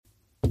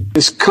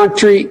This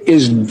country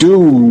is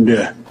doomed.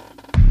 There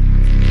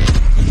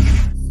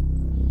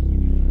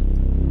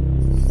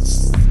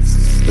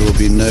will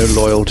be no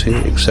loyalty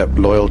except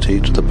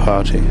loyalty to the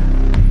party.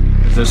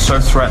 They're so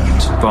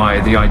threatened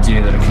by the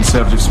idea that a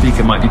Conservative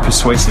speaker might be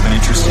persuasive and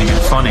interesting and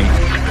funny.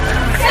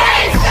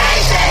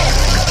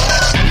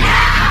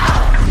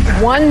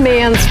 One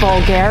man's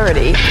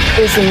vulgarity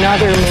is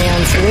another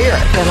man's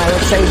lyric. And I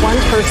would say one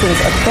person's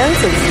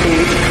offensive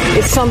speech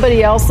is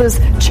somebody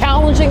else's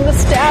challenging the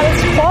status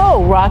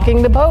quo,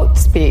 rocking the boat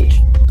speech.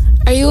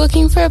 Are you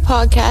looking for a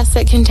podcast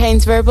that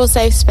contains verbal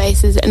safe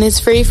spaces and is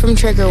free from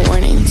trigger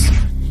warnings?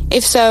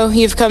 If so,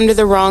 you've come to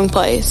the wrong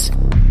place.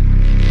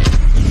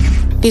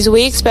 Because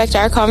we expect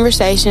our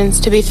conversations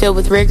to be filled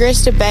with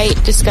rigorous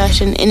debate,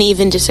 discussion, and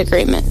even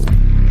disagreement.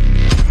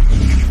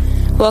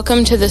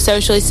 Welcome to the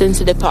Socially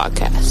Sensitive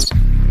Podcast.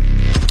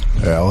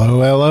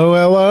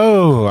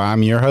 Hello.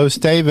 I'm your host,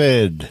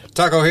 David.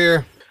 Taco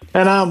here.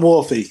 And I'm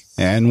Wolfie.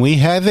 And we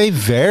have a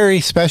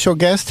very special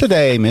guest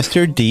today,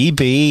 Mr.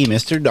 DB,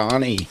 Mr.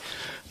 Donnie.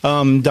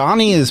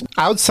 Donnie is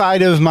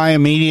outside of my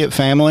immediate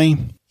family.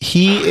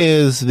 He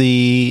is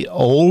the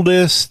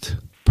oldest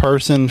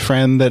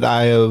friend that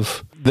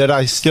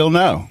I still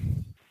know.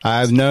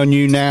 I've known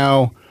you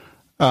now.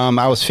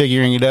 I was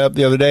figuring it up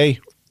the other day.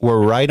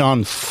 We're right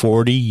on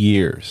 40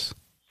 years.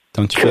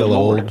 Don't you feel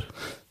old?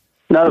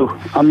 No,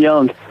 I'm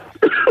young.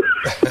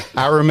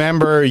 I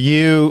remember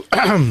you,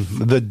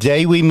 the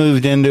day we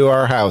moved into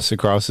our house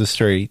across the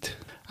street,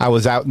 I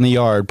was out in the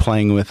yard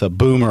playing with a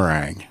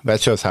boomerang.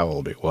 That shows how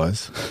old it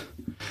was.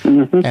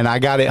 Mm-hmm. And I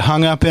got it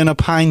hung up in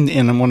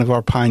one of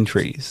our pine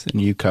trees. And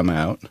you come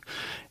out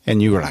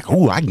and you were like,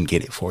 "Oh, I can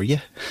get it for you."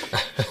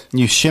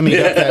 You shimmied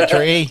up that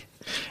tree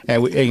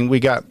and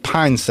we got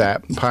pine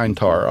sap and pine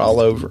tar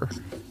all over.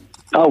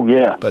 Oh,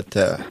 yeah. But,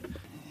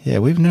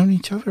 we've known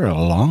each other a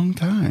long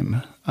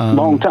time.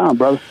 Long time,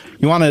 brother.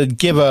 You want to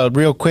give a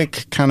real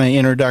quick kind of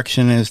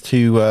introduction as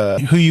to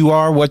who you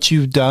are, what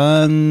you've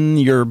done,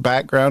 your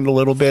background a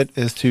little bit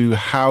as to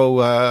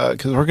how,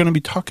 because we're going to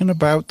be talking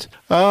about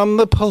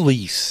the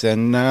police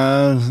and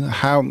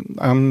how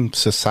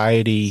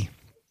society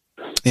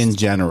in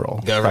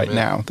general right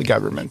now, the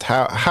government,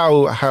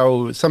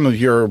 how some of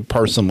your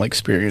personal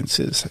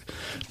experiences,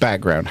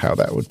 background, how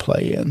that would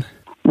play in.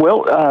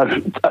 Well,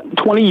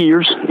 20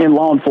 years in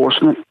law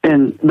enforcement,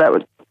 and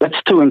that's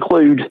to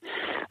include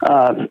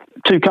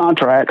 2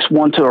 contracts,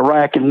 one to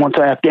Iraq and one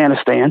to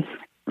Afghanistan.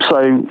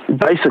 So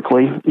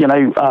basically,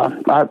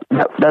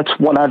 that's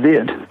what I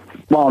did,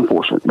 law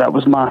enforcement. That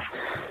was my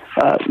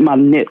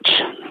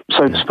niche,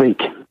 so to speak.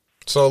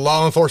 So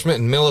law enforcement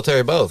and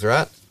military both,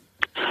 right?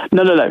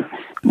 No.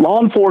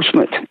 Law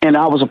enforcement, and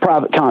I was a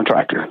private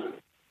contractor.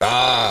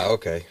 Ah,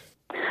 okay.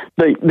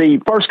 The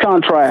first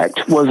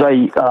contract was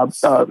a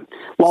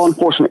law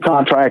enforcement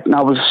contract, and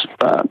I was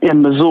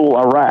in Mosul,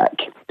 Iraq.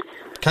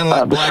 Kind of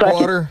like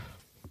Blackwater?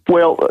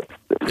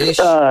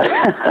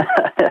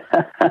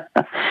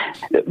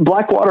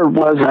 Blackwater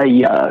was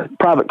a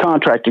private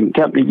contracting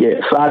company,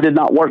 yes. I did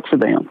not work for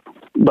them,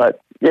 but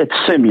it's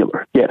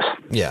similar, yes.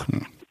 Yeah.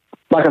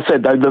 Like I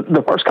said, though,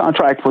 the first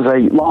contract was a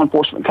law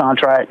enforcement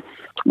contract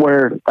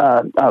where,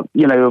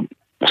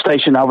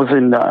 station I was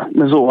in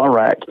Mosul,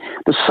 Iraq.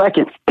 The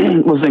second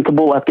was in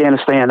Kabul,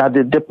 Afghanistan. I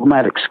did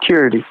diplomatic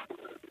security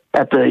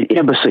at the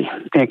embassy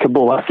in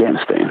Kabul,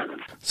 Afghanistan.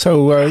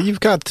 So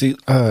you've got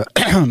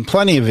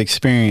plenty of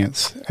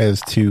experience as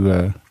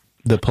to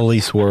the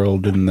police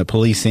world and the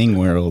policing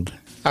world.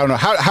 I don't know.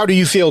 How do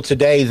you feel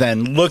today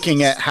then,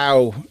 looking at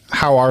how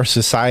our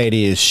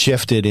society has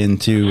shifted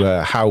into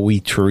how we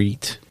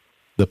treat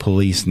the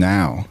police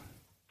now?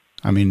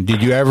 I mean,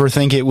 did you ever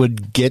think it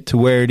would get to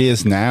where it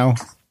is now?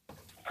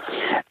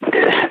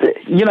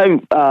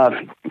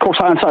 Of course,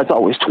 hindsight's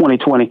always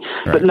 20/20. Right.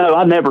 But no,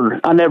 I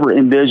never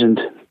envisioned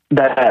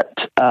that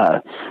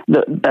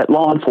that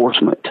law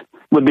enforcement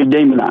would be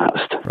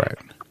demonized, right,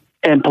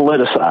 and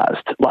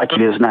politicized like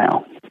it is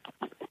now.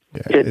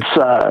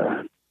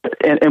 Yeah,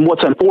 and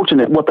what's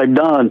unfortunate, what they've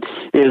done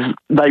is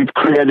they've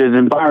created an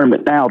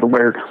environment now to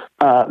where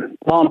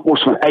law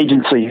enforcement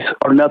agencies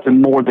are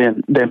nothing more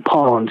than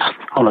pawns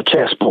on a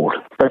chessboard.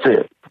 That's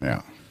it.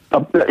 Yeah,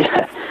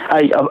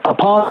 a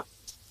pawn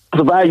is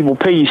a valuable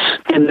piece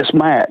in this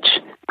match,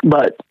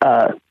 but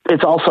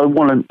it's also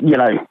one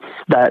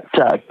that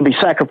can be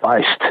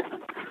sacrificed.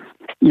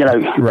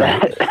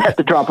 Right. at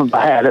the drop of a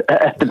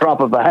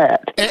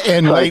hat.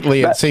 And so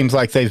lately, it seems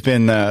like they've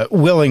been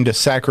willing to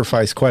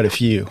sacrifice quite a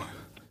few.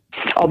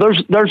 Oh,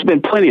 there's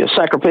been plenty of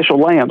sacrificial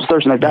lambs.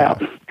 There's no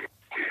doubt.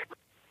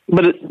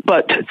 But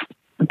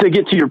to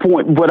get to your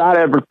point, would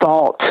I ever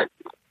thought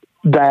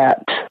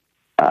that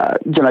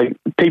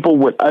people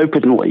would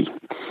openly,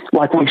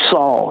 like we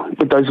saw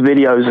with those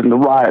videos and the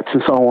riots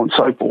and so on and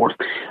so forth,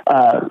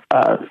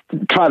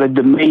 try to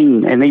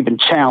demean and even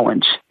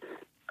challenge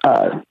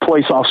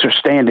police officers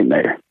standing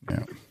there?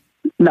 Yeah.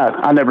 No,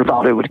 I never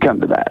thought it would come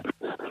to that.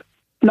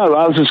 No,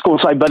 I was just going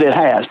to say, but it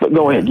has. But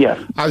go ahead, yeah.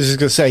 I was just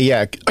going to say,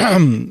 yeah,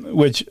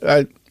 which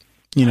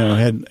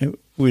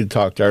we had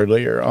talked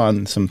earlier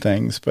on some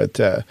things, but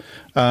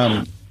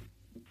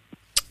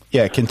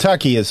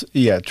Kentucky is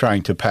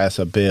trying to pass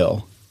a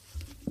bill.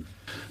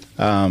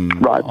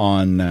 Right.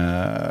 On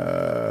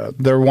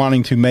they're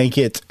wanting to make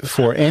it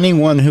for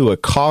anyone who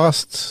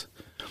accosts,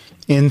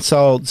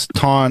 insults,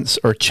 taunts,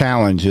 or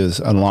challenges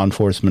a law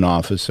enforcement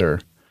officer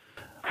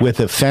with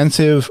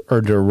offensive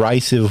or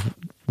derisive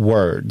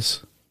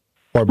words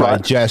or by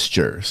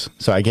gestures.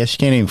 So I guess you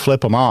can't even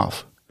flip them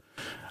off.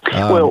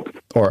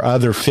 Or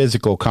other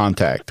physical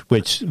contact,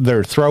 which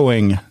they're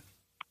throwing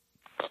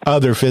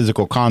other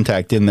physical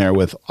contact in there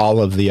with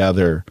all of the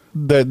other.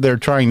 They're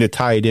trying to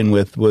tie it in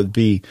with would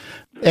be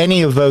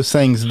any of those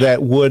things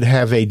that would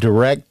have a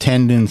direct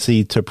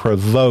tendency to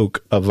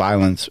provoke a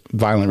violent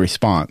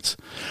response.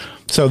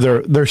 So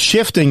they're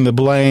shifting the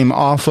blame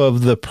off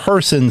of the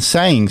person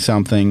saying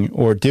something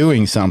or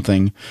doing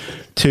something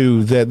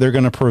to that they're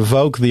going to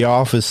provoke the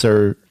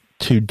officer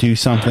to do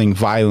something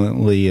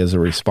violently as a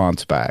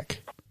response back.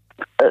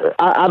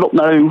 I don't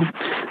know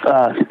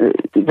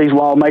these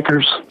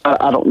lawmakers.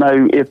 I don't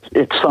know if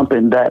it's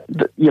something that,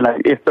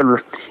 if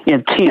their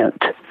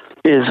intent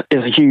is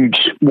a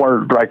huge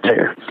word right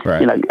there.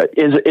 Right.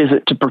 Is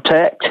it to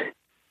protect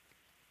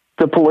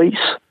the police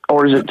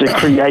or is it to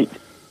create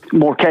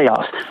more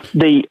chaos?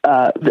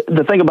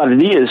 The thing about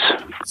it is,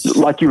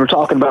 like you were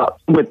talking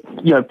about with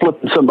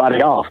flipping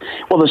somebody off.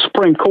 Well, the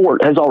Supreme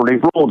Court has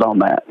already ruled on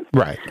that.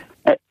 Right.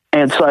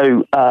 And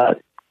so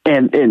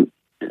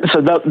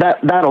So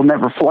that'll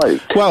never float.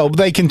 Well,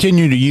 they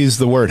continue to use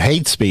the word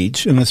hate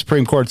speech, and the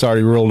Supreme Court's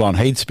already ruled on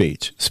hate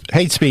speech.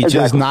 Hate speech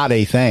is not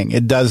a thing.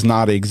 It does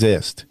not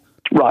exist.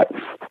 Right.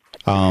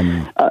 It's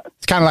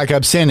kind of like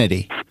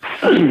obscenity.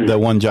 The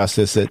one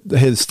justice, that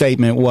his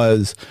statement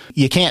was,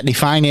 you can't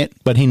define it,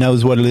 but he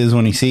knows what it is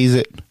when he sees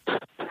it.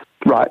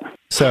 Right.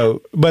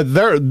 So, but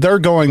they're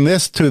going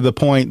this to the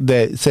point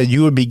that said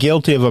you would be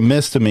guilty of a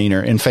misdemeanor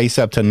and face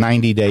up to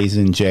 90 days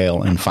in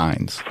jail and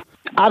fines.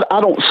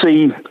 I don't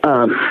see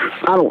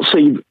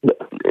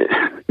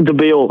the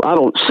bill. I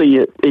don't see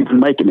it even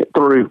making it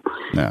through.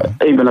 No.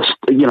 Even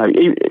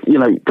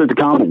through the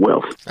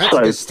Commonwealth. That's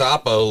a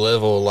Gestapo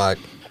level.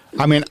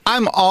 I mean,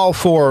 I'm all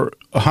for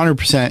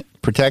 100%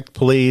 protect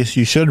police.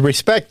 You should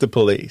respect the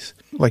police.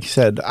 Like you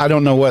said, I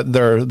don't know what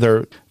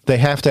they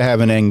have to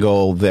have an end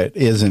goal that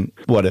isn't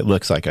what it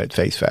looks like at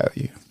face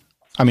value.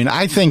 I mean,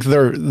 I think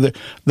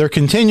they're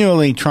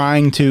continually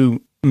trying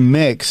to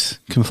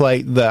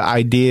conflate the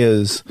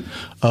ideas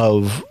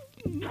of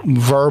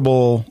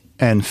verbal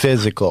and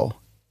physical.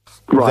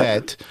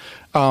 Right.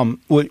 That,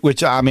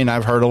 which I mean,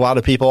 I've heard a lot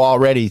of people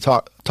already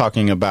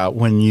talking about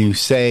when you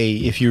say,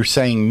 if you're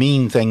saying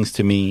mean things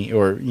to me,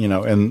 or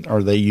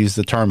or they use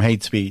the term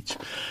hate speech,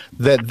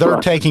 that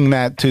they're taking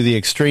that to the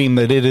extreme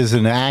that it is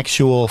an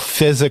actual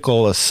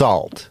physical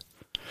assault.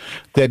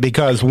 That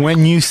because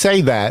when you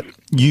say that,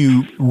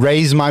 you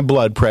raise my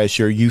blood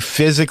pressure, you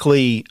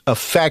physically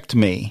affect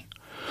me.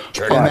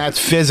 And that's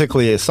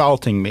physically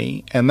assaulting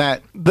me, and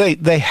that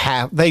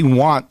they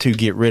want to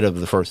get rid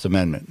of the First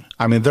Amendment.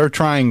 I mean, they're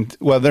trying.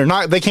 Well, they're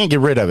not. They can't get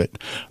rid of it.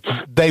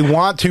 They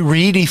want to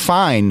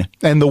redefine,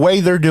 and the way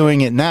they're doing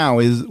it now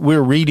is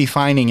we're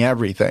redefining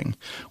everything,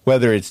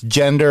 whether it's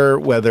gender,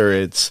 whether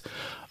it's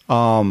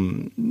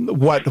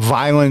what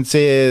violence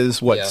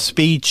is, what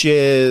speech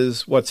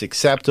is, what's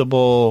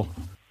acceptable.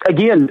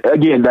 Again,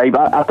 Dave.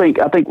 I think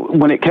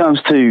when it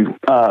comes to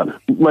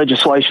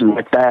legislation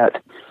like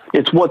that,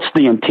 it's what's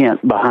the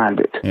intent behind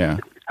it. Yeah.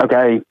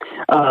 Okay.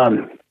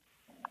 I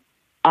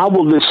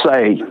will just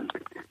say,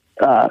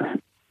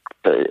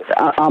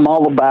 I'm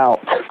all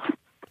about,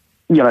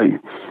 the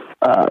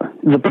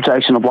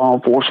protection of law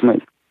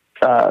enforcement.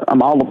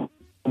 I'm all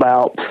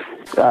about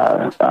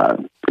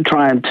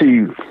trying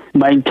to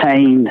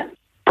maintain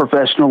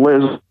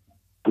professionalism.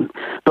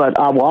 But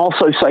I will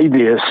also say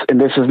this,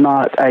 and this is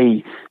not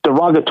a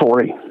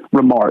derogatory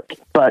remark,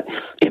 but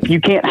if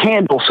you can't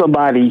handle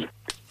somebody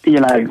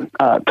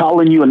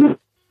calling you a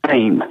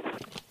name,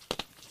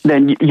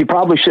 then you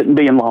probably shouldn't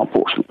be in law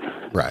enforcement.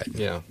 Right.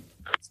 Yeah.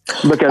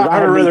 Because I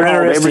had a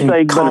rather interesting everything but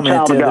a comment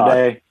child the of God.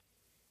 other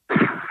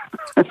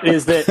day.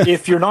 Is that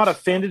if you're not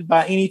offended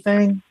by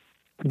anything,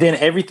 then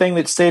everything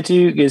that's said to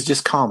you is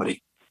just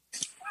comedy.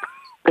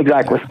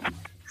 Exactly.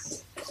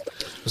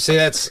 See,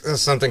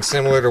 that's something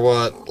similar to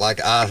what,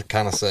 I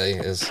kind of say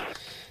is,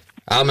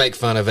 I'll make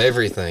fun of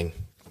everything.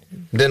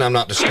 Then I'm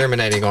not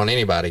discriminating on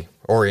anybody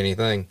or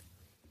anything.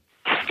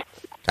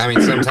 I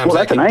mean, sometimes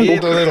that can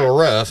get a little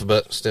rough,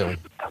 but still.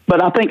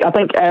 But I think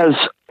as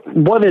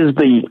what are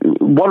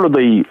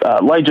the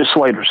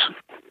legislators?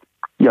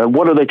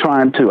 What are they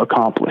trying to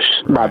accomplish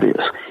by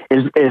this?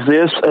 Is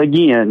this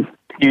again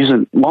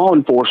using law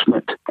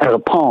enforcement as a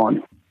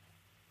pawn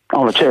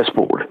on a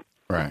chessboard?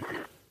 Right.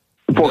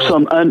 For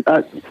some, I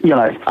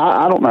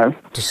don't know.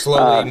 To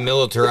slowly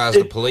militarize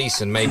the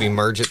police and maybe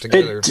merge it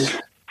together.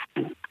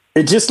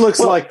 It just looks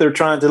like they're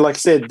trying to, like I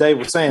said, Dave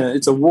was saying,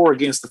 it's a war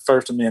against the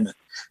First Amendment.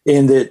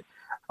 In that,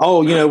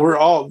 we're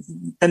all,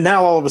 and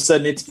now all of a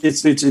sudden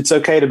it's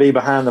okay to be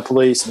behind the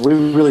police, and we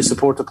really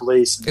support the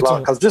police.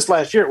 Because just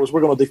last year it was,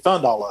 we're going to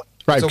defund all of them.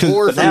 Right.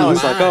 But now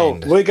it's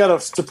like, we got to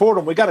support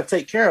them, we got to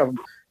take care of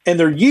them, and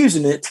they're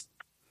using it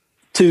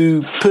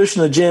to push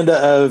an agenda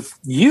of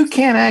you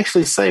can't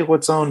actually say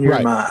what's on your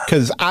mind.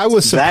 Because I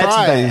was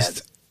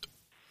surprised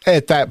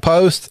at that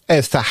post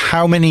as to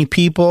how many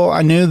people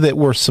I knew that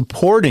were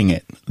supporting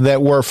it,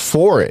 that were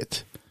for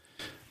it,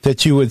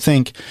 that you would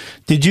think,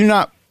 did you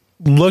not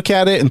look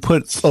at it and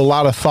put a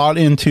lot of thought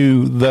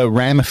into the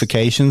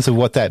ramifications of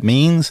what that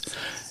means?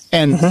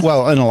 And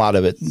well, and a lot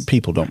of it,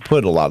 people don't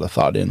put a lot of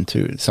thought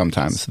into it.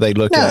 Sometimes they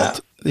look at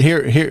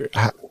here,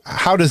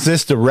 how does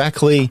this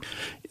directly,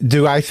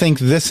 do I think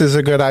this is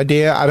a good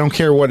idea? I don't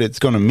care what it's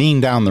going to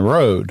mean down the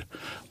road,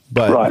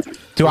 but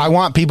do I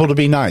want people to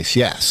be nice?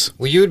 Yes.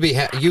 Well, you'd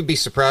be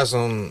surprised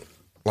on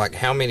like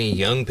how many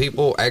young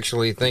people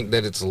actually think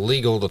that it's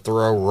legal to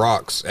throw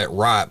rocks at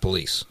riot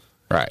police.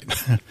 Right.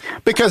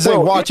 Because they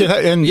watch it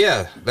and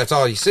that's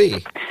all you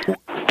see.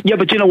 Yeah,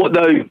 but you know what,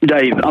 though,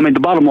 Dave? I mean, the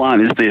bottom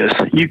line is this.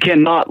 You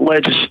cannot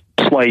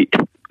legislate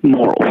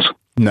morals.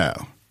 No.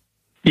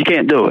 You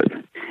can't do it.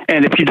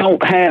 And if you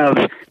don't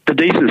have the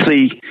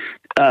decency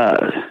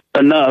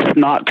enough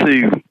not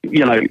to,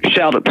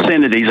 shout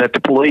obscenities at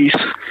the police,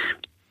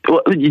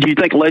 do you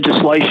think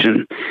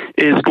legislation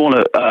is going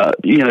to,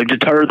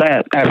 deter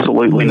that?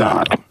 Absolutely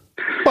not.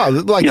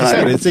 Well, like you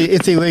said,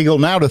 it's illegal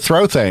now to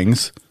throw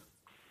things,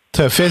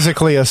 to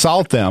physically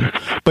assault them,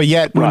 but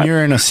yet when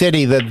you're in a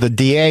city that the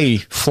DA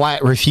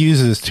flat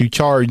refuses to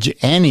charge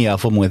any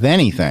of them with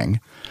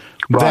anything,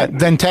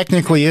 then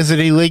technically is it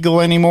illegal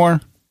anymore?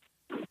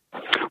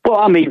 Well,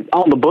 I mean,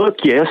 on the book,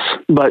 yes,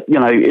 but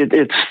there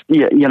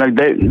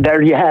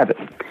you have it.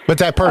 But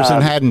that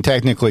person hadn't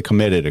technically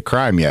committed a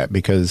crime yet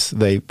because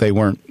they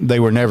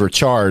were never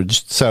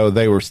charged, so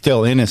they were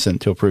still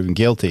innocent till proven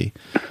guilty.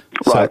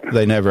 So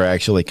they never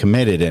actually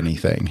committed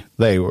anything.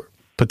 They were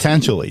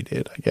potentially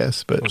did, I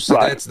guess, but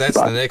that's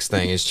the next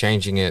thing is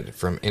changing it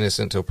from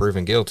innocent till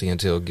proven guilty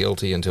until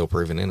guilty until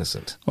proven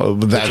innocent. Well,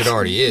 which it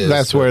already is.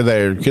 That's where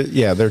they're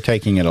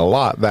taking it a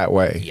lot that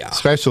way,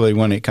 especially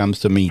when it comes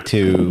to Me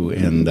Too,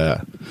 and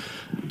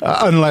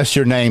unless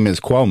your name is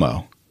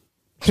Cuomo.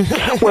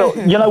 Well,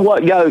 you know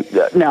what,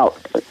 now,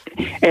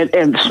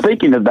 and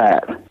speaking of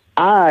that,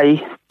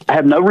 I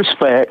have no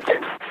respect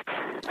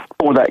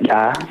for that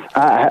guy.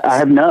 I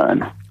have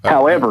none.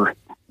 However,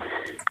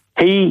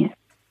 he,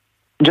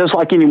 just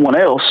like anyone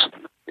else,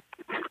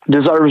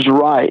 deserves the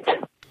right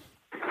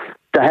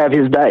to have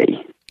his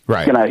day.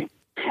 Right.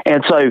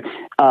 And so,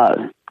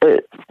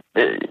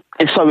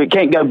 it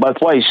can't go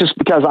both ways. Just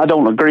because I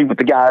don't agree with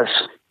the guys,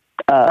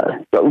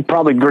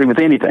 probably agree with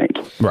anything.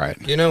 Right.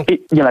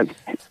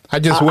 I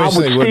just wish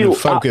they would have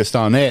focused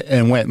on it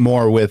and went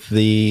more with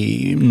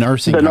the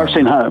nursing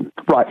home.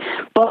 Right.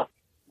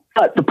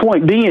 But the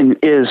point being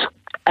is,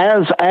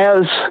 as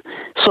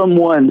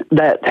someone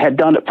that had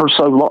done it for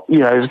so long,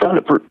 has done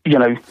it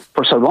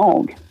for so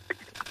long,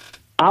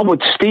 I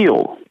would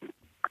still,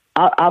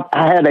 I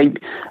had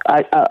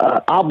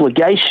a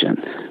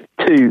obligation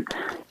to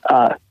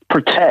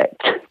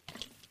protect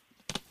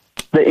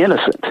the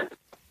innocent,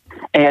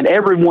 and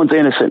everyone's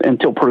innocent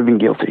until proven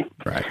guilty.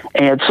 Right.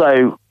 And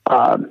so,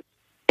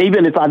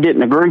 even if I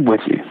didn't agree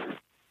with you,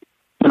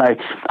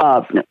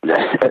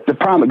 the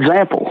prime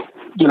example,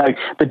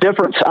 the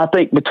difference I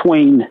think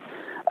between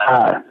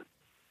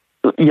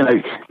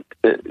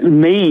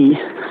me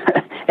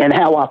and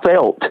how I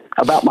felt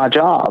about my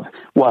job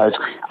was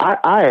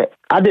I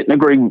didn't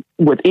agree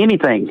with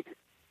anything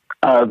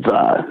of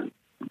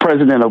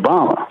President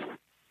Obama,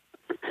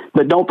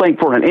 but don't think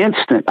for an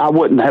instant I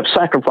wouldn't have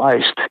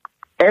sacrificed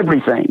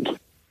everything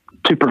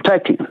to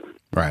protect him.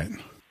 Right.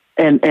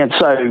 And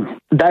so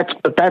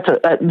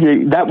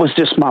that was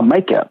just my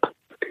makeup.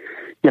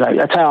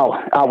 That's how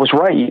I was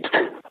raised.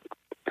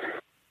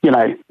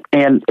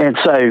 And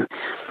so,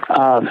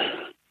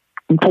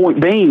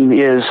 point being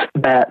is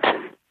that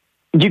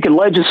you can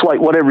legislate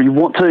whatever you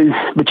want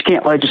to, but you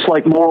can't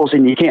legislate morals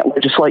and you can't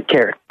legislate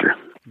character.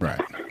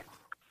 Right.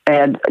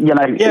 And,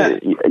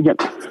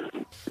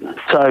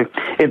 so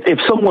if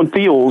someone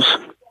feels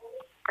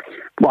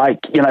like,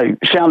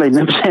 shouting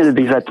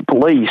obscenities at the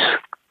police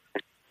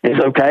is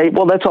okay,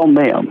 well, that's on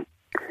them.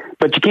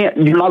 But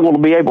you're not going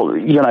to be able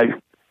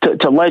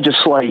to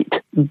legislate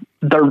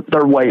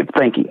their way of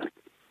thinking.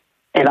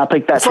 And I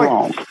think that's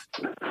wrong.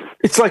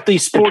 It's like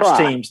these sports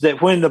teams that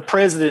when the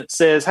president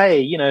says, hey,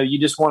 you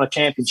just won a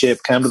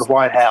championship, come to the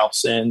White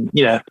House and,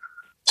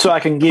 so I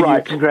can give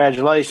you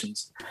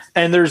congratulations.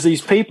 And there's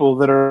these people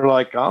that are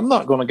like, I'm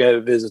not going to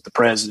go visit the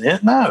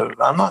president. No,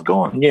 I'm not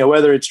going,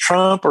 whether it's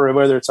Trump or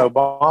whether it's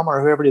Obama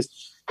or whoever it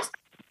is.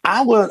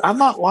 I'm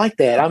not like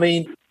that. I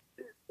mean,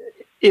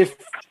 if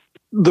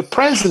the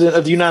president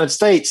of the United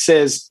States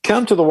says,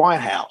 come to the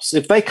White House,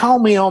 if they call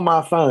me on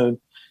my phone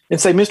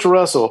and say, Mr.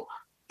 Russell,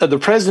 the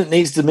president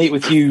needs to meet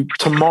with you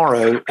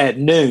tomorrow at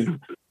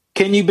noon.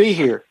 Can you be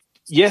here?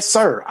 Yes,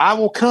 sir. I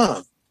will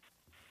come.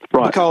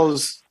 Right.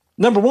 Because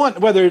number one,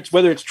 whether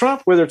it's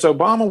Trump, whether it's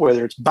Obama,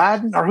 whether it's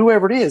Biden or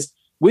whoever it is,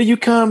 will you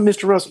come,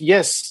 Mr. Russell?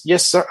 Yes,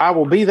 sir. I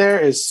will be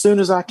there as soon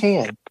as I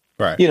can.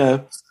 Right.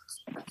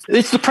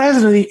 It's the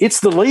president. It's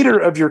the leader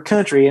of your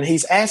country, and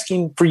he's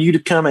asking for you to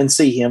come and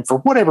see him for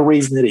whatever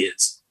reason it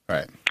is.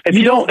 Right. if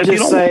you don't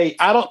say,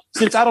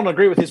 since I don't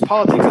agree with his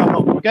politics, I'm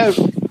not going to go.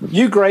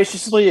 You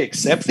graciously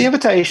accept the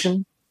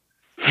invitation.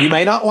 You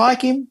may not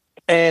like him,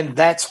 and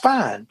that's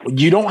fine.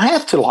 You don't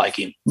have to like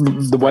him.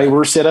 The way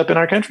we're set up in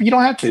our country, you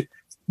don't have to.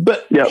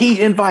 But he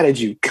invited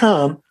you.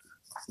 Come,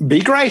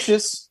 be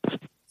gracious,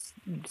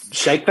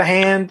 shake the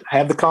hand,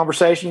 have the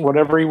conversation,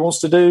 whatever he wants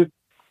to do,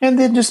 and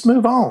then just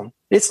move on.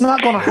 It's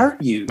not going to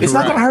hurt you. It's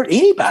not going to hurt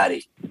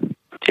anybody.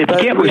 If you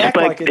can't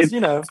respect,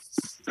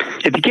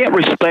 if you can't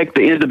respect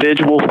the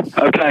individual,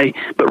 okay,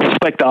 but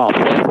respect the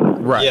office.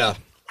 Right. Yeah.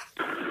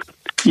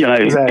 You know,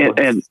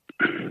 Exactly.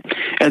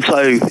 and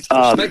so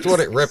Respect what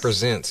it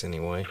represents,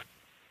 anyway.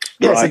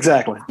 Yes, Right.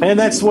 exactly. And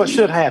that's what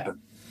should happen.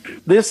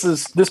 This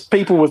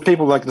people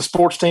like the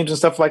sports teams and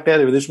stuff like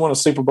that, if they just won a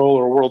Super Bowl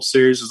or a World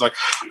Series, is like,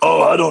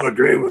 oh, I don't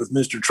agree with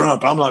Mr.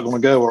 Trump, I'm not going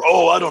to go. Or,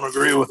 oh, I don't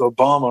agree with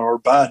Obama or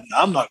Biden,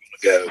 I'm not going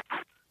to go.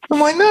 I'm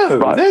like,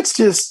 no, that's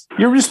just,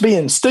 you're just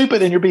being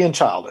stupid and you're being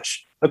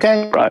childish.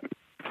 Okay? Right.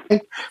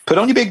 Put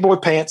on your big boy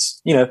pants,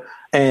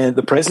 and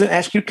the president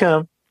asks you to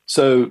come.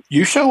 So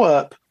you show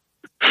up,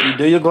 you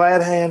do your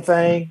glad hand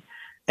thing,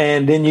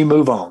 and then you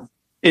move on.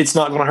 It's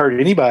not going to hurt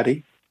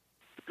anybody.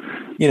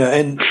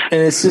 And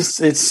it's just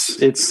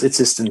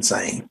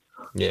insane.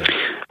 Yeah.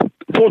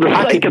 For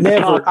the sake of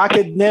I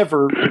could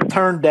never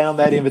turn down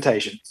that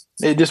invitation.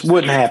 It just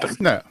wouldn't happen.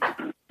 No.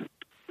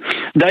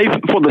 Dave,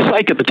 for the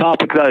sake of the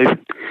topic, though,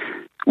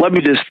 let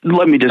me just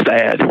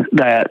add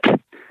that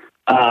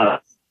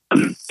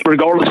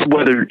regardless of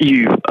whether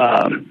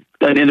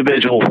an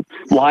individual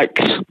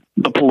likes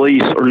the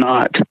police or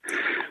not,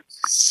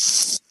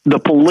 the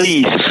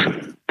police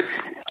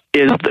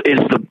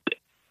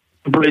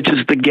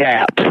bridges the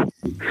gap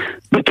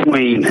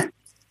between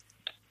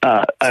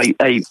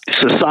a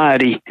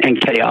society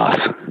and chaos.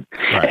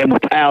 Right. And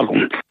without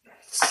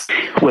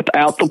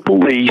the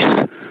police,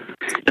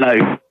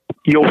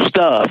 your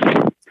stuff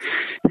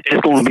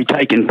is going to be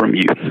taken from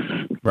you.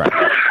 Right.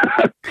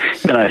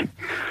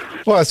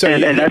 Well, so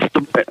and that's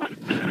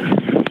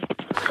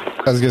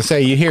I was going to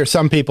say, you hear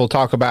some people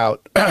talk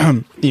about,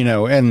 and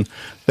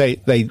they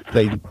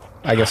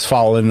I guess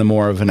fall into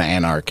more of an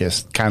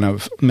anarchist kind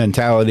of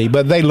mentality,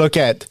 but they look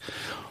at,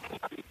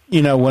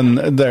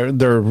 when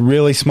they're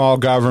really small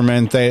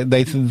government,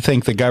 they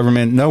think the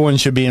government, no one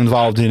should be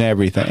involved in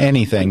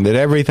anything, that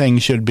everything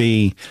should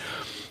be,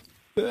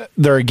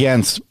 they're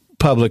against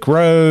public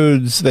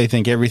roads. They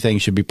think everything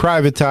should be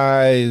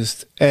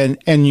privatized.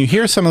 And you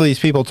hear some of these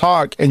people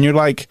talk and you're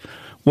like,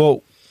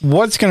 well,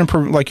 what's going to,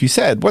 like you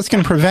said, what's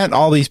going to prevent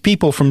all these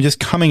people from just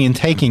coming and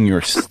taking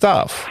your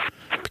stuff?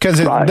 Because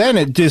then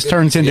it just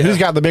turns into who's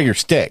got the bigger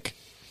stick.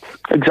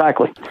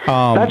 Exactly.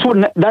 That's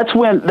one of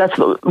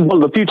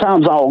the few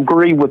times I'll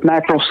agree with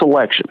natural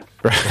selection.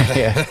 Right.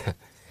 Yeah.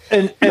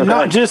 And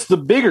not just the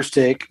bigger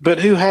stick, but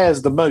who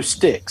has the most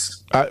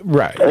sticks.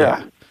 Right.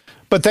 Yeah.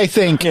 But they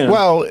think,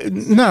 well,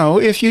 no,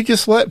 if you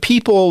just let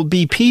people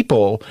be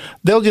people,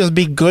 they'll just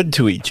be good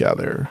to each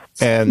other.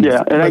 And it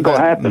ain't going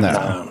to happen.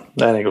 No,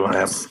 that ain't going to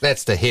happen.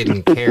 That's the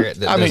hidden carrot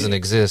that doesn't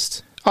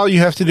exist. All you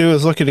have to do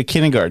is look at a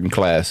kindergarten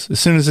class.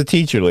 As soon as the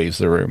teacher leaves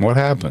the room, what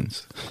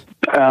happens?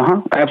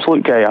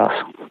 Absolute chaos.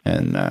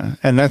 And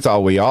that's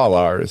all we all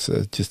are, is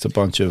just a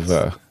bunch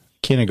of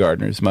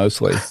kindergartners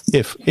mostly.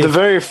 If the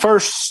very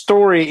first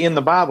story in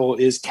the Bible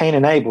is Cain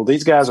and Abel.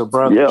 These guys are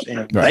brothers,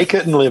 and they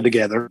couldn't live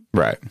together.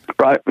 Right.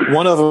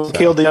 One of them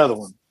killed the other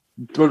one.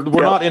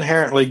 We're not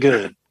inherently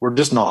good. We're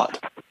just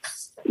not.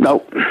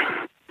 Nope.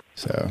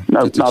 So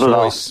not at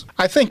all.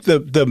 I think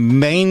the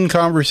main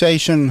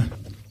conversation,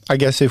 I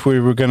guess, if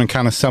we were going to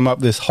kind of sum up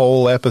this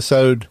whole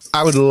episode,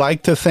 I would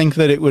like to think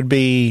that it would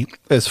be,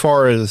 as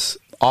far as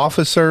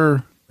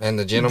officer and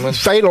the gentleman,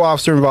 fatal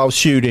officer involved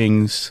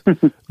shootings,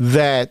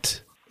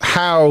 that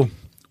how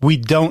we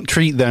don't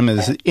treat them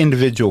as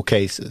individual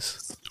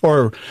cases,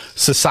 or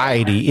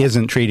society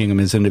isn't treating them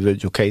as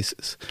individual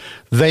cases.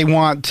 They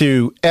want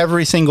to,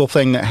 every single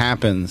thing that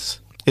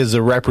happens is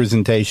a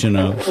representation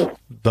of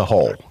the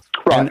whole.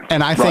 Right.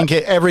 And I think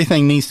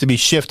everything needs to be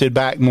shifted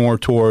back more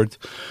towards,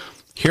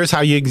 here's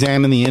how you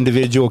examine the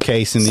individual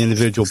case and the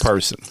individual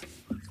person.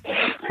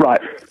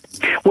 Right.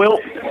 Well,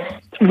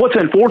 what's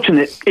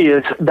unfortunate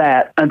is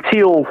that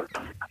until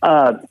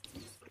the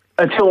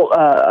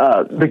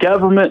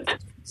government,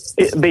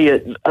 be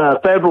it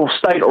federal,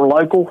 state, or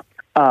local,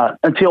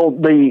 until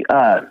the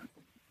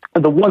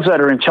ones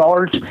that are in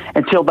charge,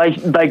 until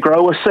they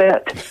grow a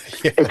set,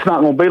 it's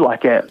not going to be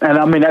like that. And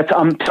I mean,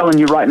 I'm telling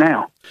you right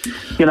now,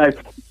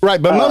 Right,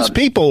 but most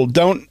people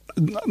don't.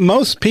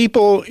 Most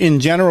people in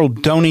general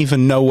don't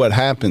even know what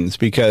happens,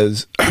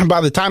 because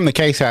by the time the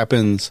case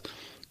happens,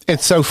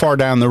 it's so far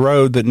down the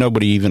road that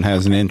nobody even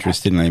has an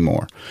interest in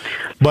anymore.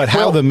 But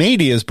how the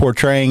media is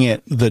portraying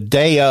it the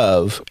day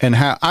of, and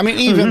how, I mean,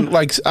 even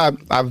like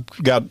I've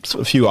got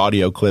a few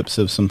audio clips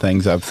of some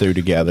things I've threw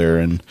together,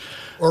 and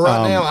well,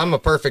 right now I'm a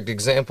perfect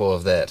example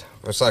of that.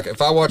 It's like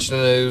if I watch the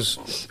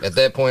news, at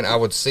that point I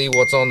would see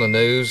what's on the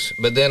news,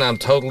 but then I'm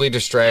totally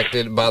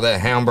distracted by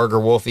that hamburger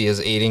Wolfie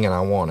is eating, and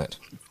I want it.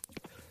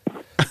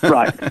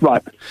 Right.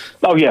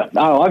 Oh yeah.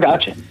 Oh, I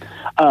got you.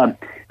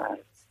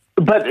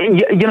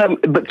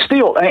 but but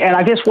still, and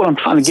I guess what I'm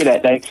trying to get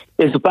at, Dave,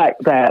 is the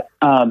fact that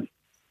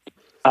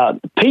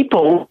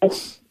people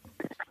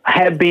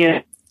have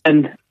been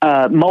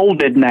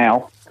molded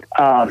now,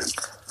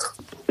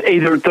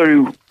 either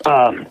through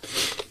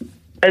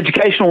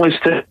educational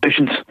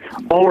institutions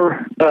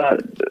or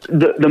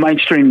the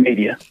mainstream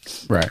media,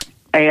 right?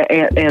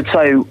 And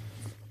so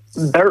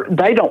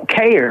they don't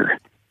care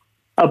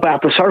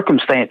about the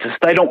circumstances.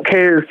 They don't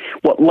care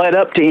what led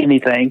up to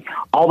anything.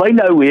 All they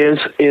know is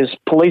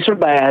police are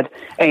bad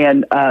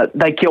and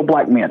they kill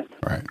black men.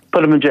 Right.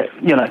 Put them in jail,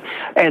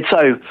 And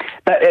so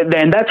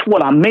that's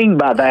what I mean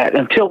by that.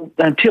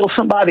 Until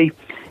somebody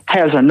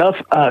has enough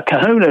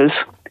kahunas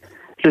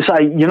to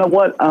say, you know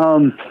what,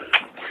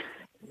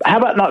 how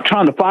about not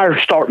trying to fire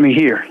start me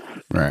here?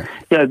 Right.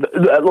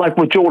 Like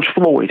with George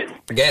Floyd.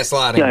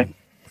 Gaslighting.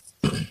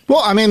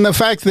 Well, I mean, the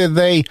fact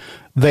that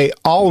they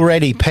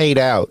already paid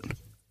out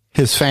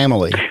his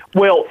family.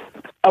 Well,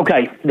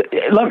 okay.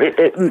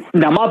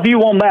 Now my view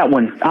on that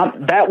one.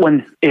 That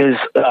one is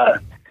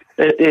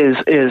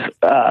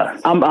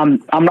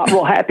I'm not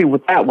real happy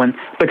with that one,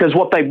 because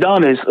what they've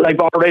done is they've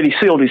already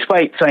sealed his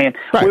fate, saying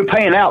we're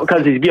paying out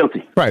because he's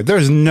guilty. Right.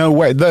 There's no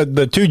way.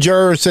 The two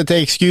jurors that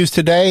they excused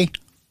today,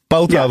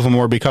 both of them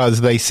were because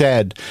they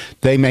said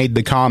they made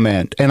the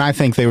comment, and I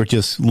think they were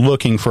just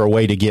looking for a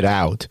way to get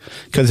out.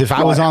 Because if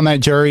I was on that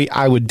jury,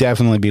 I would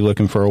definitely be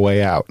looking for a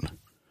way out.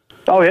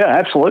 Oh yeah,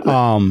 absolutely.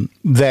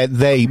 That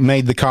they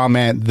made the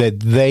comment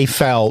that they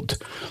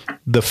felt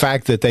the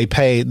fact that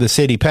the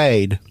city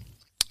paid,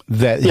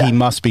 that he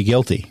must be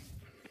guilty.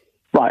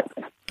 Right.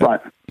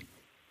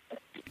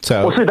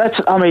 So, well, see, that's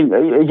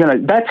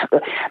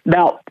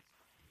now,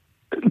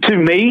 to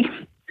me,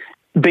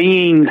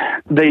 being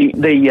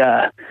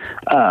the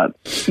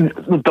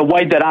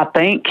way that I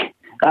think,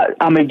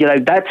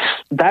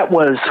 that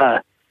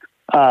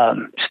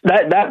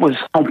was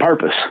on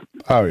purpose.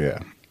 Oh yeah.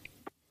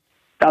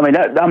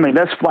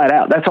 That's flat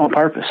out. That's on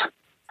purpose.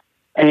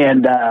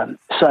 And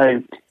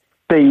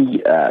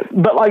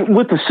but like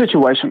with the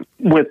situation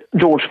with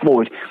George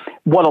Floyd,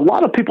 what a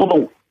lot of people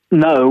don't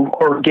know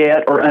or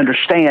get or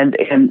understand,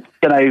 and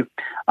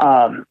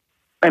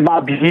in my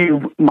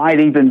view, might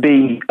even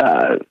be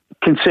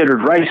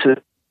considered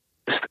racist,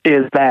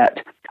 is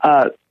that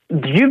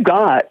you've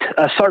got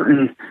a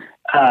certain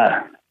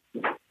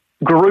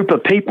group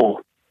of people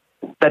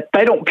that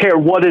they don't care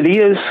what it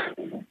is.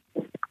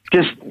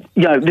 Just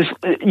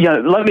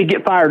let me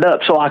get fired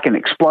up so I can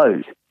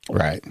explode.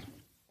 Right.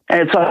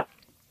 And so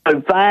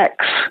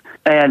facts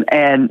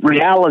and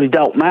reality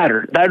don't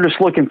matter. They're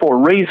just looking for a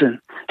reason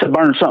to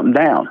burn something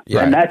down.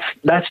 Yeah. And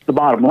that's the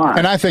bottom line.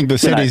 And I think the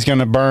city's going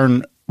to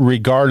burn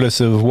regardless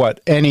of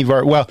what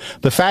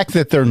the fact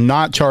that they're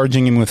not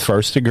charging him with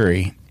first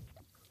degree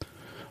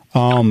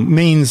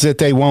means that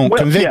they won't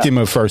convict him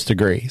of first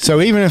degree.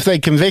 So even if they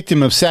convict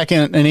him of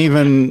second and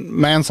even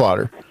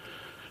manslaughter,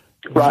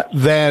 right,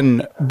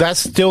 then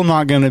that's still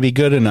not going to be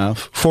good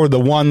enough for the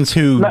ones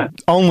who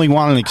only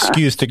want an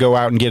excuse to go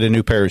out and get a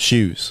new pair of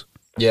shoes.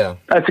 Yeah,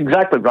 that's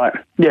exactly right.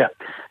 Yeah.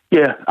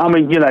 I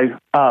mean, and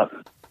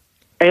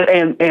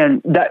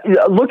that,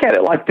 look at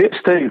it like this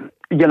too.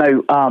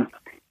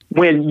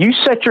 When you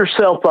set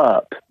yourself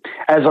up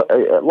as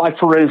like,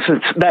 for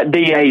instance, that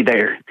DA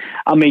there.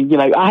 I mean,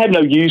 I have no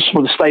use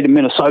for the state of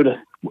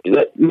Minnesota.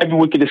 Maybe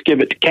we could just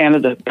give it to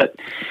Canada,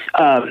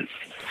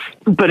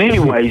 But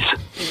anyways,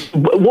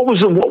 what was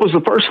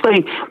the first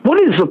thing?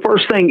 What is the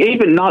first thing?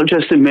 Even not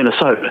just in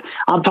Minnesota,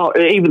 I'm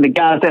talking even the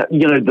guys that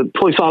the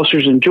police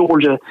officers in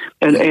Georgia,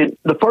 and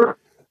the first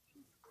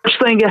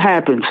thing that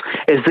happens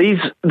is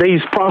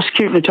these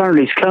prosecuting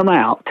attorneys come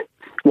out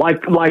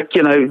like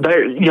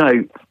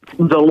they're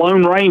the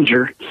Lone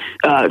Ranger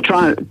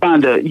trying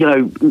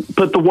to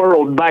put the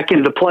world back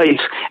into place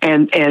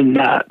and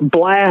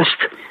blast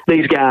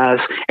these guys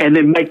and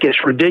then make this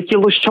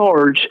ridiculous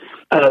charge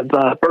of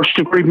first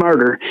degree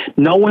murder,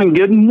 knowing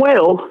good and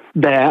well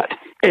that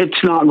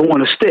it's not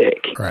going to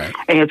stick. Right.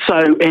 And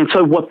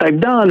so what they've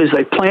done is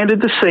they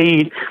planted the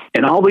seed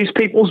in all these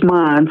people's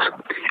minds,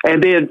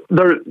 and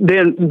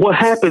then what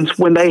happens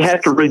when they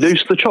have to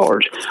reduce the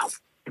charge?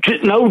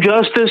 No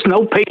justice,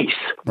 no peace.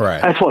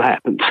 Right. That's what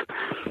happens.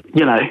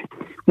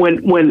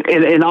 When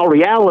in all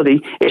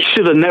reality, it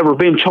should have never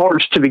been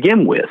charged to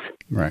begin with.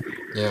 Right.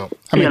 Yeah.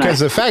 I mean, because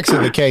the facts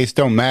of the case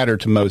don't matter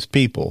to most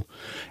people.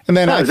 And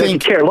then I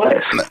think care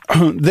less.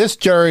 This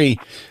jury,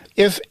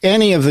 if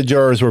any of the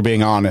jurors were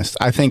being honest,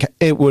 I think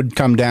it would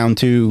come down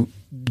to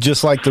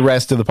just like the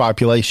rest of the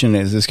population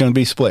is. It's going to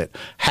be split.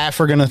 Half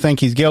are going to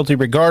think he's guilty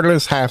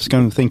regardless. Half's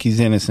going to think he's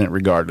innocent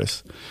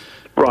regardless.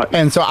 Right.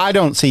 And so I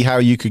don't see how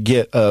you could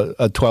get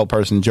a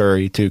 12-person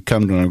jury to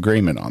come to an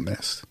agreement on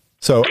this.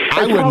 So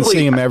I wouldn't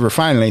see him ever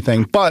find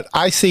anything. But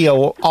I see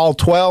all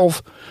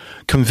 12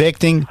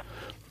 convicting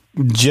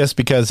just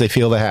because they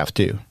feel they have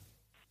to.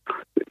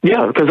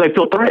 Yeah, because they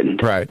feel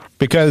threatened. Right.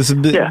 Because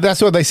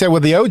that's what they said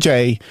with the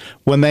OJ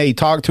when they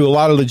talked to a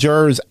lot of the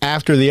jurors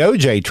after the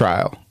OJ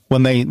trial.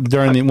 When they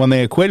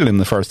acquitted him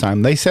the first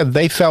time, they said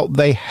they felt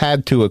they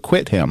had to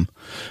acquit him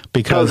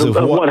because of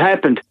what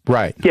happened.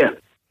 Right. Yeah.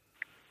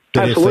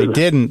 that Absolutely. if they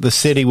didn't, the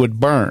city would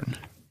burn.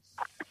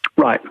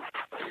 Right.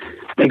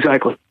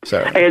 Exactly. So,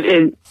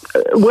 and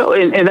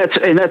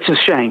that's a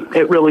shame.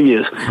 It really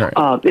is.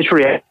 Right.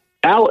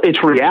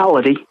 It's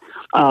reality.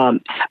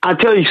 I'll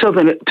tell you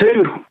something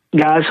too,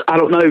 guys. I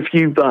don't know if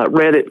you've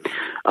read it,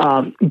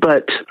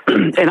 but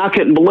and I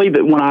couldn't believe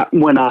it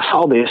when I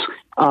saw this.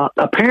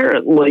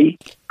 Apparently,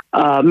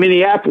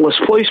 Minneapolis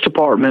Police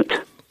Department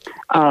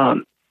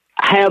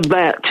have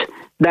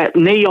that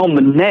knee on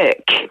the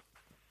neck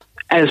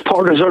as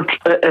part of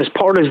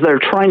their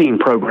training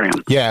program.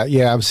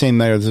 yeah, I've seen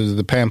there's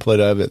the pamphlet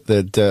of it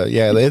that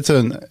it's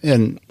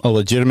a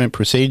legitimate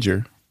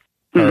procedure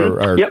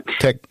or Yep.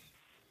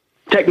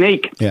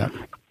 Technique. Yeah.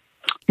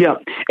 Yeah,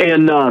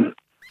 and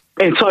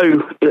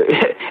so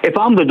if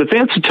I'm the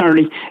defense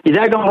attorney, you're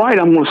daggone right.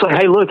 I'm going to say,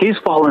 hey, look, he's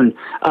following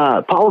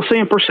policy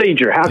and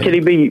procedure. How could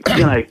he be?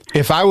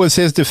 If I was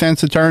his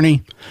defense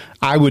attorney,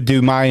 I would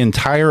do my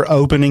entire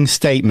opening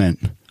statement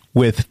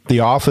with the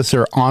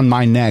officer on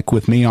my neck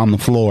with me on the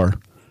floor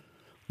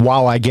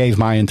while I gave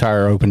my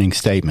entire opening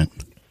statement.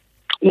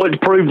 What, to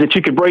prove that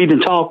you could breathe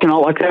and talk and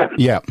all like that?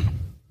 Yeah.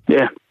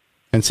 Yeah.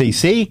 And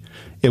see,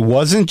 it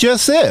wasn't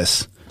just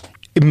this.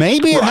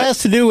 Maybe it has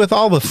to do with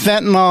all the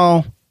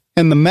fentanyl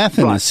and the meth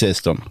in the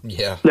system.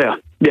 Yeah.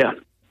 Yeah.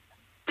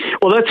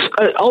 Well, that's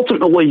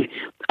ultimately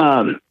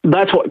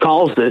that's what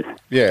caused it.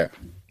 Yeah.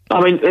 I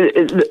mean,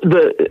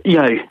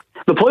 the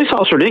police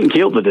officer didn't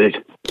kill the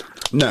dude.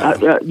 No.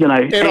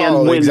 It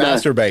all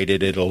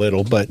exacerbated it a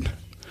little, but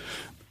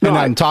and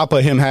on top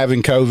of him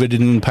having COVID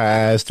in the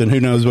past, and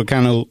who knows what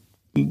kind of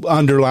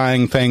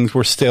underlying things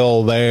were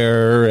still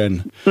there,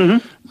 and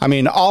I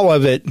mean, all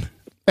of it.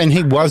 And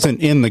he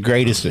wasn't in the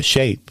greatest of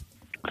shape.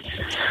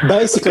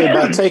 Basically,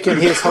 by taking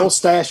his whole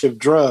stash of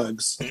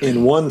drugs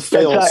in one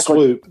fell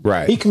swoop,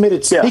 right? He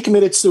committed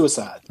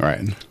suicide.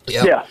 Right.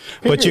 Yeah.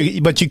 But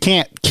you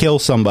can't kill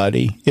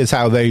somebody is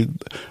how they,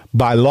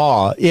 by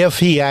law, if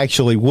he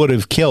actually would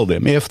have killed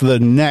him, if the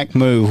neck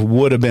move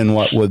would have been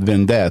what would have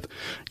been death,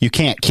 you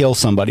can't kill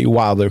somebody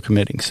while they're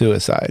committing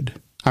suicide.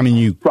 I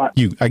mean,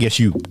 I guess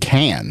you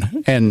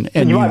can, and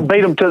you might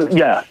beat them to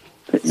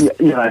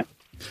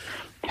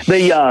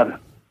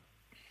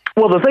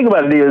Well, the thing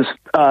about it is,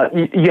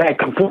 you had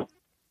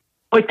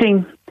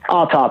conflicting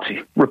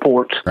autopsy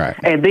reports, right.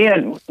 And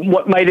then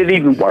what made it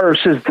even worse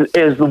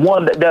is the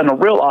one that done a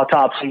real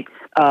autopsy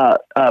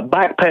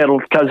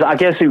backpedaled because I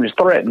guess he was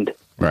threatened,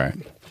 right?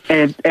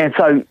 And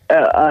so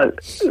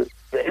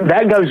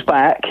that goes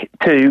back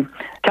to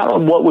kind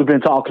of what we've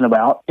been talking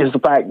about is the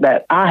fact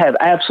that I have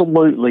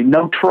absolutely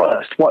no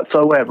trust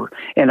whatsoever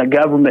in a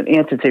government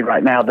entity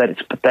right now. That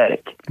it's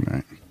pathetic.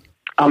 Right.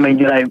 I mean,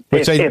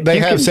 which they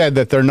have said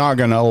that they're not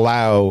going to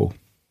allow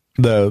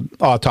the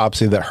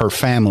autopsy that her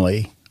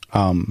family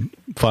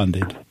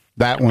funded.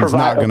 That one's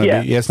not going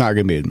to be. It's not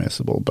going to be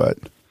admissible. But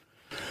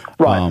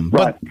right.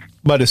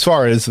 But as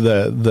far as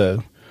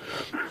the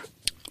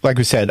like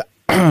we said,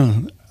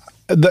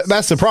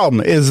 that's the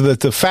problem. Is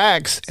that the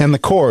facts and the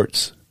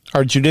courts,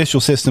 our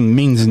judicial system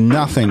means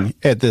nothing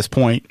at this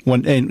point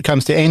when it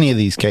comes to any of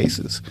these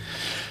cases.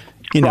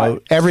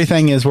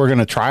 Everything is we're going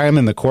to try them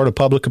in the court of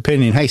public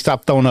opinion. Hey,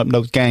 stop throwing up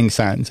those gang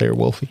signs there,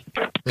 Wolfie.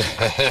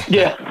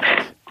 Yeah.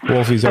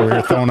 Wolfie's over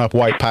here throwing up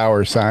white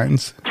power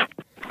signs.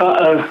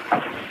 Let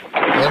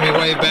me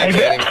wave back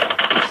at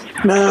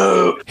him.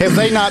 No. Have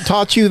they not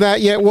taught you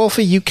that yet,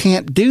 Wolfie? You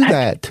can't do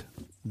that.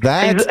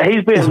 That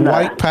is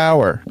white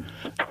power.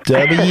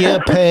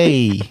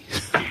 WP.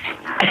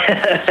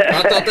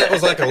 I thought that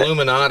was like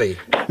Illuminati.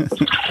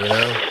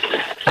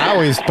 I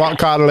always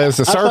caught it as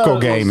a circle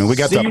game, and we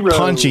got to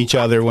punch each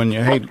other when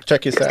you. Hey,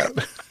 check this out.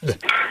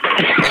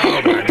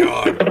 Oh my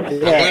God! I'm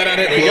glad I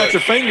didn't. You got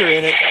your finger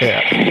in it.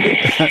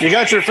 Yeah. You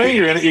got your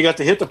finger in it. You got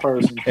to hit the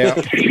person. Yeah.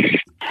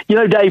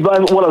 Dave, what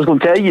I was going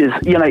to tell you is,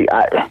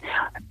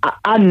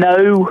 I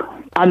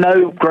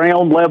know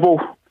ground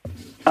level,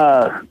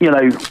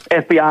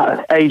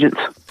 FBI agents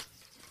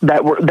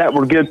that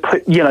were good,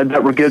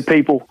 that were good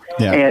people,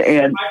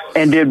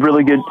 and did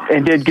really good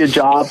and did good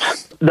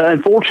jobs. The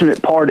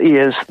unfortunate part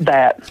is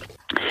that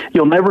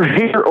you'll never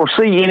hear or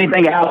see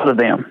anything out of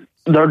them.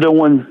 They're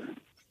doing,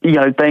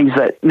 things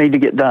that need to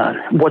get done.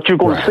 What you're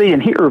going to see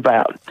and hear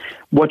about,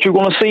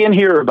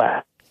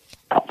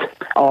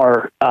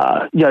 are,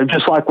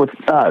 just like with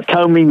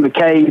Comey,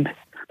 McCabe,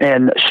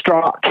 and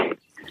Strzok,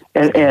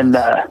 and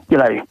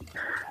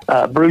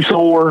Bruce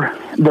Orr,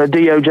 the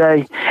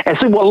DOJ. And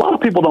see, what a lot of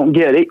people don't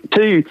get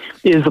too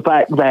is the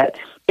fact that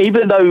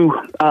even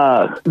though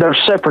they're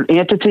separate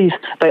entities,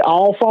 they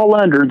all fall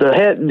under the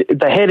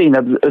heading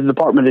of the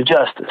Department of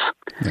Justice,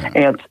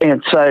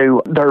 and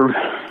so they're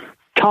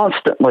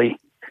constantly,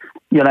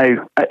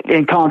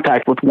 in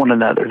contact with one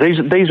another.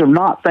 These are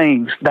not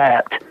things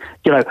that,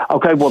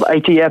 okay, well, the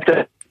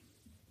ATF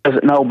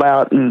doesn't know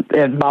about, and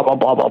blah blah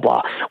blah blah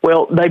blah.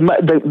 Well,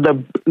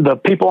 the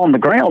people on the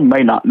ground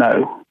may not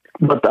know,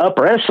 but the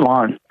upper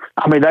echelon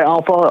I mean, they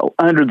all fall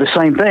under the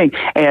same thing.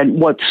 And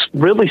what's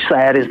really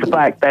sad is the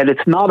fact that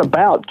it's not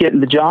about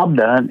getting the job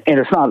done, and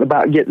it's not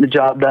about getting the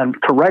job done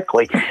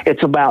correctly.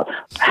 It's about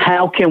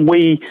how can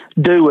we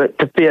do it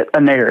to fit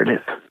a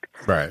narrative.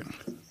 Right.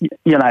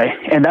 You know,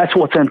 and that's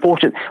what's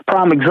unfortunate.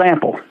 Prime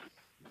example.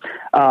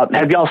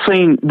 Have y'all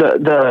seen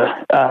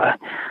the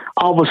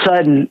all of a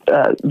sudden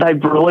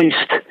they've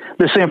released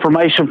this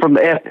information from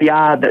the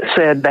FBI that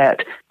said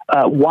that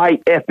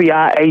white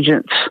FBI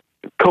agents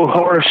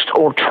coerced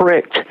or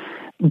tricked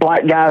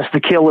black guys to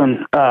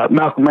killing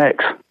Malcolm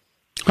X.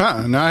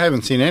 No, I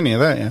haven't seen any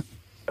of that yet.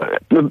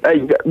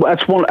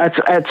 That's one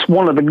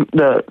of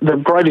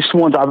the greatest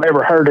ones I've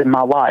ever heard in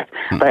my life.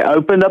 They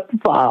opened up the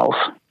files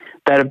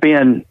that have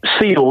been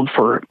sealed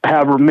for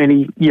however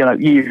many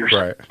years.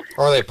 Right.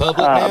 Are they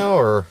public now,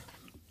 or?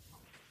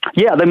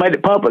 Yeah, they made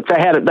it public. They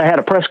had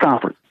a press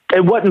conference.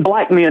 It wasn't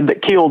black men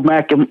that killed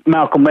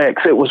Malcolm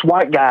X. It was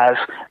white guys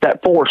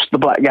that forced the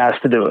black guys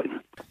to do it.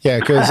 Yeah,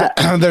 because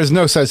there's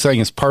no such thing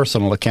as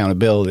personal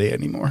accountability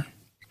anymore.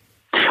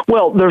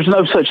 Well, there's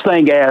no such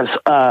thing as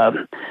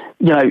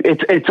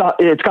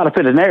it's got to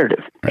fit a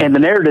narrative, right. And the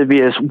narrative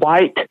is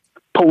white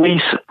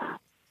police,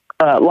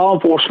 law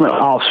enforcement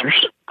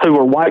officers who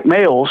are white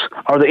males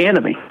are the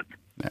enemy.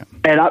 Yeah.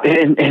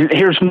 And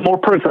here's more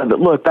proof of it.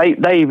 Look,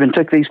 they even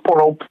took these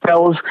poor old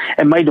fellas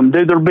and made them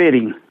do their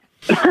bidding.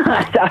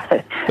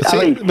 But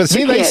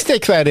see, they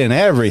stick that in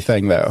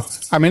everything, though.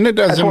 I mean, it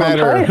doesn't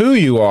matter who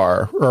you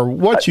are or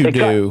what you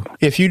do.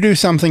 If you do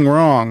something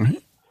wrong,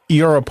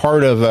 you're a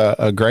part of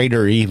a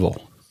greater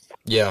evil.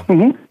 Yeah.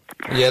 Mm-hmm.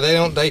 Yeah,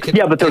 they can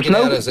but take it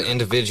out as an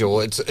individual.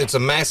 It's a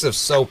massive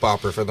soap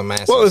opera for the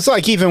masses. Well, it's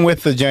like even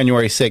with the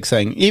January 6th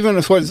thing. Even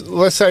if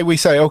let's say we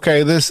say,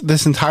 okay,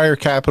 this entire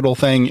Capitol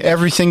thing,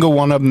 every single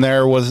one of them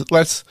there was,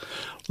 let's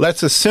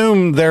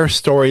assume their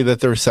story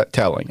that they're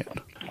telling it.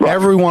 Right.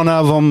 Every one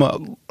of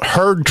them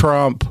heard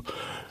Trump.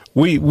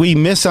 We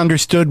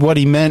misunderstood what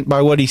he meant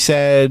by what he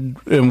said,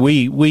 and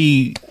we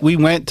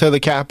went to the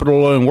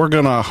Capitol, and we're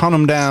going to hunt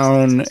him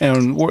down,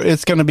 and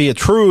it's going to be a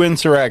true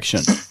insurrection.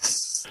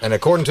 And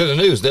according to the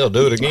news, they'll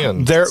do it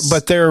again.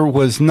 But there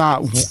was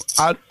not,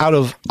 out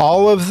of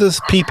all of the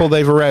people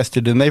they've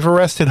arrested, and they've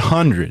arrested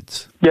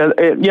hundreds. Yeah,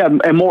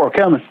 and more are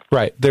coming.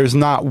 Right. There's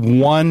not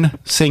one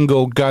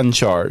single gun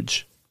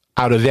charge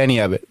out of any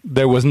of it.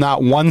 There was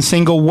not one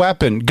single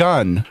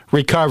gun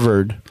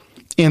recovered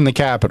in the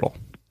Capitol.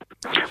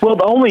 Well,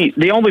 the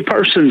only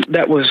person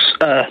that was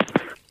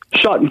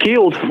shot and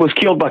killed was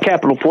killed by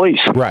Capitol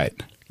Police. Right.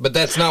 But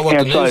that's not what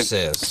the news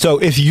says.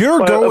 So if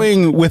you're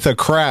going with a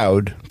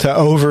crowd to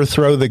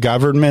overthrow the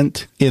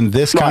government in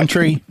this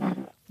country,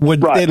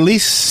 would at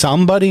least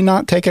somebody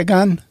not take a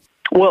gun?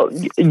 Well,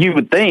 you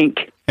would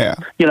think. Yeah.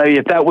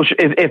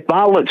 If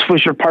violence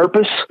was your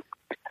purpose,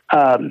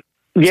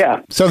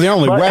 yeah. So the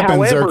only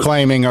weapons they're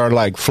claiming are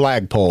like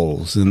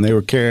flagpoles, and they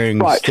were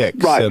carrying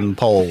sticks and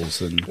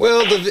poles. And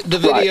well, the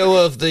video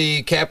of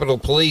the Capitol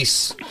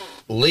Police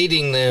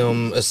leading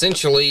them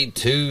essentially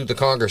to the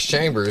Congress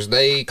chambers,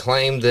 they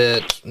claimed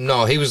that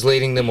no, he was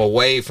leading them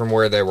away from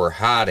where they were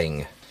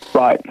hiding.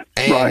 Right.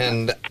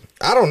 And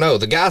I don't know,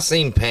 the guy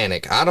seemed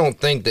panicked. I don't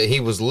think that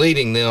he was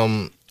leading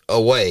them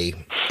away.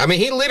 I mean,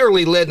 he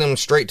literally led them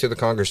straight to the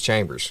Congress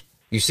chambers.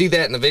 You see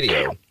that in the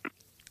video.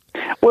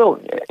 Well,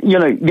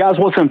 guys,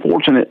 what's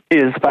unfortunate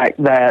is the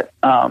fact that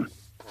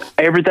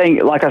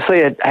everything, like I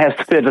said, has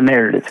to fit a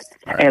narrative.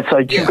 Right. And so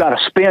you've got to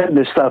spin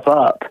this stuff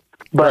up.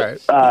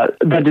 But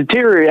the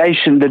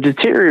deterioration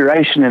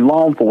in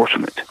law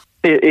enforcement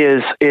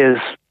is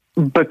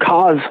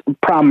because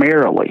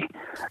primarily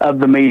of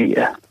the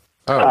media.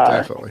 Oh,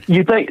 definitely.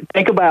 You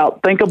think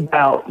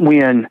about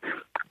when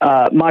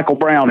Michael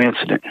Brown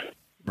incident.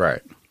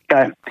 Right.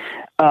 Okay.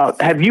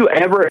 Have you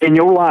ever in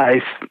your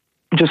life,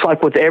 just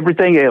like with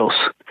everything else,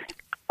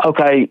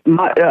 okay,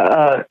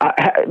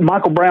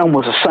 Michael Brown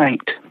was a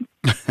saint.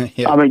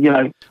 Yeah. I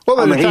mean,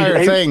 well, the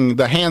entire thing,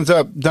 the hands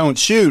up, don't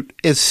shoot,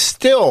 is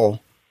still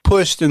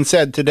pushed and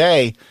said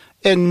today,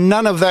 and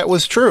none of that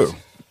was true.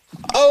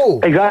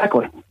 Oh,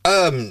 exactly.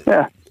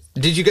 Yeah.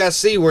 Did you guys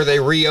see where they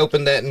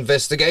reopened that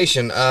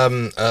investigation?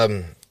 I'm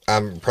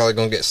probably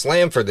going to get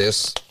slammed for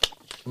this,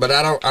 but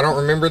I don't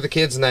remember the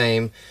kid's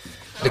name.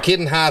 The kid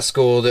in high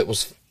school that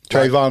was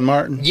Trayvon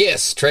Martin.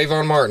 Yes,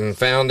 Trayvon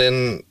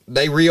Martin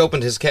they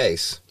reopened his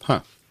case. Huh.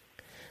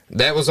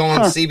 That was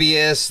on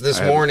CBS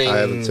this morning. I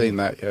haven't seen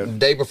that yet.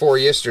 Day before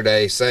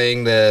yesterday,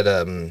 saying that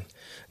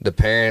the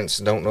parents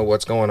don't know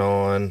what's going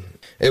on.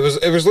 It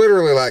was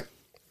literally like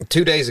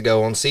 2 days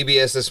ago on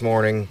CBS this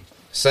morning,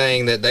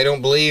 saying that they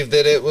don't believe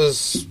that it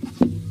was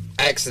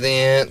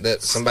accident,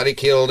 that somebody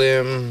killed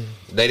him.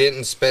 They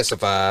didn't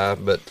specify,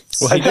 but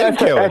he did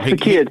kill him. The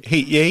kid.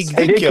 He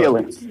did kill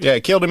him. Yeah,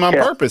 he killed him on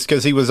purpose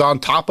because he was on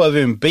top of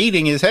him,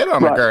 beating his head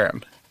on the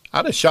ground.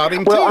 I'd have shot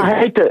him too.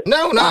 I hate to.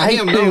 No, not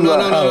him.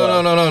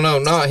 No,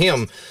 not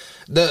him.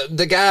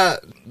 The guy,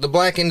 the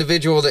black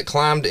individual that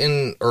climbed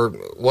in, or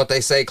what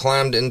they say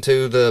climbed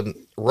into the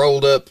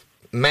rolled up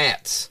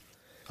mats.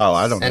 Oh,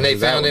 I don't know. And they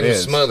found him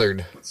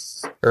smothered,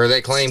 or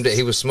they claimed that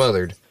he was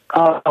smothered.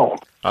 Oh,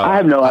 I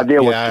have no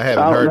idea. I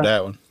haven't heard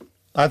that one.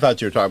 I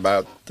thought you were talking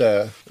about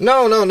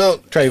No.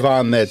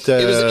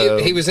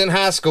 Trayvon. He was in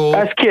high school.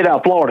 That's a kid out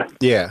of Florida.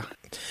 Yeah.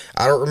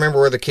 I don't remember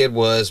where the kid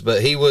was,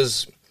 but he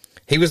was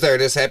there.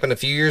 This happened a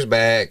few years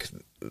back.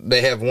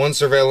 They have one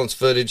surveillance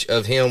footage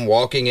of him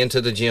walking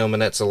into the gym,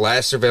 and that's the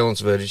last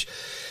surveillance footage.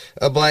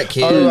 A black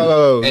kid,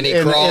 and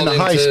he crawled in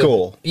high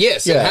school.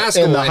 Yes, in high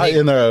school,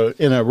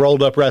 in a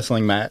rolled up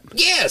wrestling mat.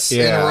 Yes,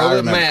 in a rolled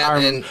up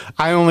mat.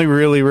 I only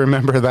really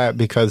remember that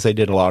because they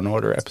did a Law and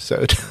Order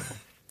episode.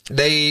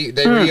 They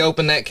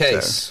reopened that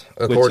case,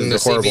 according to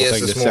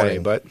CBS this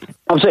morning. But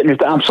I'm sitting here.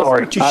 I'm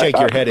sorry. Did you shake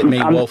your head at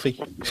me, Wolfie?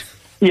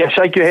 Yeah,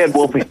 shake your head,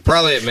 Wolfie.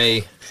 Probably at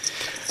me.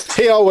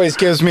 He always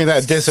gives me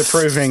that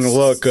disapproving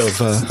look of.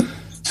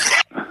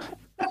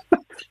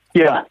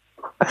 Yeah.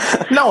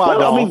 No, I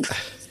don't.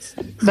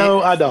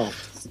 No, I don't.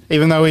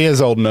 Even though he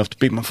is old enough to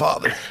be my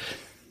father.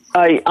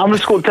 Hey, I'm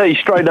just going to tell you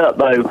straight up,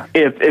 though.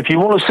 If you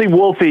want to see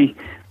Wolfie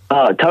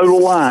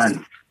total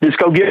line, just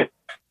go get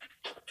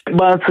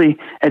Muncie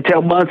and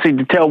tell Muncie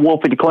to tell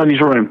Wolfie to clean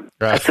his room.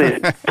 Right. That's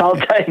it. That's all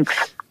it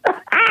takes.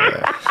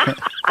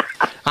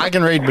 I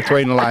can read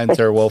between the lines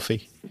there,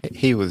 Wolfie.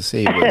 He was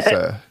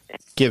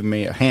giving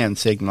me a hand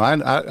signal.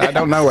 I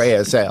don't know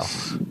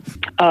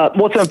ASL.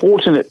 What's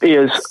unfortunate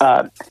is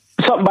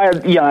something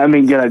bad. Yeah, I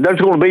mean, there's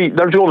going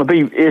to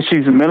be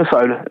issues in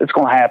Minnesota. It's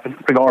going to happen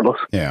regardless.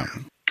 Yeah.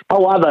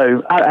 Oh,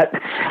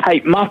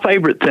 hey, my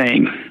favorite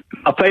thing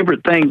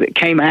that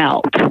came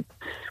out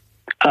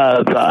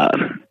of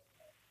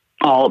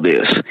all of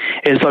this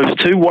is those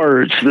two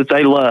words that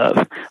they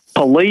love: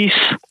 police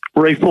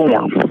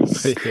reform.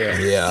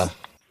 Yeah.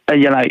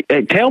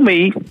 Tell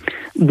me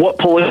what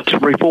police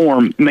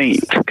reform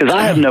means, because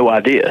I have no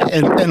idea.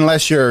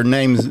 Unless you're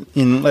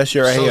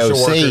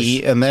AOC,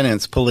 workers. and then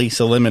it's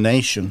police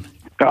elimination.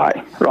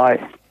 Right.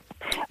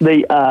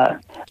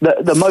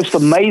 The most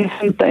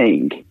amazing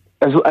thing,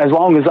 as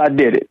long as I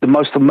did it, the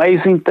most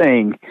amazing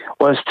thing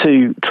was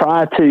to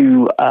try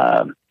to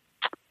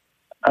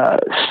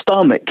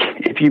stomach,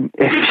 if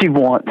you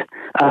want,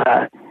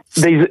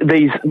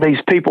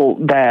 these people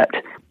that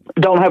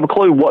don't have a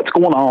clue what's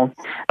going on,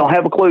 don't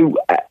have a clue,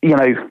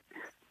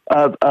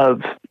 of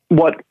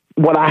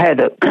what I had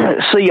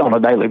to see on a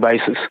daily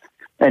basis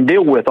and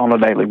deal with on a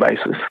daily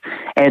basis,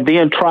 and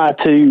then try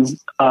to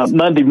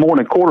Monday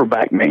morning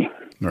quarterback me,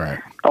 right,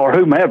 or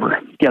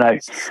whomever,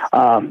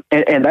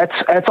 and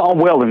that's all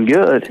well and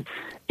good,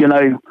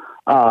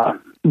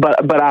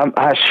 but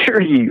I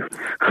assure you,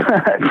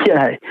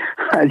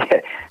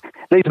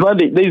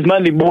 these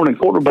Monday morning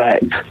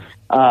quarterbacks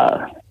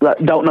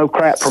don't know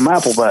crap from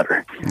apple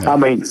butter. No. I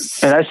mean,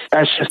 and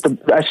that's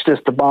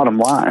just the bottom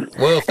line.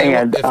 Well, if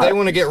they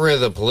want to get rid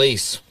of the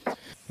police,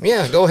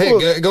 yeah, go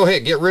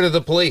ahead, get rid of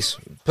the police.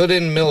 Put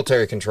in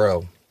military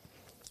control.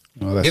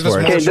 Well, give us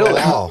martial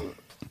law.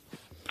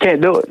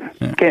 Can't do it.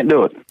 Yeah. Can't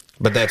do it.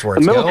 But that's where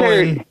it's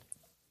going.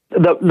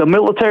 The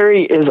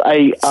military is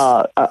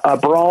a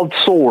broad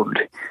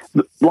sword.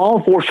 Law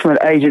enforcement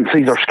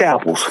agencies are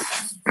scalpels,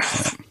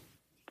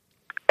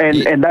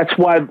 and that's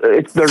why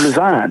they're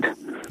designed.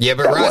 Yeah,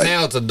 but right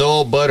now it's a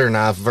dull butter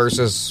knife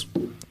versus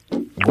we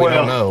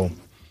don't know.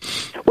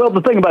 Well,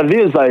 the thing about it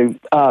is, though,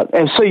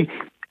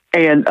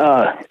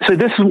 so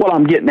this is what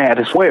I'm getting at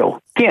as well.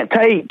 You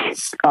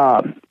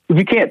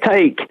can't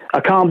take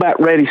a combat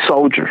ready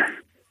soldier,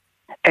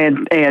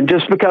 and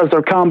just because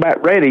they're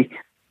combat ready.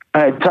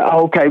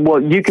 Okay,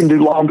 well, you can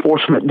do law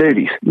enforcement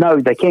duties. No,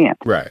 they can't.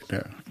 Right.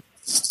 Yeah.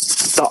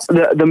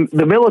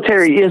 The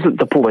military isn't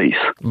the police.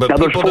 But now,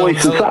 there's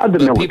police inside the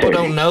military. People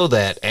don't know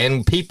that,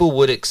 and people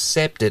would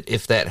accept it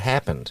if that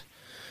happened.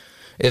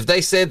 If they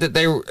said that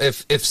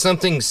if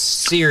something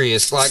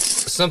serious, like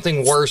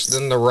something worse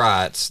than the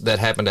riots that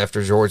happened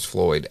after George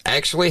Floyd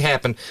actually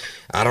happened,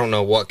 I don't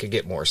know what could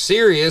get more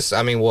serious.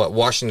 I mean,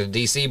 Washington,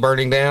 D.C.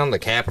 burning down, the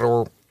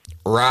Capitol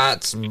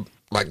riots,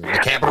 like the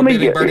Capitol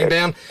building burning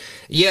down.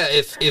 Yeah,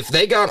 if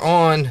they got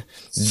on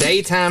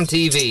daytime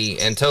TV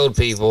and told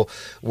people,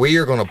 we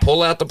are going to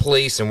pull out the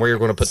police and we are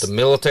going to put the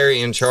military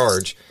in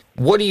charge,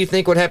 what do you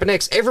think would happen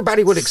next?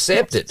 Everybody would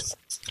accept it.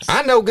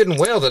 I know good and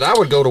well that I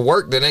would go to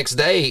work the next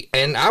day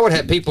and I would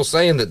have people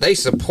saying that they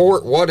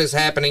support what is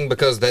happening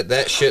because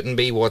that shouldn't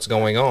be what's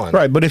going on.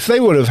 Right, but if they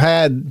would have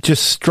had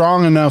just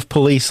strong enough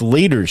police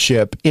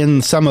leadership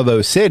in some of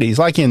those cities,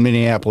 like in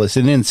Minneapolis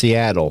and in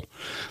Seattle,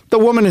 the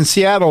woman in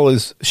Seattle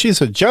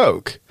she's a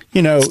joke.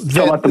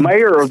 Like the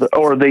mayor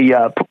or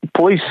the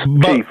police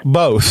chief?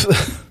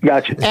 Both.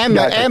 Gotcha. And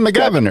the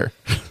governor.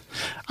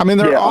 I mean,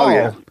 they're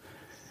all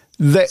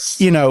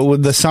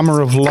the summer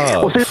of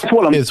love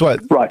is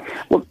what. Right.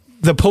 Well,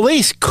 the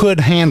police could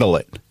handle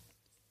it.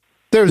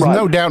 There's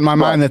no doubt in my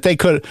mind that they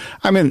could.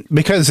 I mean,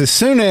 because as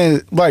soon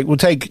as, we'll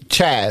take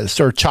Chaz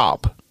or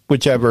Chop,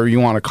 whichever you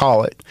want to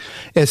call it,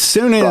 as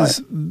soon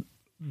as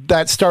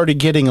that started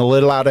getting a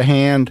little out of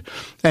hand,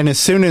 and as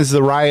soon as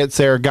the riots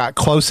there got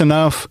close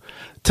enough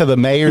to the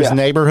mayor's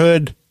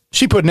neighborhood,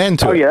 she put an end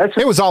to it.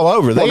 It was all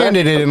over. They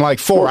ended it in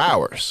 4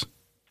 hours.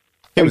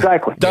 It was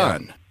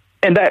done.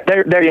 And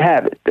there you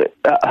have it,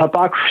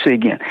 hypocrisy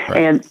again.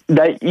 Right.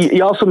 And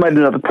you also made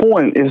another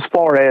point as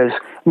far as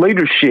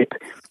leadership.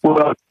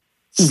 Well,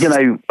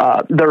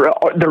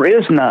 there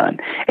is none.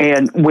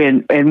 And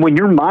when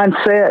your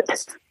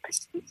mindset,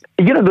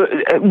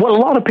 what a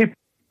lot of people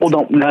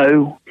don't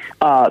know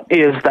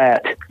is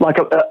that, like,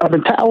 a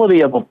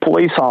mentality of a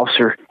police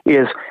officer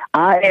is,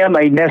 I am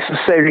a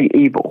necessary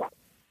evil.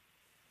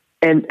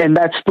 And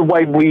that's the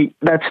way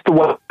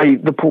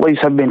the police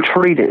have been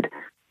treated.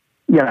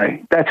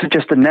 That's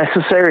just a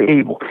necessary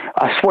evil.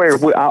 I swear,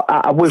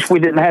 I wish we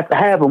didn't have to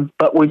have them,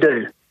 but we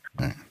do.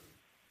 Right.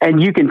 And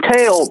you can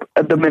tell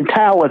the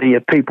mentality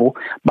of people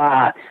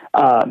by,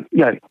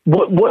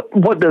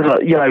 what does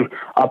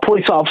a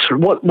police officer,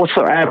 what's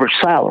their average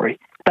salary?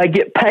 They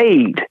get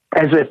paid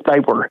as if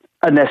they were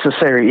a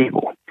necessary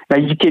evil. Now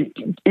you can,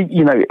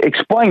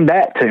 explain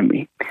that to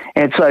me.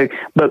 And so,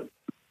 but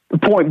the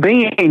point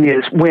being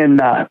is when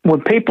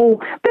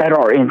people that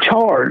are in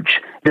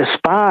charge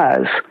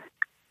despise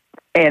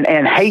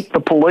and hate the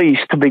police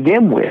to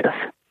begin with,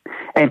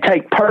 and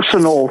take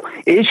personal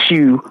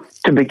issue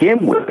to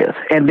begin with,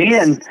 and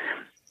then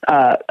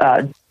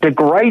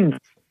degrade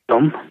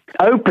them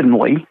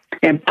openly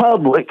in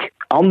public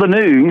on the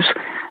news,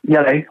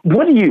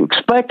 what do you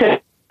expect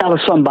out of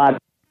somebody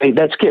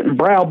that's getting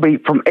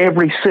browbeat from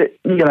every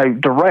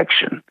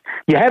direction?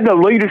 You have no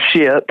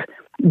leadership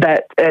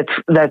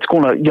that's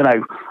going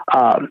to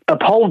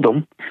uphold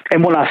them.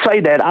 And when I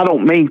say that, I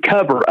don't mean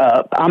cover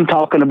up. I'm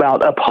talking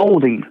about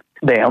upholding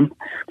them.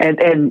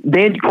 And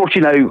then, of course,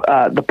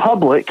 the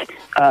public,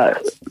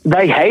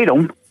 they hate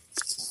them.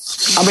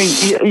 I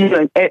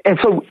mean, and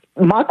so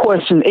my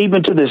question,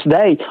 even to this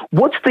day,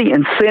 what's the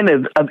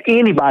incentive of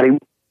anybody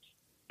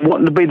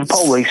wanting to be the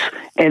police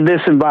in this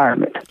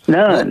environment?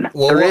 None.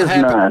 There is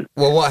none.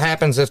 Well, what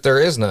happens if there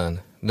is none?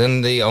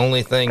 Then the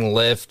only thing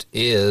left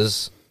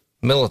is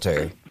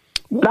military.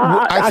 No,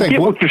 I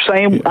get what you're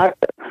saying. I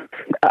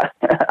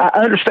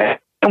understand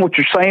what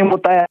you're saying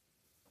with that.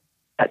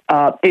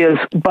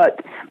 But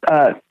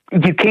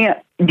you can't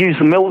use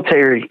the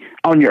military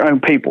on your own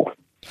people.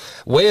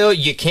 Well,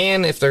 you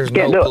can if there's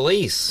no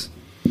police.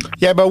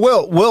 Yeah, but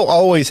we'll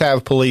always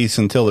have police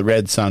until the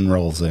red sun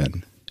rolls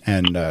in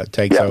and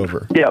takes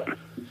over. Yep.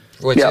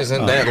 Which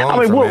isn't that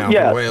long from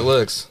now, the way it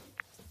looks.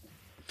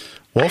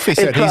 Wolfie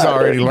said he's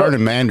already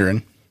learning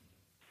Mandarin.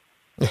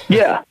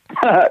 Yeah,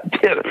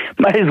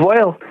 may as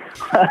well.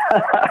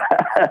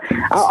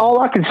 All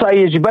I can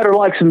say is you better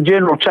like some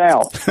General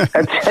Chow,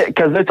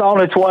 because it's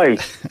on its way.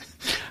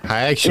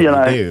 I actually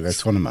do.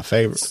 That's one of my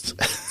favorites.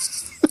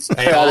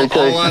 Hey, all I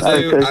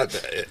do,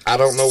 I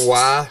don't know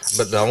why,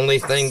 but the only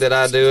thing that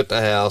I do at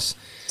the house,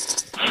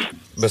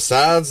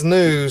 besides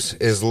news,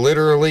 is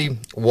literally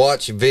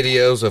watch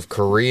videos of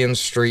Korean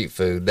street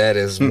food. That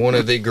is one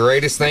of the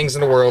greatest things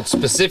in the world,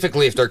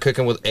 specifically if they're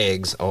cooking with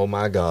eggs. Oh,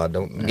 my God.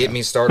 Don't get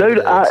me started.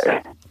 Dude,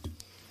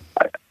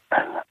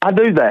 I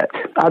do that.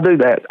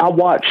 I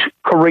watch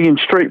Korean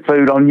street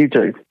food on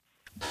YouTube.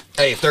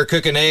 Hey, if they're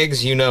cooking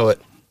eggs, you know it.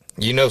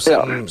 You know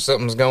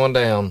something's going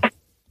down.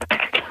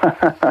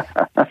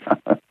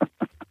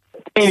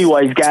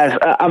 Anyways, guys,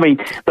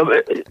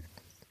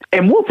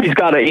 and Wolfie's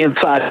got an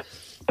inside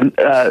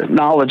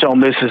knowledge on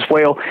this as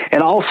well.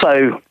 And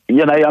also,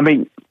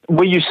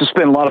 we used to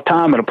spend a lot of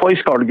time in a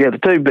police car together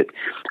too. But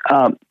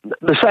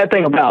the sad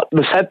thing about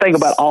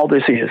all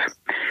this is,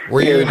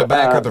 were you in the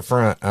back or the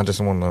front? I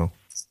just want to know.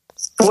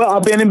 Well,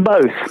 I've been in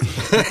both.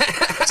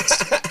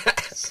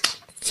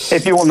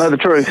 If you want to know the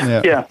truth,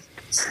 yeah.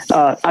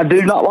 I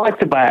do not like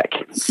the back.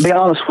 Be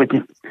honest with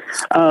you.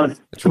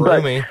 It's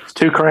roomy. It's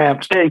too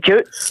cramped. It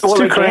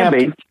can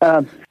be.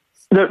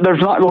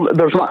 There's not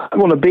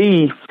going to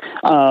be.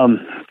 How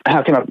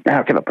can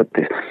I put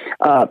this?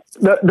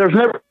 There's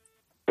never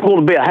going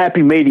to be a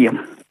happy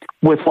medium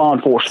with law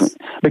enforcement,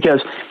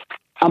 because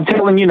I'm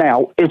telling you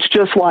now, it's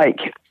just like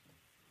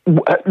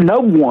no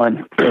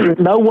one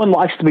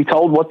likes to be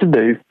told what to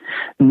do.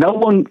 No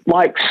one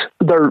likes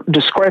their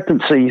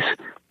discrepancies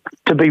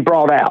to be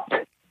brought out.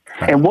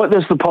 And what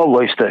does the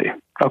police do?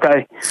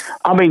 Okay,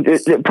 I mean,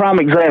 prime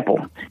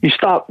example. You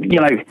stop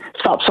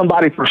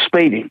somebody for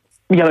speeding.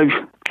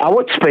 I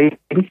wasn't speeding.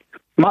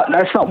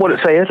 That's not what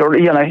it says. Or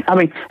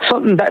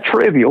something that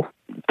trivial.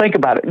 Think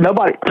about it.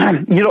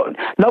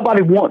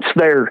 Nobody wants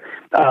their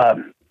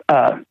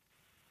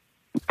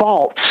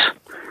faults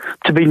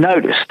to be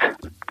noticed.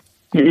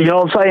 You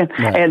know what I'm saying?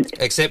 Yeah. And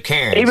except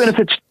Karen. Even if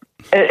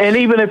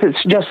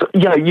it's just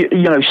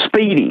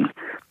speeding.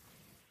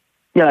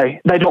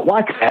 They don't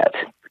like that.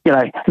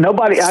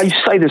 Nobody, I used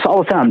to say this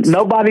all the time,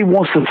 nobody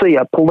wants to see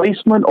a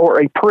policeman or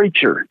a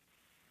preacher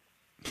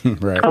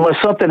right. unless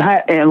something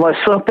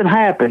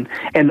happened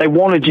and they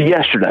wanted you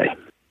yesterday.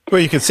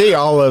 Well, you can see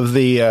all of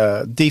the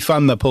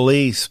defund the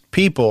police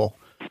people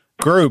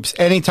groups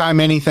anytime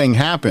anything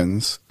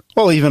happens.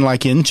 Well, even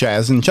like in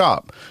Chaz and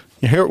Chop.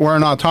 Here we're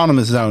an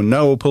autonomous zone,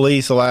 no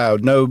police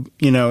allowed, no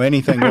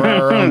anything. We're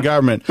our own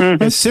government.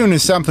 Mm-hmm. As soon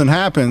as something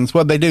happens,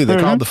 what they do, they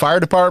call the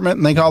fire department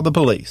and they call the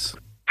police.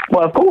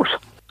 Well, of course.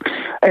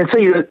 And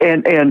see,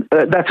 and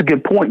that's a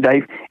good point,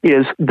 Dave.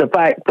 Is the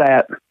fact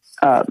that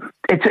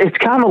it's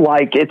kind of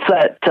like it's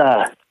that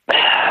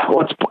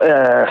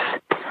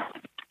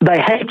they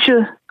hate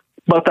you,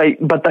 but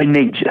they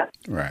need you.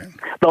 Right.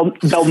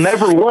 They'll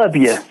never love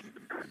you.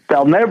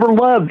 They'll never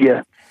love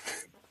you,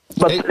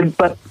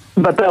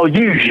 but they'll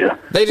use you.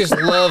 They just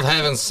love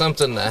having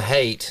something to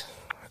hate.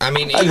 I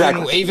mean,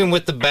 even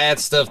with the bad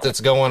stuff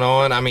that's going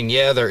on, I mean,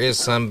 yeah, there is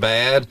some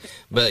bad,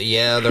 but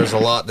yeah, there's a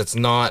lot that's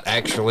not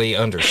actually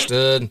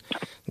understood.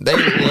 They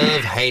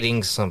love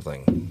hating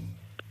something.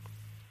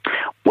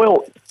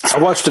 Well, I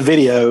watched a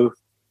video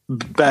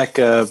back,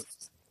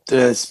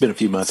 it's been a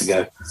few months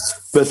ago,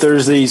 but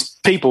there's these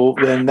people,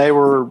 and they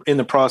were in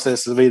the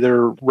process of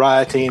either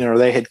rioting or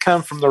they had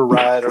come from their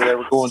riot or they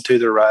were going to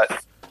their riot.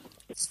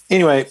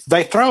 Anyway,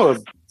 they throw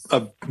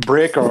a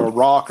brick or a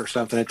rock or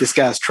something at this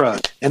guy's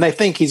truck, and they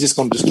think he's just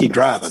going to just keep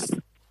driving.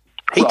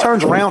 He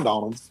turns around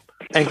on them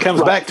and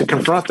comes back to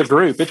confront the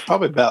group. It's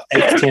probably about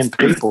 8 to 10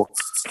 people,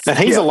 and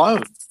he's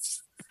alone.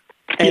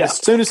 And as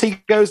soon as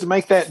he goes to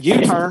make that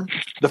U-turn,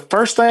 the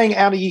first thing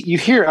you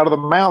hear out of the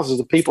mouths of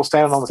the people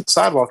standing on the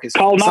sidewalk is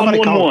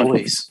somebody call the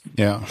police.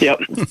 Yeah. Yep.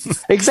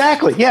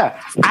 Exactly. Yeah.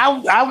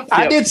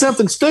 I did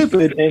something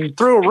stupid and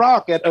threw a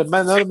rock at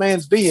another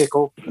man's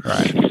vehicle.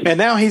 Right. And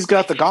now he's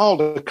got the gall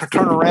to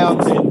turn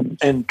around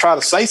and try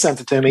to say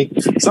something to me.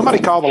 Somebody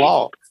call the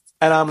law.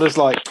 And I'm just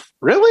like,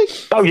 really?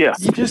 Oh, yeah.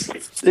 This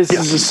is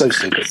just so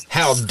stupid.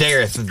 How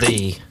dareth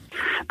thee?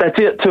 That's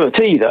it to a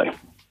T, though.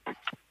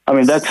 I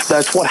mean,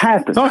 that's what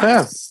happens. Oh,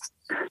 yeah.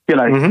 You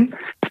know,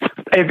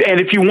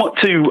 if you want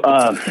to,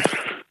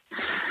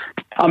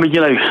 I mean,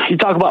 you know, you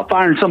talk about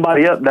firing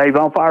somebody up, Dave.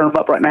 I'm firing them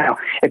up right now.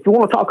 If you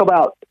want to talk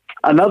about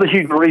another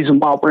huge reason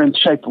why we're in the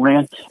shape we're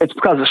in, it's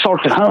because it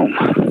starts at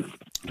home.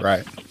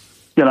 Right.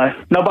 You know,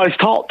 nobody's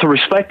taught to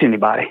respect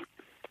anybody.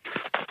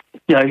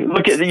 You know,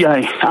 look at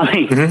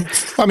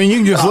I mean, you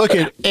can just look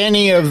at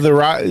any of the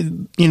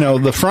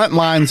the front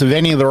lines of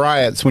any of the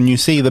riots when you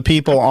see the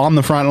people on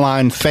the front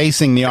line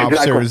facing the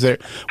officers.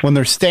 When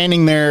they're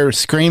standing there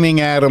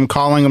screaming at them,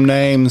 calling them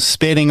names,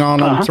 spitting on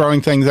them,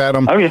 throwing things at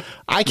them. Oh, yeah.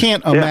 I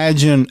can't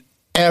imagine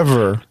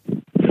ever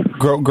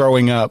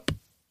growing up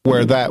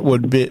where that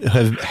would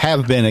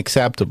have been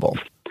acceptable.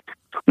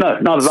 No,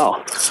 not at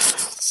all.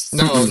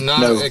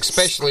 No,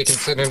 especially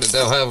considering that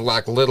they'll have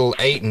like little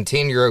 8 and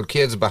 10-year-old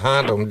kids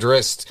behind them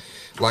dressed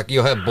like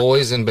you'll have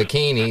boys in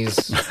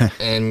bikinis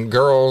and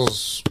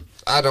girls.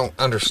 I don't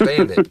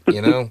understand it,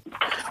 you know?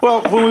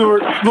 Well, when we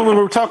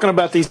were talking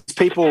about these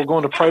people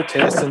going to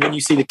protests and then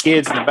you see the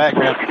kids in the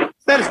background,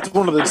 that is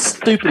one of the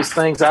stupidest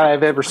things I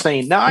have ever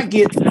seen. Now, I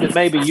get that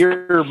maybe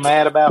you're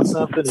mad about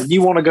something and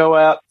you want to go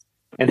out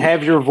and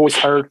have your voice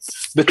heard,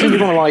 but then you're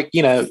going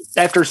to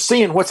after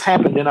seeing what's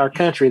happened in our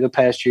country the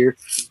past year,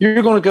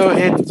 you're going to go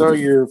ahead and throw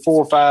your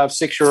 4, 5,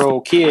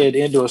 6-year-old kid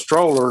into a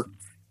stroller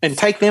and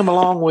take them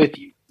along with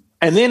you.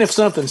 And then if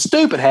something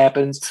stupid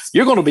happens,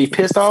 you're going to be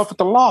pissed off at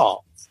the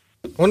law.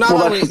 Well,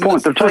 that's the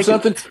point they're taking.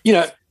 Something, you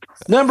know,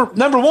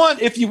 number one,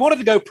 if you wanted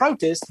to go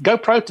protest,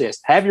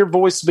 have your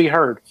voice be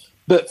heard,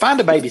 but find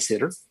a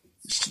babysitter.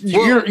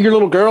 Your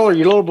little girl or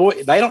your little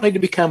boy, they don't need to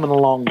be coming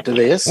along to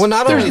this. Well,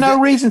 there's no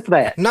reason for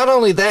that. Not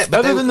only that, but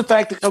other than the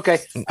fact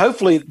that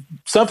hopefully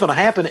something will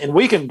happen and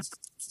we can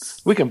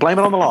blame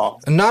it on the law.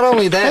 Not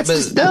only that,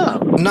 that's just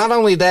dumb. Not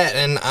only that,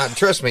 and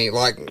trust me,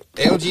 like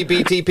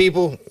LGBT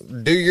people,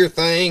 do your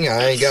thing.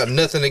 I ain't got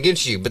nothing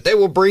against you, but they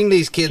will bring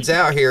these kids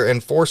out here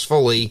and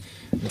forcefully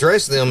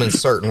dress them in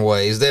certain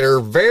ways that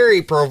are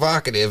very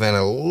provocative and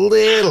a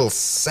little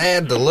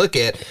sad to look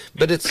at.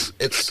 But it's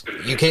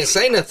you can't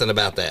say nothing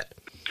about that.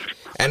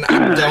 And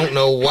I don't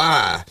know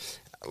why.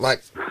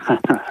 Like,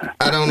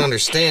 I don't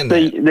understand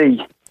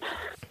that.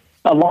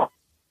 A lot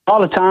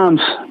of times,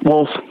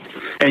 Wolf,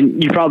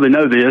 and you probably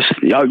know this,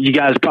 you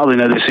guys probably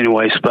know this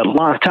anyways, but a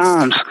lot of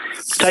times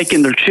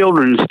taking their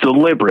children is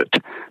deliberate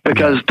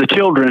because the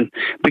children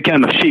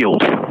become a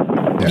shield.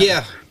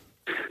 Yeah.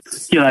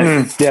 You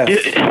know,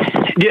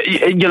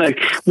 you know,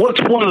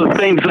 what's one of the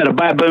things that a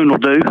baboon will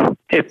do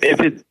if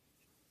it's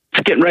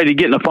getting ready to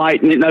get in a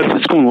fight and it knows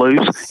it's going to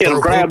lose?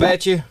 It'll grab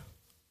at you.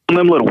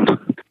 Them little ones.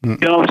 You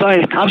know what I'm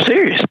saying? I'm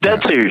serious.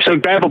 Dead serious. So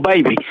grab a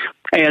baby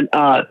and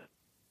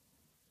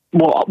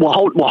we'll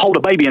hold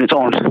a baby in its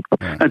arms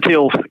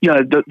until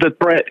the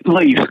threat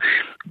leaves.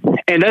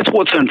 And that's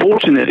what's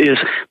unfortunate is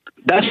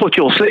that's what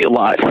you'll see a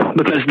lot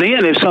because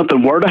then if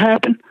something were to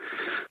happen,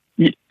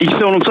 you see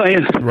what I'm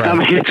saying? Right. I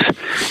mean,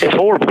 it's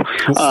horrible.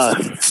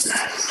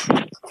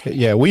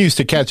 Yeah, we used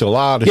to catch a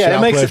lot of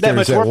shoplifters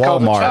at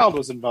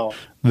Walmart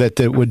that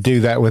would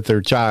do that with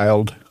their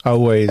child,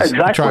 always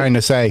trying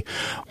to say,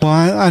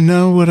 well, I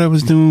know what I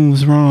was doing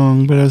was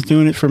wrong, but I was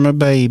doing it for my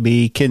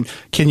baby. Can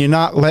you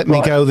not let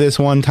me go this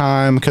one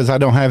time because I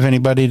don't have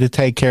anybody to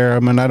take care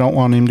of him and I don't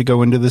want him to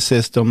go into the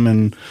system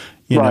and,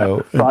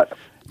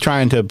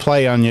 trying to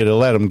play on you to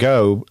let him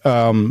go.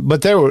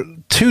 But there were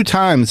 2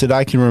 times that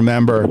I can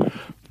remember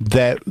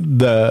that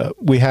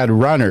we had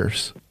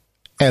runners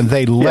and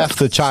they left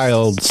the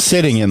child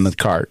sitting in the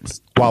cart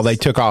while they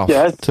took off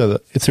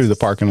through the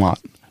parking lot.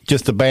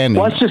 just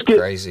abandoning. Well, that's just good.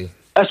 Crazy.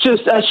 That's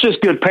just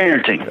good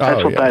parenting.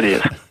 That's what that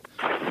is.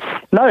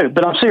 No,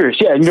 but I'm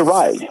serious. Yeah, and you're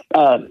right.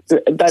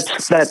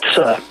 That's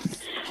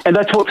and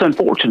that's what's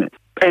unfortunate.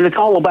 And it's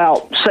all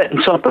about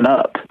setting something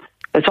up.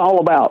 It's all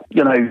about,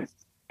 and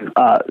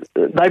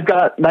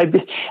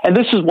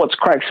this is what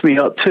cracks me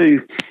up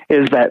too,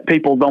 is that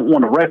people don't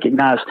want to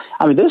recognize.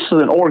 I mean, this is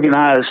a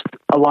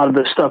lot of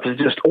this stuff is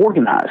just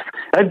organized.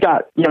 They've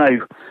got,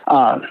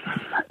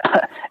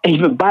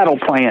 even battle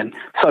plan,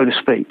 so to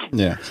speak.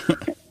 Yeah.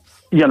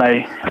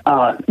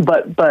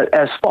 But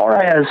as far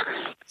as,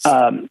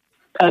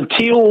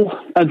 until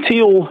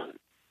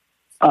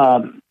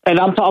and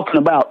I'm talking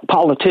about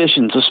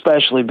politicians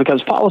especially,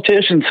 because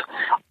politicians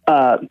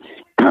are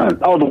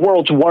the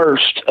world's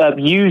worst of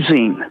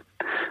using,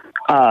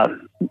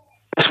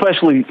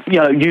 especially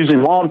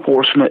using law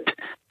enforcement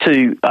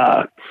to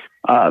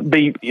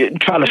be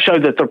trying to show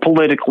that they're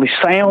politically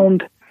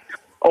sound,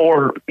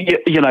 or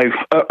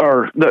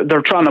or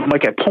they're trying to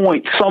make a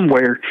point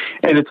somewhere,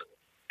 and it's.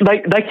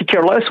 They could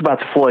care less about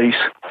the police,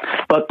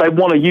 but they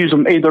want to use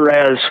them either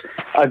as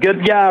a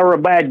good guy or a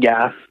bad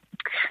guy.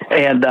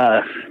 And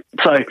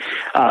so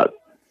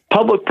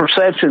public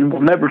perception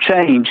will never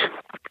change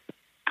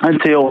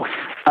until,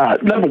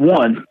 number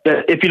one,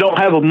 if you don't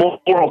have a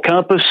moral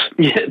compass,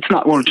 it's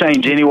not going to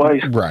change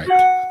anyways. Right.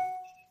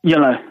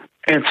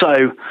 And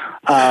so,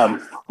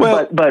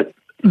 but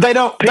they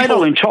don't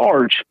in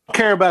charge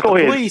care about the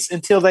police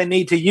until they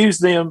need to use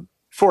them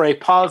for a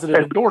positive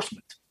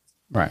endorsement.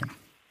 Right.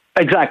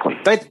 Exactly.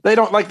 They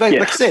don't like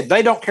I said,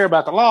 they don't care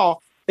about the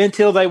law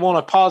until they want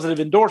a positive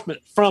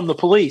endorsement from the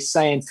police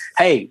saying,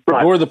 "Hey,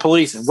 we're the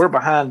police and we're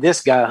behind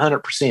this guy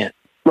 100%."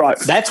 Right.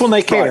 That's when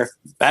they care.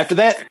 Right. After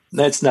that,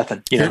 that's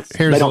nothing. Here's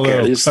they don't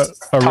care. a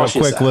real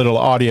quick little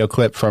audio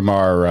clip from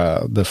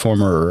our the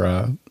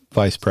former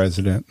vice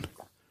president.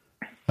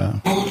 Over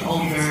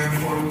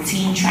for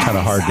routine kind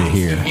of hard to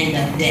hear. End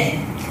up dead.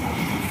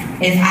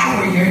 If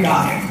I were your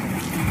daughter,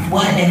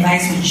 what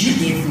advice would you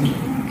give me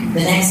the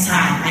next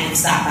time I am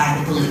stopped by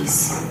the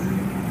police?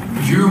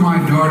 If you were my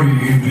daughter,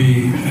 you'd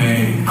be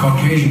a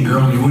Caucasian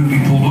girl and you wouldn't be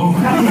pulled over.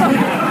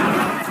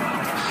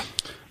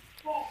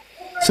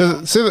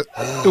 So,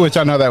 which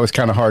I know that was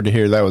kind of hard to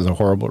hear. That was a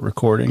horrible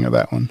recording of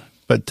that one.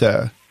 But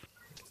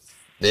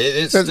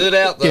it stood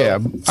out, though. Yeah.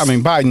 I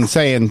mean, Biden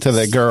saying to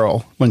the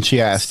girl when she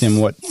asked him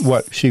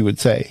what she would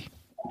say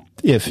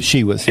if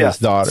she was his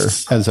daughter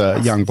as a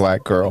young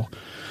black girl.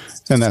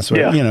 And that's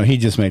what, he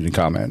just made a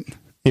comment.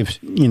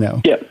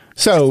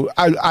 So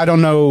I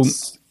don't know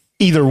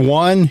either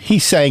one.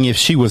 He's saying if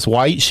she was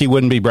white, she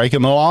wouldn't be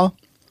breaking the law,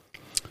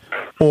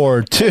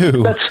 or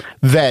two,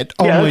 that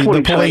only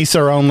the police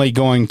are only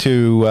going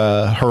to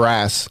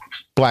harass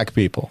black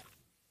people.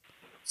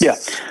 Yeah,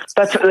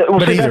 that's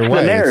but either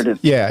way, the narrative.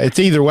 It's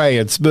either way.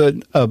 It's but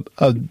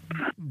a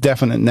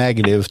definite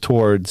negative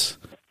towards.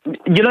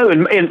 And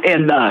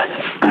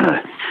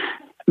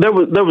there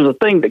was a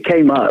thing that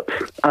came up.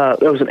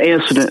 There was an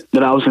incident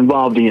that I was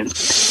involved in,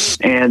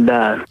 and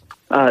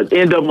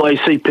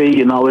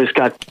NAACP and all this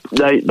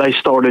they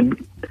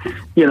started,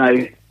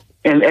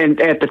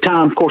 and at the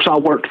time, of course, I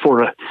worked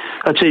for a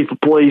chief of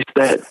police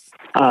that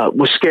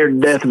was scared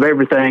to death of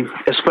everything,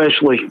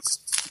 especially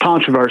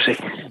controversy.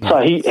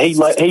 So he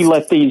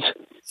let these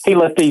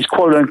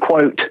quote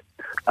unquote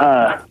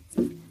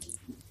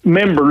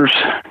members,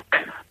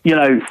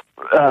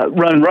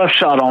 run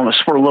roughshod on us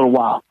for a little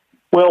while.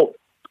 Well,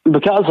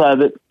 because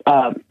of it,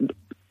 my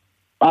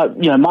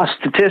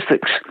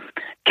statistics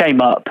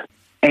came up,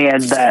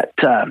 and that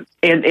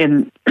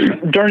and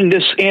during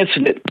this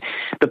incident,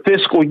 the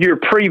fiscal year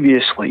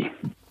previously,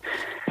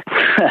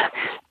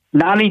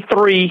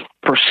 93%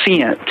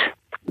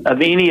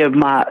 of any of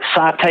my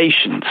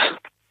citations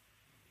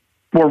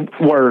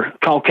were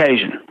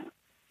Caucasian,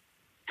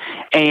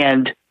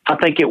 and I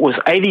think it was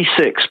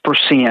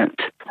 86%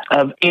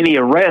 of any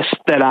arrest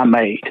that I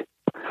made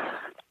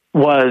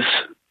was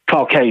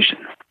Caucasian.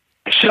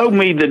 Showed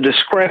me the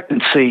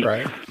discrepancy,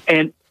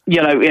 and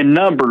in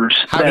numbers.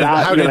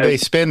 How did they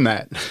spin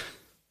that?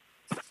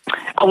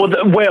 Well,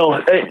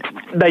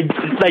 they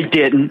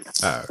didn't.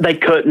 They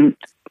couldn't.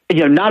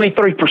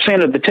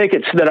 93% of the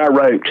tickets that I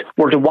wrote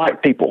were to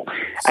white people.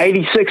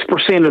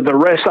 86% of the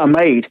arrests I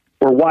made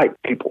were white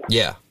people.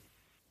 Yeah.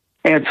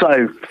 And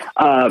so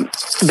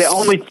the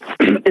only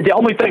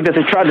thing that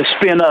they tried to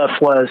spin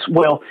up was,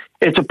 well,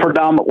 it's a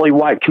predominantly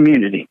white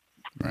community.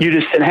 Right. You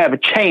just didn't have a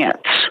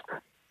chance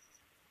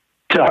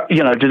to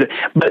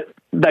but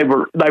they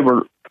were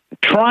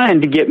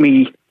trying to get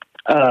me.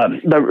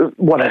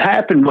 What had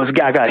happened was a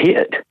guy got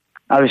hit.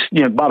 I was,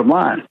 bottom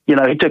line, he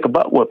took a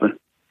butt whooping,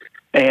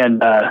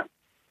 and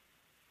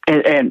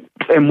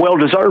well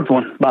deserved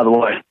one, by the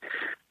way.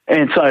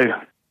 And so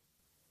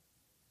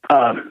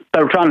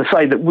they were trying to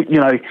say that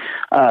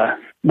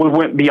we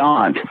went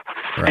beyond,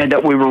 and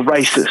that we were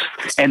racist,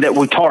 and that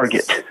we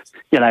target.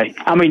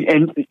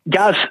 And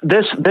guys,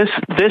 this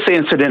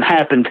incident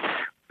happened.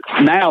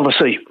 Now let's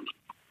see,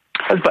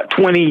 it's about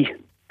 20.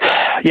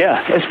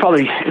 Yeah, it's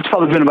probably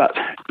been about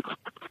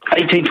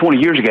 18, 20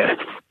 years ago.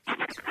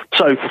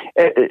 So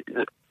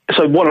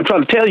So what I'm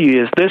trying to tell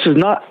you is this is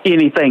not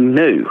anything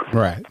new.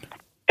 Right.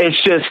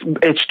 It's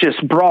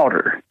just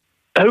broader.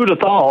 Who would have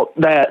thought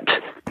that,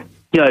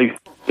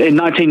 in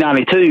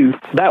 1992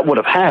 that would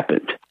have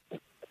happened?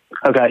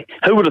 Okay.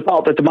 Who would have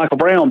thought that the Michael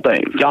Brown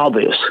thing, all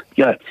this,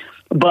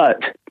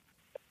 but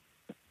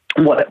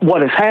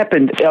what has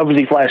happened over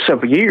these last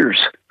several years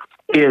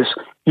is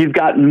you've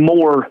gotten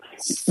more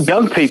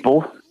young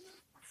people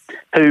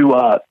who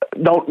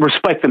don't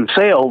respect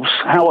themselves.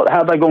 How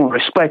are they going to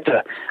respect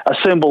a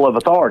symbol of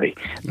authority?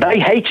 They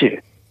hate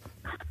you.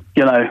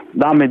 They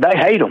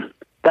hate them.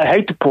 They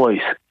hate the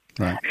police.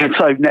 Right. And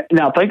so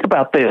now think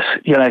about this.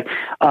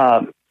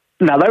 Now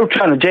they were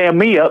trying to jam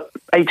me up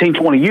 18,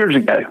 20 years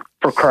ago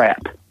for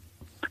crap.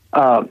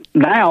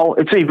 Now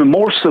it's even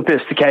more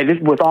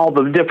sophisticated with all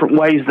the different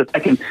ways that they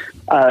can,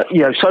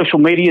 social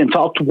media and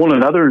talk to one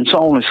another and so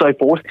on and so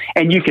forth.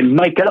 And you can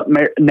make up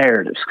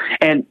narratives.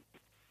 And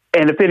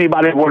if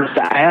anybody were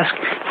to ask,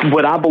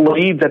 would I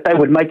believe that they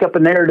would make up a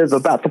narrative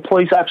about the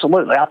police?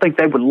 Absolutely. I think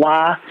they would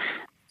lie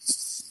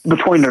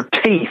between their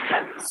teeth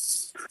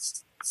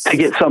to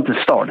get something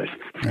started.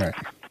 Right.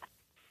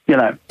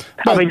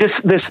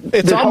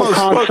 This whole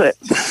concept.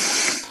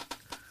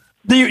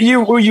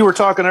 You were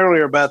talking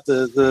earlier about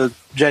the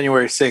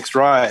January 6th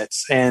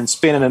riots and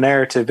spinning a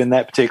narrative in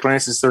that particular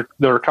instance.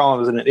 They're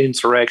calling it an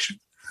insurrection.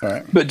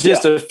 Right. But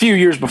just a few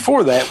years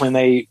before that, when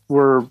they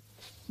were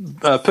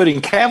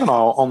putting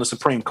Kavanaugh on the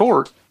Supreme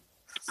Court,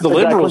 the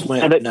liberals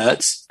went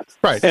nuts.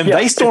 Right. And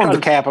they stormed the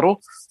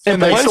Capitol.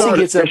 And they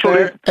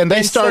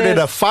started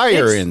a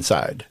fire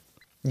inside.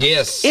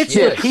 Yes. It's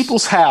the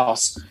people's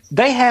house.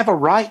 They have a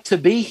right to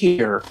be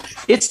here.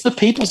 It's the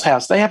people's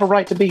house. They have a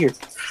right to be here.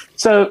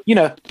 So,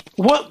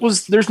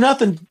 there's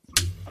nothing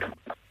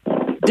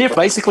different.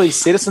 Basically,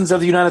 citizens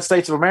of the United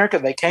States of America,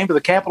 they came to the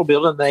Capitol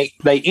building,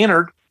 they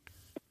entered,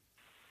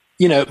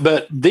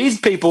 but these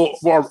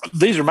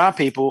are my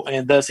people,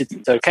 and thus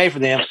it's okay for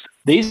them.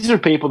 These are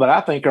people that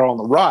I think are on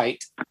the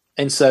right,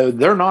 and so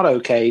they're not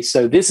okay.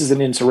 So this is an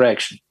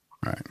insurrection.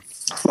 Right.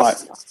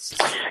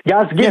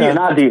 Guys, to give you an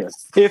idea.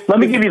 Let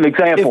me give you an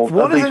example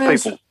of these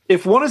people.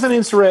 If one is an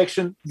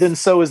insurrection, then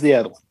so is the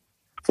other one.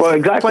 Well,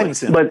 exactly.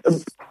 But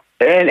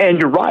and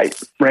you're right,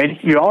 Randy.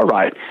 You are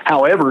right.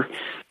 However,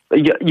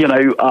 I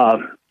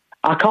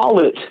call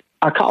it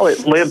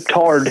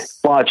libtard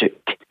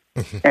logic,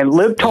 and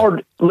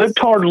libtard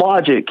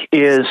logic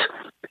is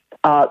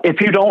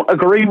if you don't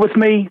agree with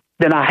me,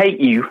 then I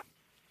hate you,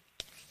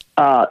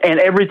 and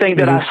everything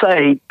that I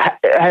say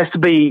has to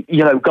be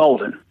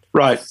golden.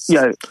 Right.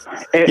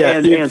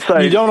 And so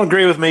you don't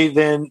agree with me,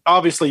 then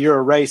obviously you're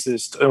a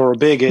racist or a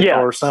bigot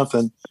or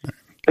something.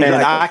 Exactly.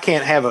 And I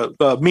can't have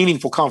a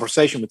meaningful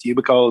conversation with you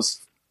because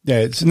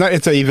it's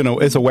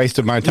a waste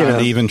of my time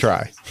to even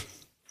try.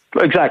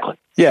 Exactly.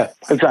 Yeah.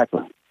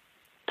 Exactly.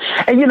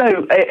 And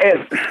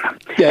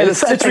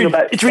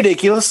it's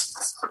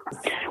ridiculous.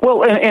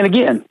 Well, and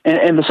again,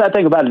 and the sad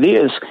thing about it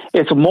is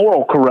it's a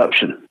moral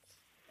corruption.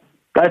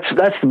 That's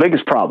the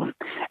biggest problem.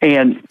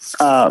 And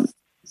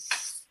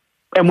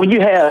when you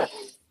have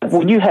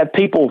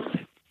people,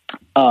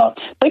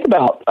 think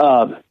about,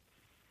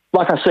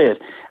 like I said,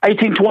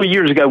 18, 20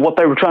 years ago, what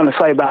they were trying to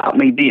say about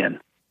me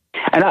then.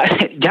 And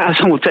guys,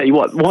 I'm going to tell you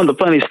what, one of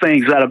the funniest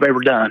things that I've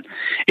ever done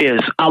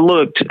is I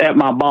looked at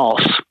my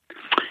boss,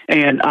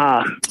 and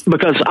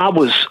because I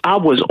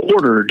was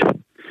ordered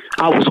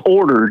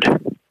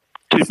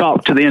to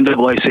talk to the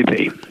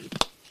NAACP.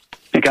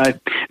 Okay.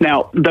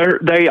 Now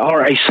they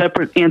are a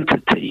separate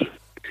entity,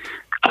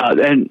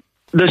 and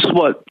this is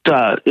what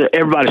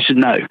everybody should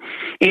know.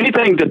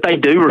 Anything that they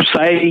do or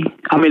say,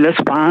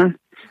 that's fine,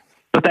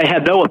 but they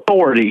have no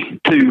authority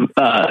to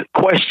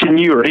question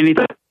you or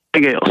anything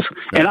else.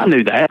 And I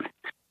knew that,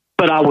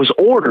 but I was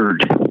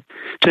ordered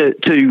to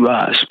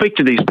speak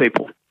to these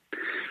people.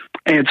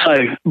 And so,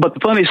 but the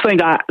funniest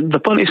thing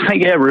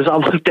ever is I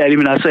looked at him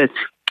and I said,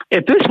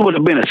 if this would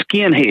have been a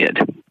skinhead,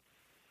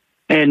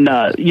 and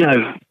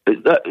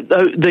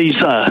these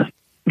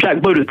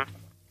jackbooted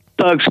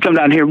thugs come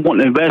down here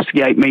wanting to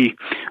investigate me,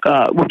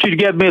 would you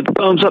give me the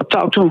thumbs up,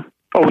 talk to them,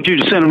 or would you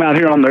just send them out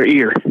here on their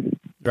ear?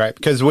 Right,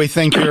 because we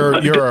think you're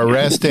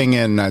arresting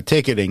and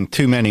ticketing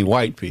too many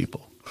white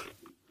people.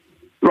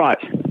 Right.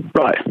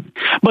 But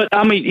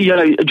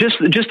just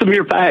the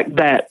mere fact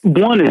that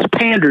one is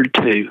pandered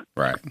to,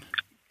 right,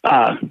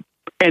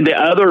 and the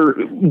other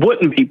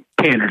wouldn't be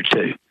pandered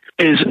to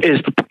is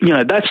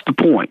that's the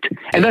point,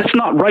 and that's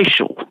not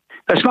racial.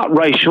 That's not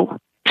racial.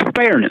 It's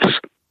fairness.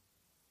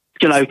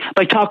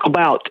 They talk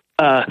about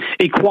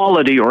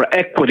equality or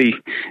equity.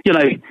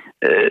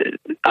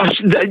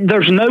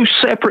 There's no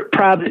separate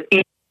private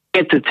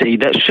entity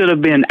that should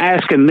have been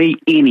asking me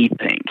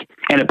anything.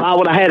 And if I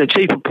would have had a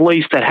chief of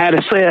police that had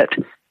a set,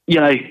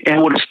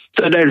 and would have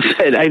stood there and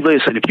said, "Hey,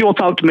 listen, if you want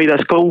to talk to me,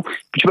 that's cool,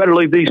 but you better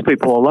leave these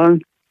people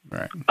alone."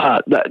 Right.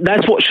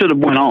 That's what should have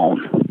went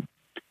on.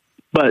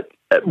 But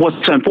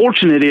what's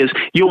unfortunate is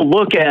you'll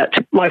look at,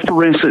 like,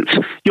 for instance,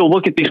 you'll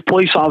look at these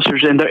police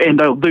officers and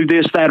they'll do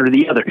this, that, or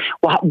the other.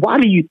 Why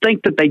do you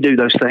think that they do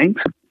those things?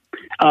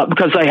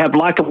 Because they have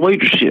lack of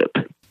leadership.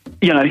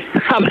 You know,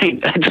 I mean,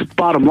 that's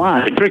bottom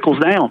line. It trickles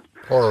down.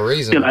 For a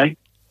reason. You know,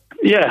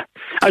 yeah.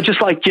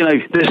 Just like, you know,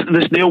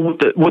 this deal with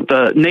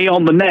the knee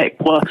on the neck.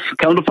 Well,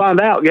 come to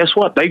find out, guess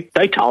what?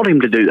 They taught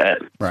him to do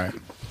that. Right.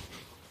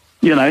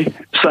 You know,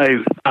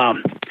 so,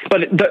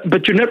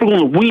 but you're never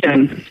going to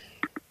win.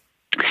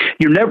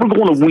 You're never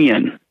going to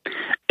win.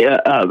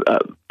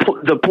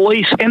 The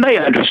police, and they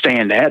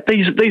understand that.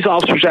 These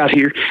officers out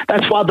here,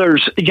 that's why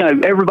there's, you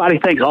know, everybody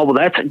thinks, oh,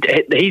 well,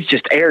 he's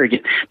just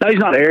arrogant. No, he's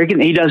not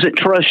arrogant. He doesn't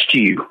trust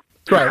you.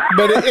 Right.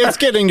 But it's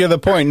getting to the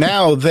point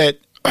now that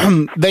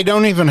they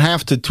don't even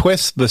have to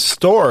twist the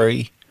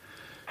story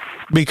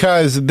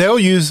because they'll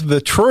use the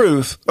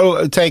truth.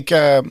 Oh, take,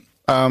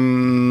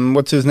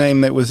 what's his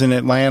name that was in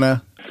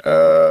Atlanta?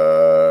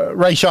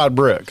 Rayshard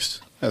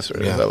Brooks. That's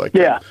what it is. I like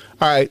that. Yeah.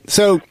 All right.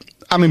 So,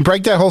 I mean,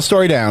 break that whole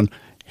story down.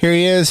 Here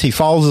he is. He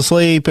falls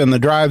asleep in the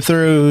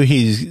drive-thru.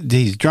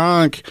 He's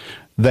drunk.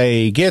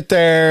 They get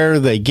there.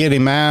 They get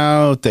him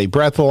out. They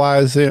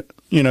breathalyze it.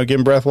 You know,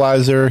 give him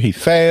breathalyzer. He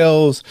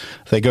fails.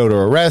 They go to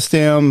arrest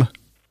him.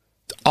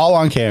 It's all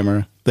on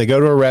camera. They go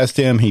to arrest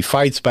him. He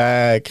fights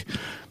back.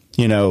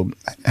 You know,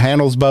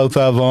 handles both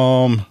of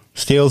them.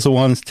 Steals the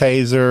one's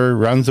taser.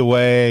 Runs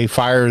away.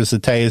 Fires the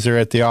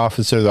taser at the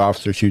officer. The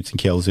officer shoots and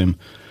kills him.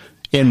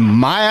 In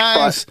my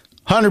eyes,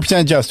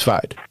 100%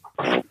 justified.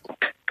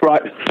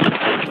 Right.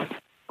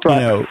 You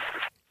know,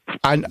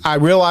 I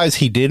realize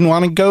he didn't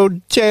want to go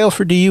to jail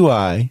for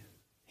DUI.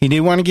 He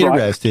didn't want to get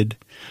arrested,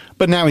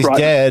 but now he's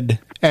dead.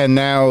 And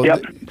now,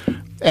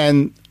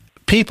 and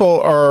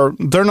people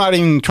they're not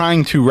even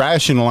trying to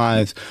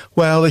rationalize,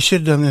 well, they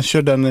should have done this, should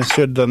have done this,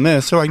 should have done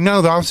this. So like,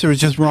 no, the officer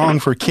was just wrong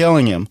for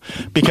killing him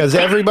because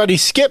everybody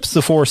skips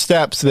the 4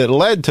 steps that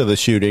led to the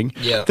shooting.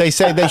 Yeah. They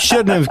say they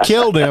shouldn't have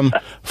killed him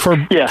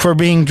for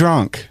being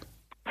drunk.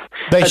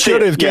 They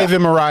should have gave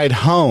him a ride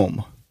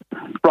home.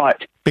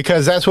 Right.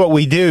 Because that's what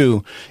we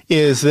do,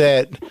 is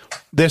that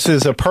this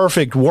is a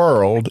perfect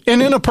world.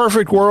 And in a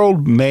perfect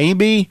world,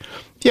 maybe,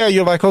 yeah,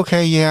 you're like,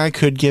 okay, yeah, I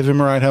could give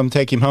him a ride home,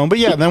 take him home. But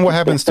yeah, then what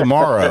happens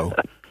tomorrow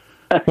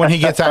when he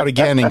gets out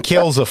again and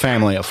kills a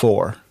family of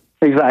 4?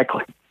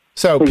 Exactly.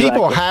 So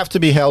people have to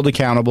be held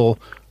accountable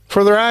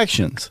for their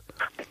actions.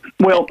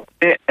 Well,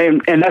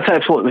 and that's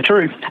absolutely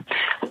true.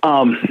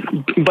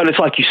 But it's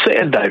like you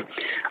said, though.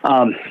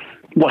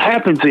 What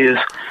happens is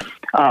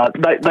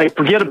they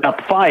forget about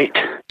the fight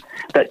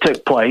that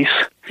took place,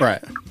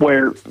 right?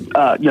 Where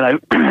you know,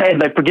 and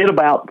they forget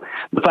about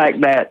the fact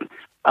that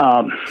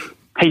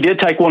he did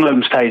take one of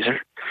them's taser,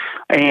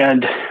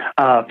 and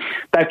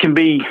that can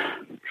be,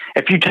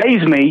 if you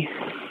tase me,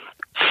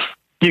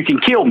 you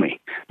can kill me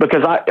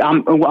because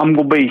I'm going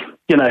to be,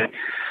 you know,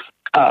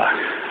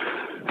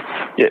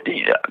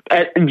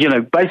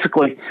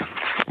 basically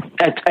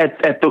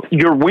at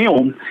your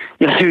whim.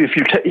 You know, if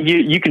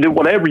you can do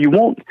whatever you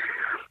want.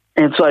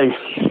 And so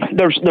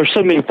there's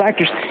so many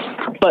factors,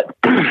 but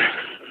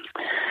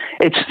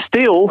it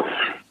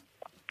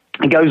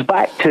goes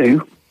back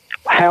to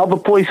how the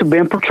police have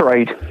been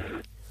portrayed,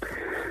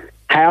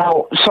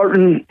 how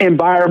certain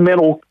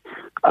environmental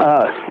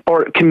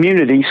or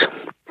communities,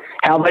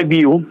 how they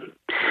view them.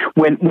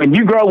 When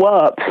you grow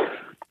up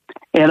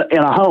in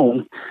a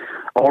home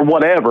or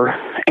whatever,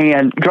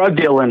 and drug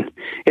dealing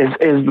is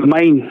the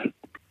main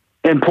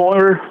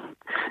employer.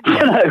 You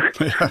know,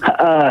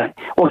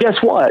 well,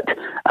 guess what?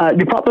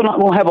 You're probably not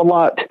going to have a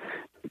lot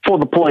for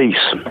the police.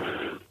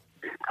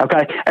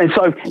 Okay, and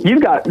so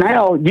you've got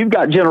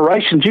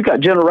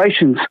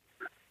generations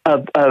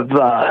of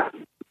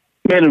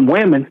men and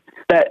women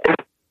that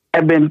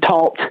have been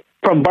taught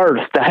from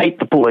birth to hate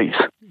the police.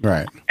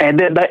 Right, and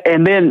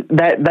then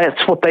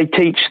that's what they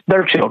teach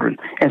their children,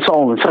 and so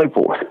on and so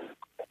forth.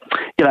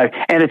 You know,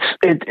 and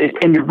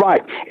and you're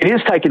right. It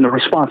is taking the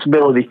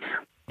responsibility.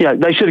 You know,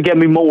 they should have given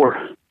me more.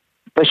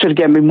 They should have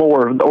given me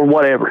more or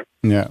whatever.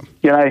 Yeah.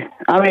 You know,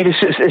 I mean,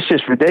 it's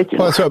just ridiculous.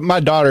 Well, so my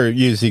daughter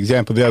used the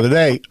example the other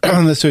day.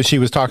 This was, she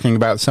was talking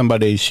about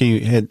somebody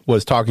she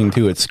was talking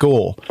to at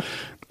school.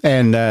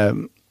 And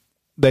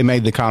they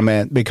made the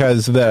comment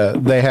because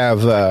they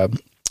have a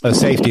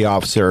safety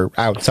officer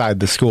outside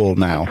the school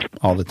now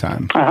all the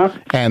time. Uh-huh.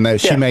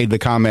 And she made the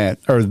comment,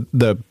 or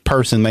the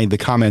person made the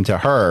comment to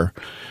her,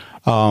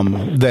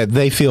 that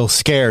they feel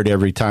scared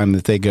every time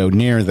that they go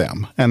near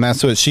them. And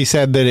that's what she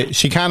said, that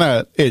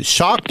it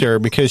shocked her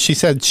because she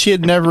said she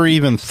had never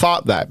even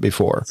thought that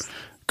before,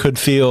 could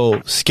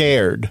feel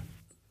scared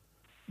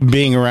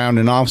being around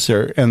an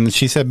officer. And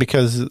she said,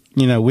 because,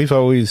 you know, we've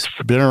always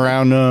been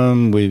around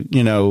them,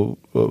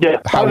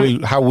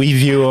 how we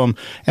view them.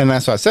 And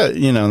that's what I said,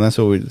 you know, and that's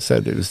what we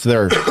said, it was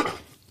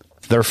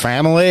their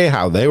family,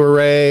 how they were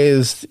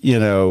raised, you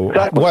know,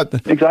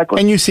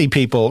 exactly. And you see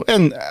people,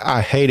 and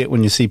I hate it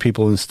when you see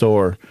people in the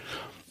store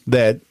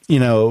that, you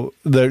know,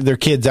 their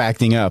kids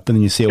acting up, and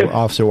then you see an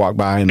officer walk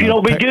by and you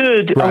don't be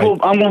good. Right.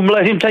 I'm going to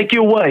let him take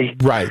you away.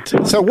 Right.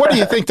 So what do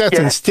you think that's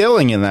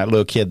instilling in that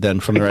little kid then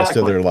from the rest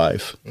of their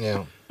life?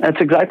 Yeah, that's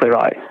exactly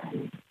right.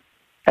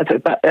 That's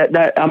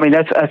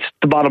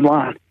the bottom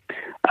line.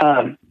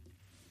 And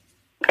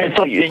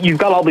so you've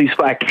got all these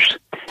factors.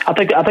 I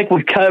think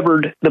we've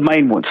covered the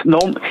main ones. No,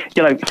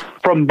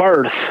 from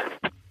birth,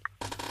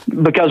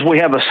 because we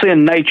have a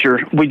sin nature,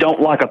 we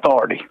don't like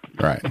authority.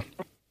 Right.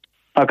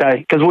 Okay,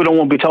 because we don't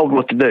want to be told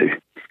what to do.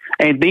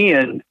 And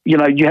then, you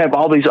have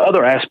all these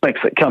other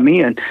aspects that come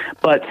in.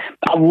 But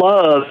I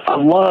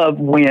love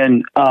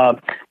when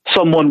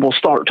someone will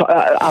start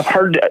I've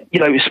heard,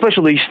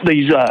 especially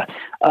these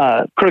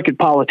crooked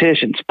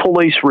politicians,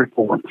 police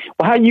reform.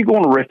 Well, how are you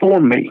going to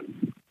reform me?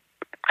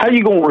 How are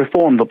you going to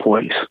reform the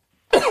police?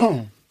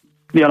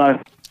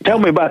 Tell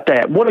me about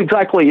that. What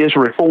exactly is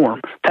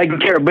reform? Taking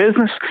care of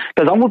business?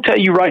 Because I'm going to tell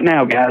you right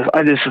now, guys,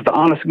 this is the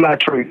honest God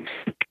truth.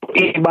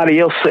 Anybody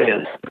else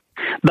says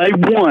they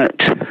want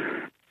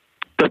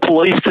the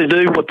police to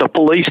do what the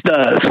police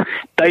does.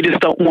 They just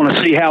don't want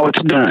to see how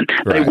it's done.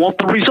 Right. They want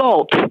the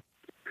result,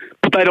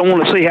 but they don't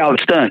want to see how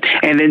it's done.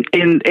 And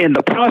in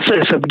the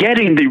process of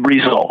getting the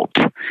result,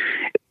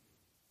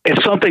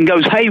 if something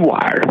goes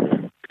haywire,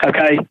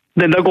 okay,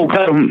 then they're going to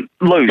cut them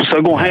loose.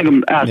 They're going to hang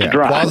them out to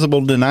dry.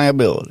 Plausible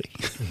deniability.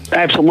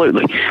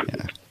 Absolutely.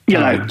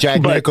 Yeah.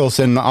 Jack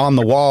Nicholson on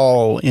the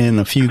wall in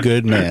A Few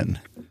Good Men.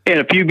 And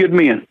A Few Good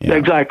Men. Yeah.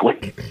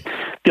 Exactly.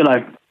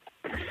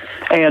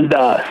 And,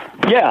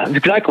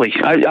 exactly.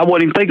 I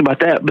wasn't even thinking about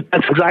that, but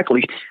that's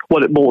exactly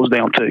what it boils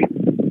down to.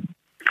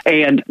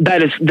 And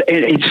that is,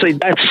 and see,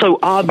 that's so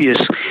obvious,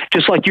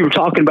 just like you were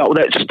talking about with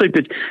that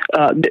stupid,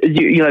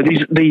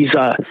 these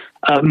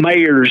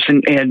mayors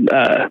and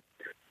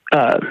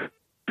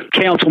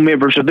council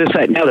members of this,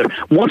 that, and the other.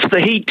 Once the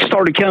heat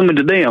started coming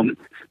to them,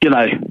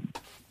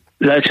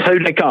 that's who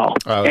they call.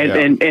 Oh,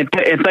 and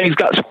things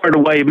got squared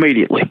away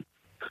immediately.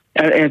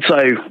 And so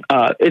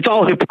it's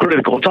all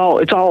hypocritical. It's all,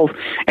 it's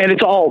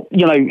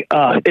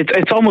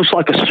almost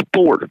like a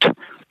sport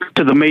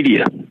to the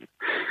media.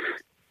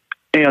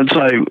 And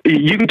so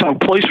you can talk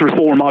police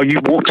reform all you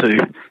want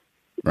to,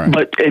 right,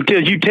 but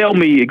until you tell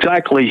me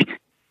exactly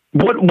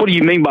what do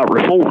you mean by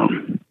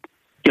reform,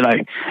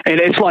 and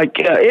it's like,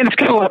 and it's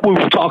kind of like we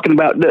were talking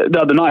about the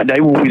other night,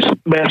 Dave, when we was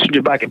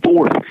messaging back and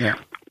forth. Yeah.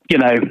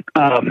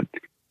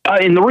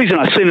 And the reason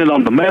I sent it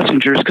on the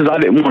messenger is because I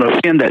didn't want to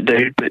offend that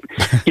dude. But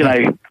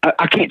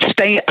I can't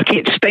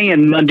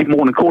stand Monday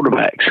morning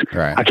quarterbacks.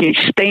 Right. I can't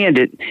stand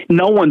it,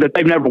 knowing that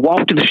they've never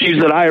walked in the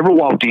shoes that I ever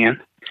walked in.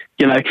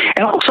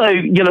 And also,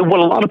 what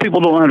a lot of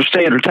people don't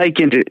understand or take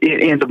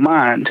into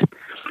mind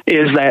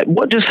is that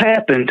what just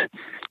happened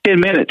 10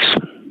 minutes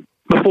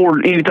before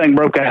anything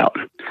broke out.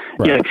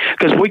 Right.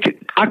 Because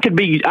I could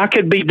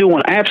be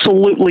doing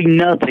absolutely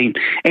nothing,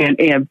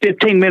 and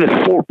 15 minutes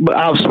before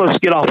I was supposed to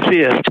get off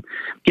shift,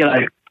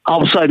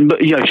 all of a sudden,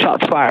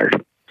 shots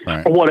fired,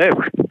 right, or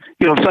whatever.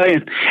 You know what I'm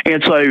saying?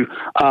 And so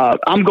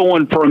I'm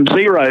going from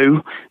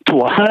 0 to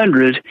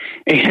 100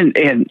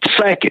 in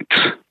seconds.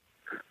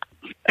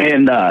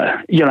 And,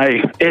 and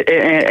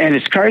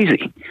it's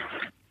crazy.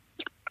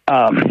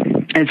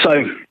 And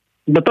so,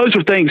 but those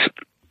are things,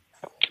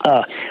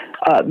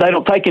 they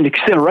don't take into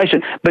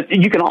consideration, but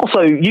you can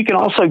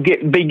also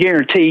be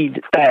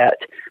guaranteed that,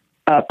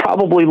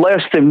 probably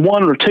less than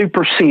 1 or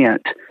 2%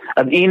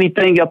 of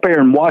anything up there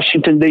in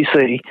Washington,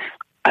 D.C.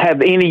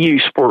 have any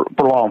use for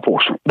law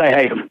enforcement. They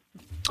hate them.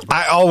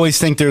 I always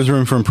think there's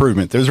room for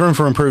improvement. There's room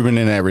for improvement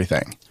in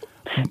everything.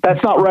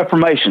 That's not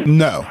reformation.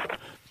 No.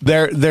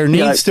 There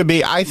needs to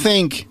be, I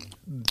think,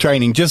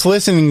 training. Just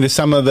listening to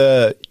some of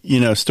the,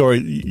 story.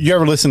 You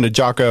ever listen to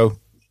Jocko?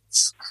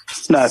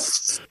 No.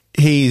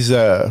 He's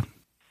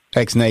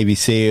ex-Navy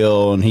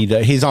SEAL, and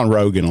he's on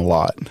Rogan a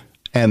lot.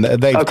 And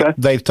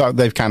they've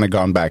kind of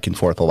gone back and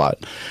forth a lot.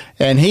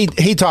 And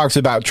he talks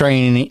about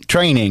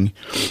training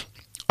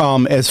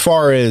as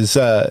far as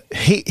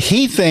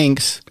he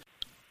thinks,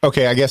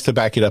 okay, I guess to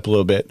back it up a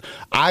little bit,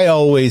 I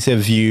always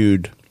have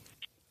viewed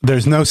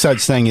there's no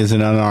such thing as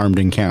an unarmed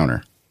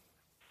encounter.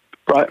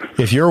 Right.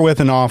 If you're with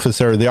an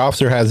officer, the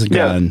officer has a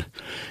gun. Yeah.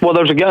 Well,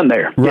 there's a gun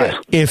there. Right.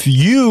 Yes. If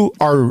you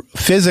are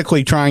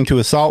physically trying to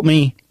assault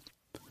me,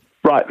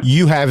 right,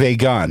 you have a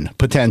gun,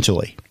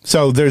 potentially.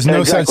 So there's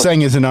no such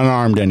thing as an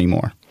unarmed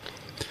anymore.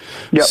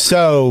 Yep.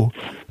 So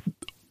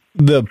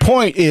the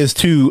point is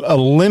to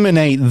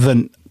eliminate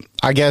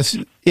I guess,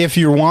 if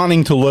you're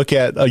wanting to look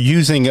at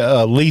using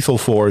lethal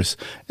force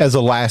as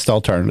a last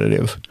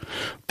alternative,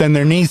 then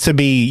you need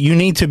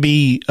to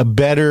be a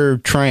better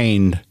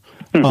trained.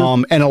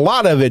 Mm-hmm. And a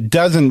lot of it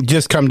doesn't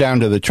just come down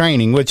to the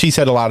training, which he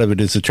said a lot of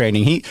it is the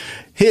training.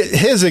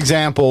 His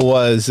example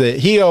was that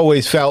he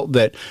always felt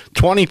that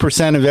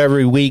 20% of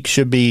every week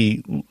should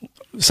be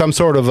some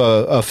sort of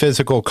a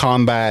physical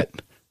combat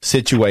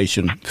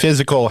situation,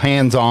 physical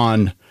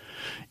hands-on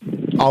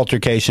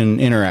altercation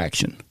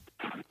interaction.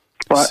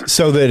 Right.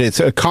 So that it's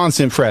a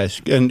constant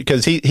fresh. And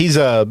because he's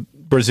a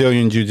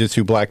Brazilian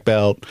Jiu-Jitsu black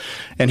belt,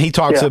 and he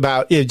talks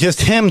about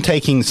just him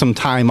taking some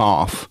time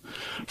off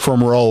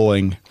from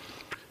rolling.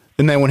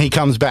 And then when he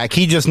comes back,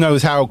 he just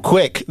knows how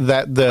quick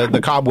that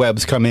the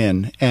cobwebs come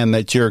in and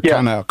that you're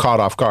kind of caught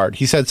off guard.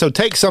 He said, so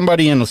take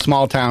somebody in a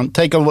small town,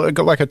 take a look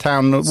like a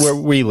town where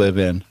we live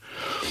in.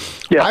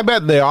 Yeah. I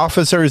bet the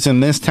officers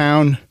in this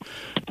town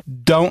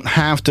don't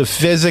have to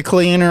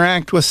physically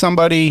interact with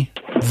somebody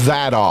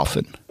that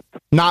often,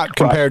 not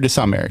compared to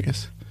some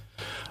areas.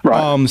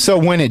 Right. So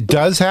when it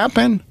does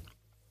happen,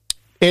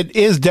 it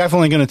is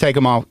definitely going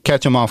to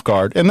catch them off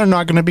guard, and they're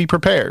not going to be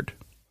prepared.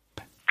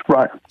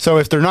 Right. So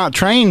if they're not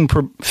trained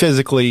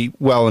physically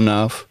well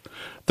enough,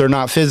 they're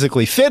not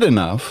physically fit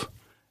enough,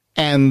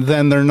 and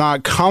then they're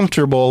not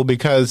comfortable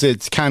because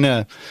it's kind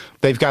of,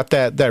 they've got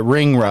that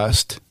ring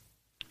rust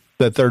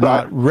that they're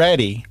not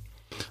ready.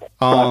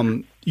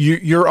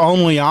 Your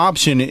only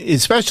option,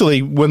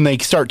 especially when they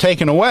start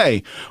taking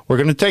away, we're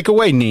going to take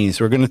away knees,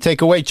 we're going to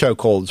take away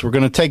chokeholds, we're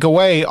going to take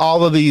away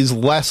all of these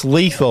less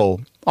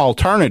lethal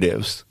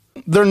alternatives.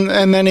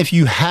 And then if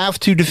you have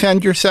to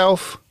defend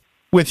yourself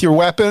with your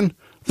weapon,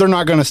 they're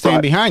not going to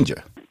stand behind you.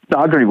 No,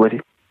 I agree with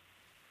you.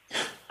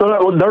 They're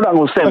not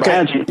going to stand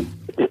behind you.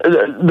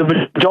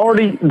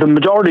 The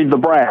majority of the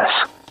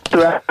brass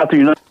throughout the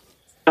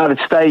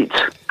United States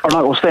are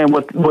not going to stand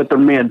with their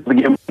men to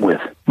begin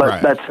with.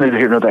 But that's neither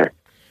here nor there.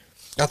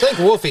 I think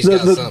Wolfie's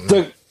got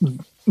something.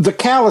 The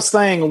callous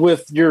thing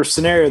with your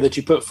scenario that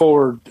you put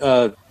forward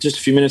just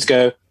a few minutes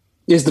ago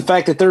is the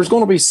fact that there's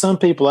going to be some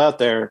people out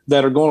there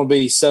that are going to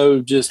be so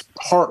just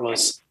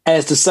heartless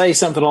as to say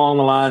something along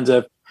the lines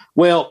of,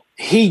 well,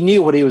 he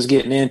knew what he was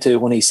getting into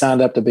when he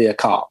signed up to be a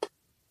cop.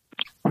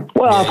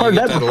 Well, I've heard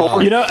that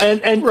before.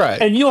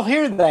 And you'll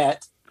hear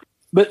that.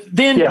 But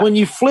then when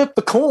you flip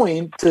the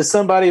coin to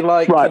somebody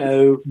like,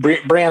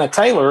 Breonna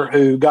Taylor,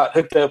 who got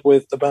hooked up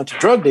with a bunch of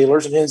drug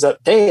dealers and ends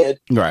up dead.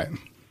 Right.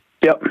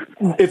 Yep.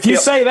 If you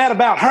say that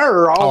about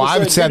her,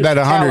 I've said that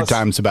 100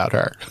 times about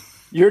her.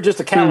 You're just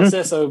a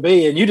callous SOB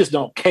and you just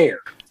don't care.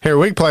 Here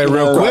we can play a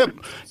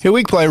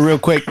real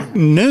quick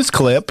news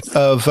clip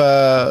of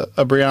a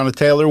Breonna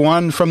Taylor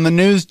one from the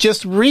news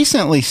just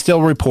recently,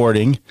 still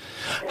reporting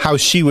how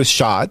she was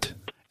shot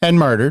and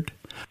murdered,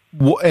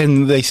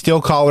 and they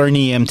still call her an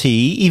EMT,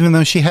 even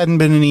though she hadn't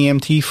been an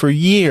EMT for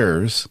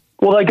years.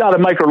 Well, they got to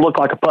make her look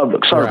like a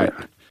public servant.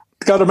 Right.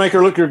 Got to make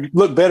her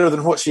look better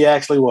than what she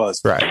actually was.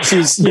 Right.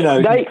 She's,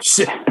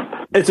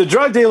 it's a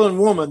drug dealing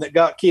woman that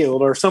got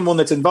killed, or someone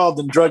that's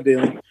involved in drug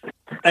dealing.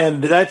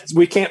 And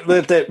we can't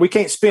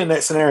spin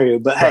that scenario.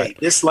 But hey,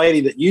 this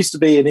lady that used to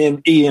be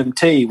an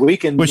EMT, we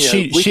can. Well,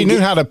 she knew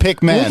how to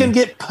pick men. We can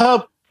get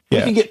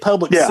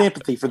public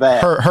sympathy for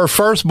that. Her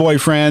first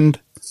boyfriend,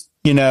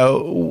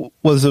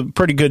 was a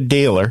pretty good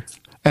dealer,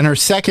 and her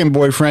second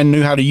boyfriend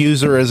knew how to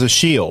use her as a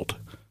shield.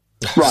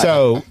 Right.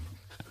 So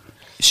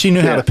she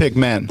knew how to pick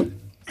men.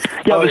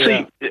 Yeah,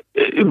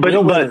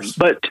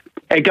 but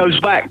it goes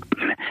back.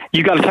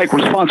 You got to take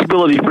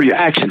responsibility for your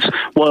actions.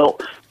 Well,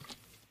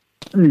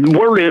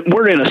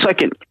 we're in a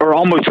second or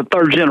almost a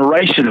third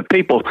generation of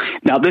people.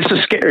 Now, this is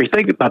scary.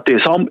 Think about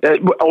this,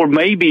 or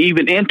maybe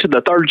even into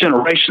the third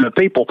generation of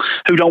people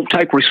who don't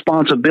take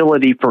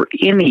responsibility for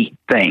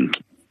anything.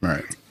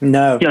 Right.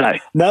 No,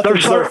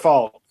 nothing's their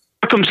fault.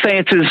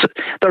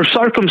 Their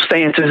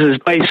circumstances is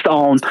based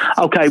on,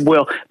 okay,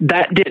 well,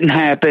 that didn't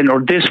happen,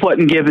 or this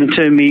wasn't given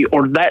to me,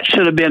 or that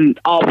should have been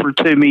offered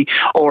to me,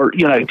 or,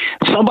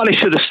 somebody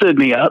should have stood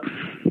me up,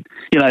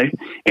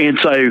 and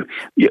so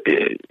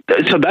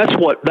that's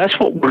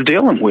what we're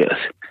dealing with.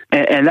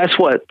 And that's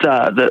what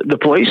the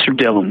police are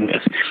dealing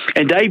with.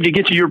 And Dave, to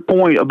get to your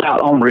point about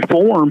on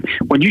reform,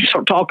 when you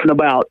start talking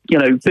about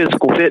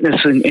physical fitness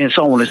and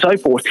so on and so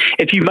forth,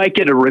 if you make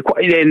it a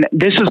and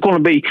this is going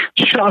to be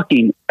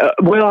shocking.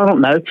 Well, I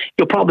don't know.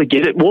 You'll probably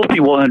get it.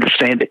 Wolfie will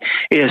understand it.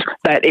 Is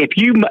that if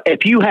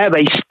you have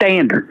a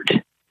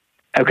standard,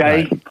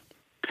 okay,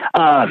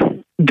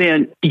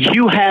 then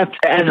you have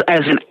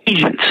as an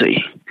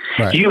agency,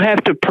 you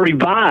have to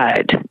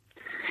provide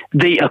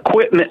the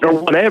equipment or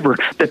whatever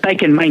that they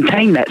can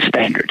maintain that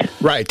standard.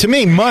 Right. To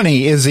me,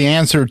 money is the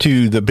answer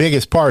to the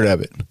biggest part of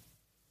it.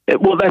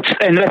 Well, that's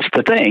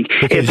the thing.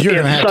 Because you're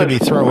going to have to be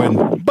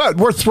throwing, but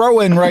we're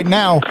throwing right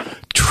now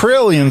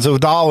trillions of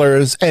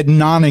dollars at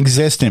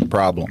non-existent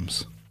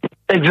problems.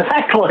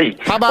 Exactly.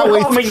 How about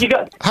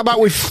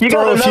we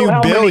throw a few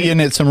billion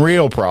at some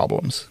real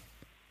problems?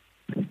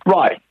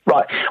 Right.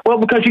 Well,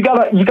 because you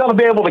gotta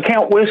be able to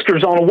count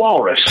whiskers on a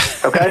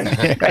walrus, okay?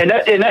 and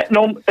that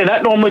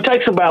normally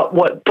takes about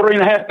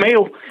 $3.5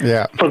 million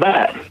for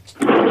that.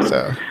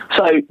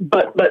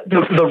 But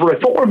the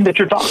reform that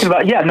you're talking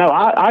about,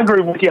 I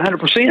agree with you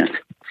 100%.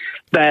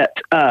 That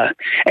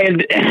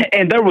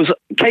and there was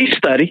a case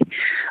study.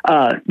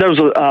 There was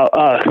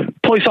a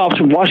police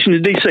officer in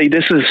Washington, D.C.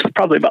 This is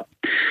probably about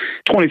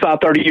 25,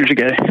 30 years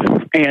ago.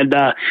 And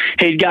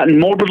he'd gotten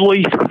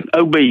morbidly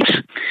obese.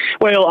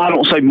 Well, I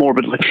don't say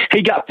morbidly.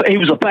 He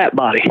was a fat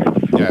body.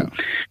 Yeah.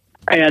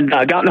 And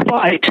got in a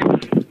fight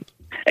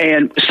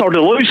and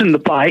started losing the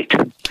fight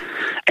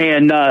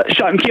and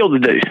shot and killed the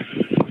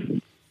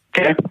dude.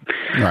 Okay.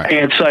 Right.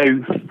 And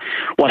so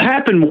what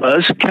happened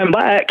was, come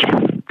back,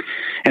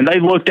 and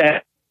they looked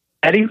at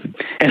him,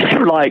 and they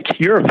were like,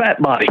 "You're a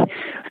fat body.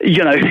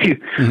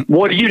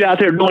 What are you out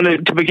there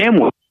doing to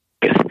begin with?"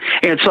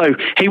 And so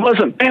he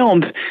wasn't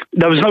found.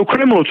 There was no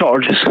criminal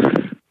charges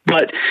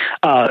But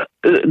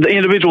the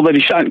individual that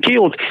he shot and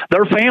killed,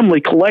 their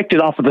family collected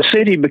off of the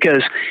city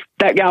because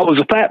that guy was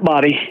a fat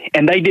body,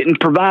 and they didn't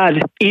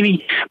provide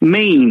any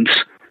means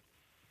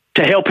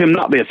to help him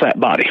not be a fat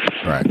body.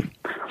 Right.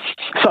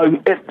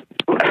 So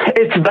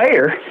it's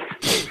there,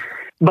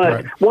 but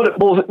Right. what it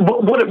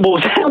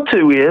boils down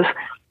to is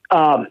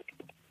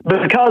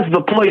because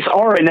the police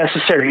are a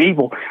necessary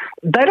evil,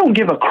 they don't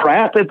give a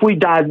crap if we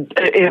died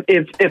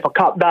if a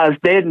cop dies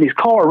dead in his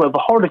car of a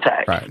heart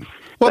attack. Right.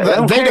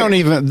 Well,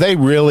 they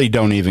really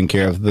don't even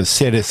care if the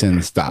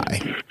citizens die.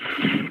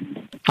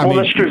 I mean,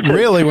 that's true too.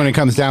 Really, when it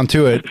comes down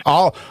to it,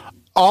 all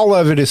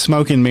of it is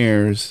smoke and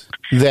mirrors.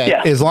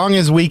 That as long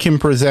as we can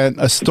present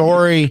a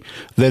story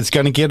that's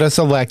going to get us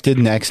elected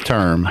next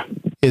term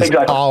is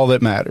all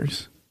that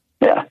matters.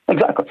 Yeah,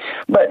 exactly.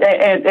 But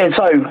and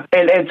so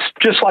it's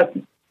just like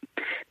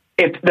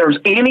if there's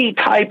any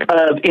type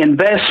of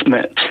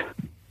investment,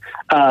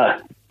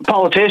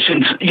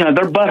 politicians,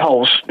 they're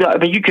buttholes. I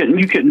mean, you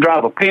couldn't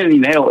drive a penny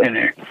nail in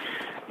there,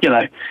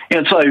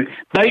 and so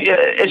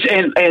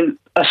and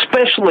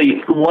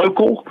especially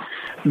local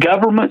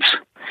governments.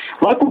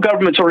 Local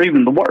governments are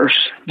even the worst.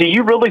 Do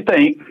you really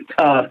think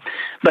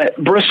that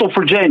Bristol,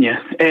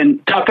 Virginia, and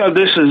Taco,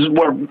 this is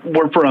where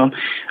we're from,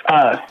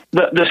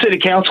 the city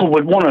council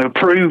would want to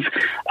approve,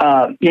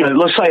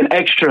 let's say an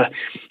extra,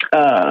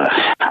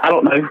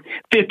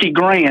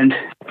 $50,000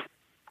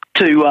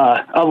 to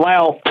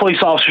allow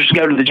police officers to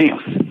go to the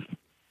gym?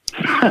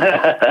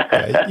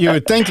 You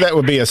would think that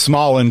would be a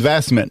small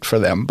investment for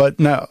them, but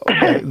no,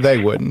 they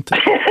wouldn't.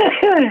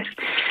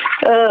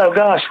 Oh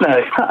gosh,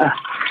 no.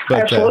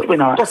 Absolutely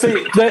not. Well,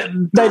 see,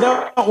 they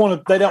don't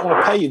want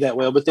to pay you that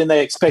well, but then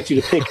they expect you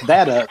to pick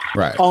that up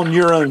on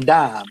your own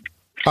dime.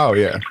 Oh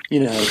yeah,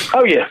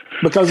 Oh yeah.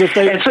 Because if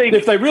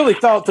they really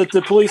thought that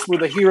the police were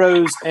the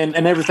heroes and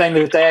everything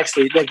that they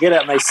get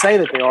out and they say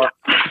that they are,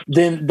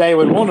 then they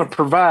would want to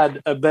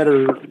provide a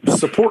better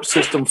support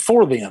system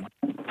for them.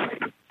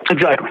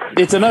 Exactly.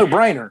 It's a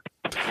no-brainer.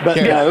 But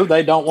no,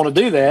 they don't want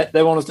to do that.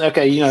 They want to say,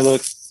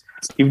 look,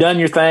 you've done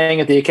your thing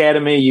at the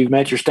academy, you've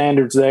met your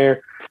standards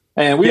there.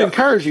 And we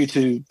encourage you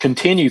to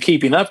continue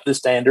keeping up the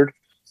standard,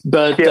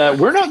 but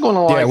we're not going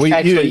to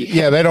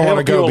they don't want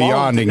to go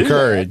beyond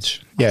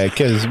encourage. Yeah,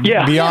 because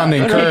beyond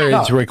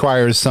encourage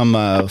requires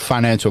some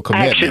financial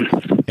commitment.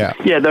 Action.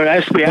 Yeah, there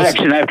has to be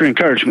action after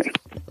encouragement.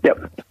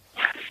 Yep.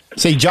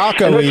 See,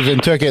 Jocko even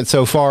took it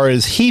so far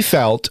as he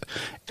felt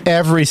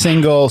every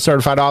single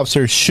certified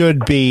officer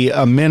should be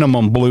a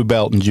minimum blue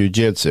belt in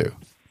jiu-jitsu.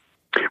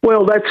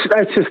 Well, that's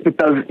just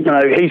because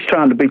he's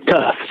trying to be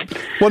tough.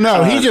 Well,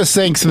 no, he just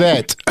thinks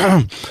that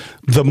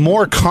the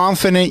more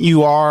confident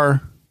you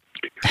are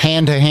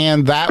hand to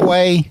hand that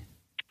way,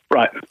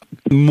 right?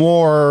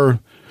 More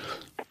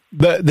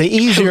the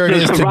easier it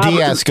is to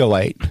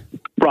de-escalate.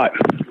 Right.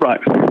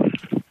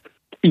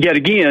 Yet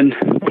again,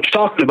 what you're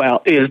talking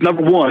about is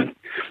number one.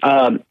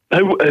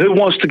 Who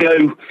wants to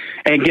go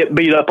and get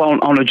beat up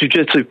on a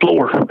jiu-jitsu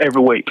floor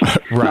every week?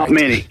 Right. Not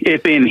many,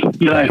 if any.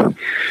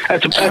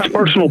 That's a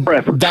personal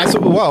preference.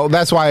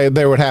 That's why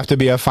there would have to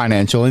be a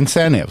financial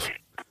incentive.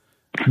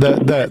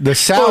 The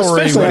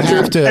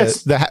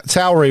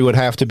salary would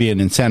have to be an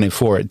incentive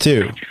for it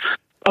too.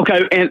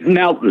 Okay, and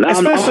now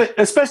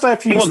especially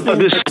if you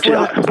spend a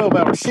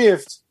 12-hour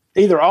shift,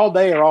 either all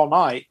day or all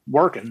night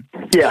working.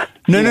 Yeah.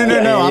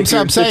 No. I'm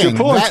saying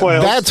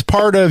that's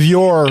part of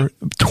your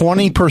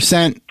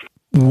 20%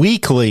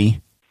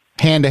 weekly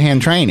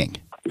hand-to-hand training.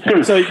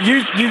 So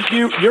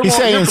you're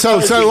saying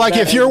so like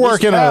if you're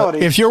working a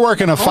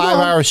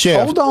 5-hour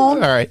shift. Hold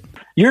on. All right.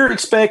 You're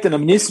expecting a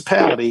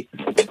municipality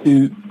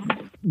to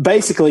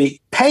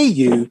basically pay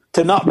you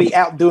to not be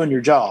out doing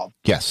your job.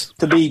 Yes.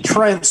 To be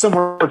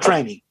somewhere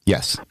training.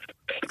 Yes.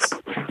 It's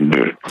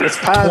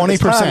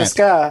 20% in the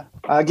sky.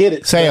 I get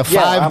it. Say a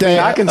 5-day.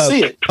 I can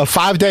see it. A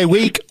 5-day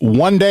week,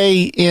 1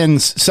 day in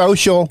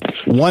social,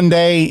 1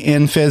 day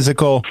in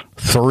physical,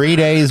 3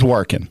 days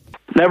working.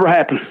 Never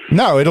happen.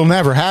 No, it'll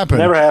never happen.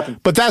 Never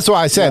happen. But that's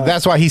why I said,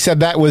 that's why he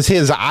said that was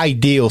his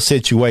ideal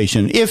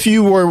situation. If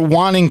you were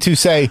wanting to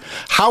say,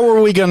 how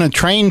are we going to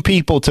train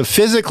people to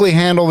physically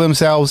handle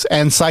themselves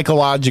and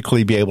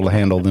psychologically be able to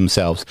handle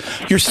themselves?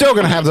 You're still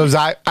going to have those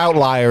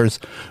outliers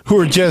who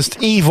are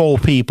just evil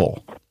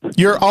people.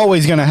 You're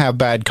always going to have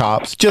bad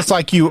cops, just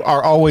like you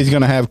are always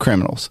going to have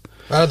criminals.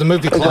 The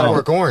movie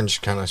Clockwork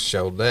Orange kind of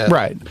showed that.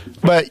 Right.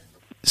 But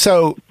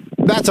so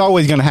that's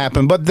always going to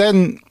happen. But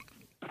then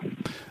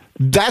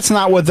that's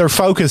not what they're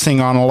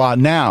focusing on a lot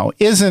now,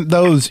 isn't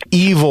those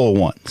evil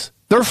ones.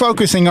 They're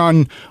focusing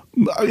on,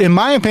 in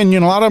my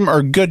opinion, a lot of them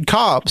are good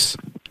cops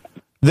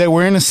that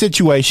were in a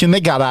situation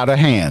that got out of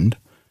hand.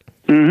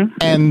 Mm-hmm.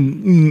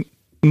 And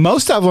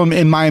most of them,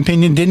 in my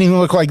opinion, didn't even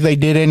look like they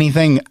did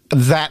anything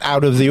that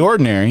out of the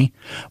ordinary.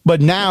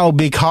 But now,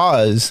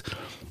 because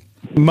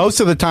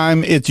most of the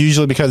time, it's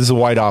usually because it's a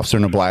white officer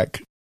and a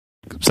black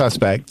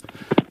suspect,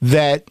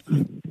 that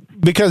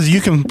because you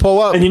can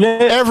pull up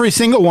every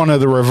single one of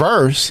the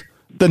reverse,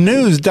 the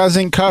news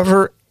doesn't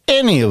cover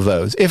any of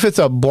those. If it's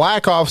a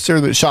black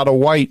officer that shot a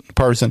white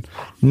person,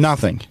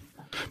 nothing.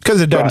 Because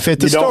it doesn't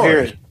fit the story. Don't hear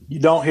it. You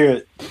don't hear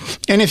it.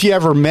 And if you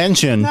ever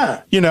mention,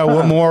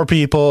 more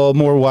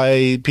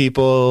white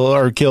people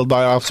are killed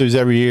by officers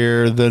every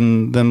year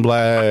than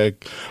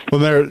black,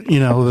 well,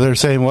 they're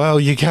saying, well,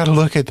 you got to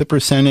look at the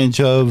percentage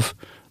of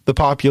the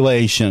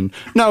population.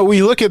 No,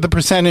 we look at the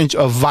percentage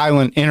of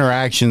violent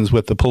interactions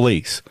with the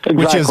police,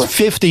 which is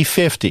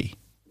 50-50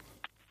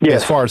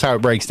 as far as how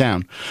it breaks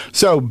down.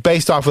 So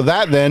based off of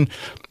that, then,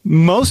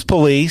 most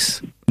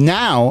police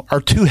now are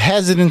too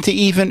hesitant to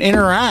even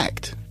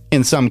interact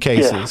in some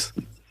cases.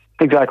 Yeah,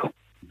 exactly.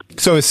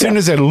 So as soon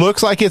as it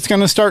looks like it's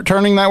going to start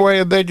turning that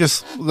way, they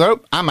just,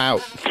 nope, I'm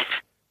out.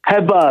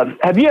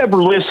 Have you ever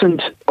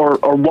listened or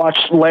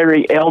watched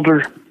Larry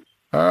Elder?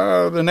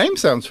 The name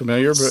sounds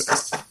familiar,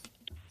 but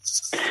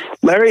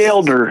Larry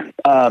Elder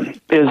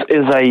is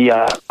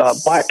a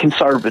black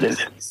conservative,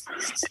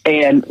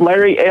 and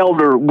Larry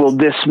Elder will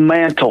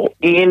dismantle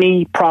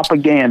any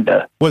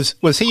propaganda. Was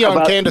he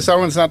on Candace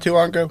Owens not too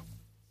long ago?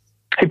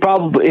 He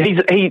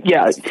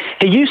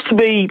used to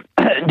be.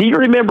 Do you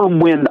remember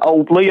when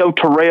old Leo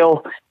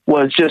Terrell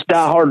was just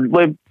diehard?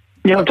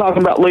 You know, I'm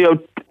talking about Leo.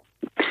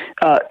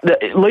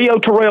 Leo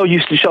Terrell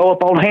used to show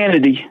up on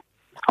Hannity,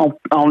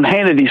 on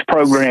Hannity's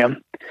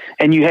program,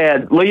 and you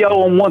had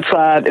Leo on one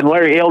side and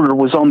Larry Elder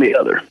was on the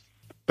other.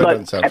 That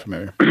doesn't sound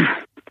familiar.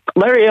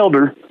 Larry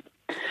Elder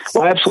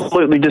will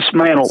absolutely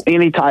dismantle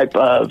any type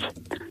of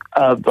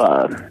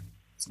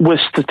with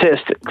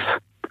statistics.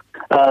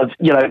 Of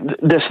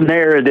this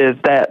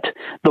narrative that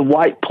the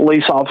white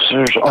police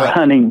officers are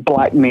hunting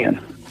black men.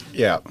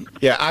 Yeah.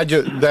 I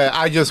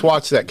just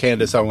watched that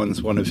Candace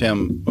Owens one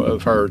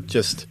of her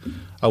just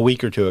a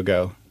week or two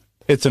ago.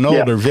 It's an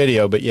older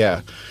video, but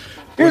yeah.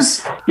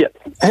 Here's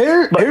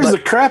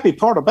the crappy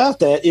part about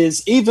that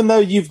is even though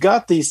you've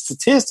got these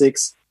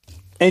statistics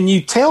and you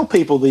tell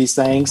people these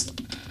things,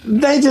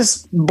 they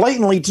just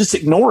blatantly just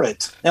ignore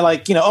it.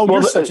 And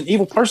you're such an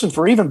evil person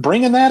for even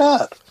bringing that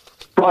up.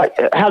 Right.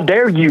 How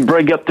dare you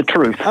bring up the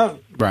truth?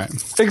 Right.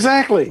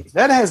 Exactly.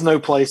 That has no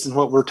place in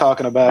what we're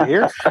talking about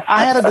here.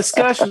 I had a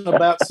discussion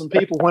about some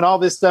people when all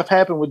this stuff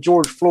happened with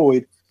George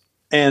Floyd,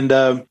 and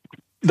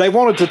they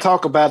wanted to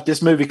talk about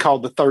this movie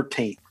called The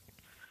 13th.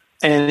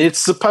 And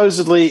it's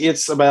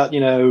about,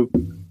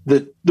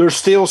 that there's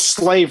still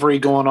slavery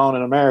going on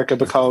in America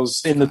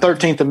because in the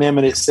 13th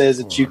Amendment, it says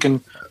that you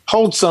can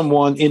hold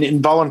someone in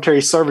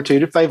involuntary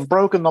servitude if they've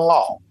broken the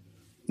law.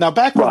 Now,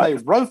 back when they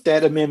wrote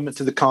that amendment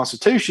to the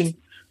Constitution,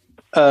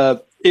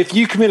 if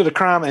you committed a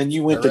crime and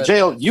you went to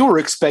jail, you were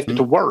expected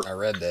to work. I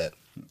read that.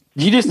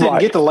 You just didn't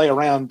get to lay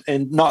around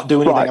and not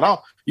do anything at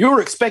all. You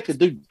were expected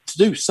to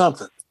do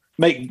something,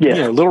 make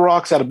little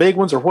rocks out of big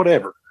ones or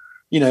whatever.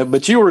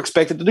 But you were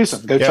expected to do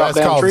something. Go chop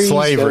down trees.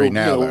 Slavery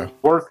now,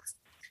 work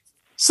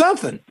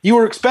something. You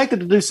were expected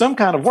to do some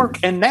kind of work,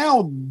 and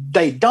now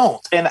they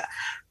don't. And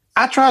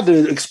I tried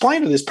to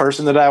explain to this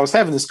person that I was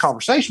having this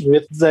conversation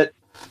with that.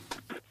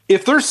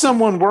 If there's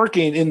someone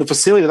working in the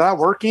facility that I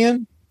work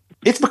in,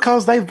 it's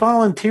because they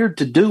volunteered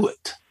to do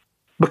it.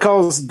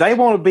 Because they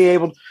want to be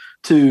able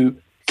to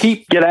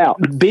get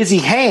out, busy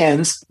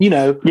hands,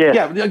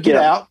 get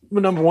out,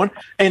 number one,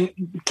 and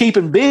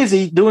keeping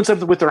busy, doing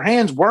something with their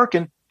hands,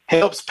 working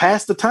helps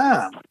pass the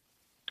time,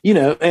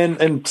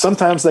 and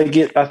sometimes they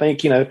get, I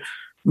think,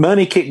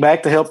 money kicked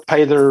back to help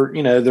pay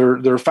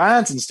their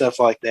fines and stuff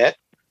like that.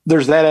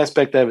 There's that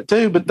aspect of it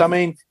too. But I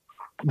mean,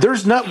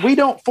 we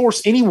don't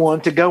force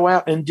anyone to go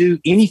out and do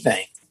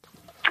anything.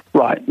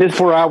 Right. It's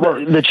for our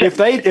work.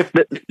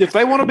 If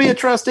they want to be a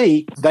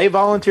trustee, they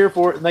volunteer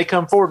for it and they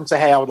come forward and say,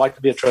 hey, I would like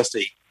to be a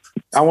trustee.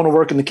 I want to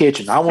work in the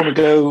kitchen. I want to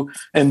go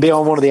and be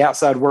on one of the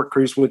outside work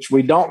crews, which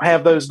we don't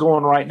have those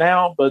going right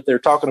now, but they're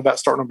talking about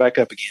starting them back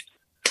up again.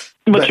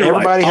 But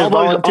everybody has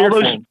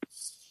volunteered.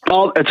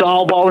 It's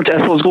all volunteer.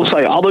 That's what I was going to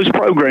say. All those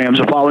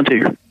programs are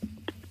volunteer.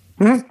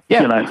 Mm-hmm.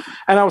 Yeah.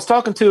 And I was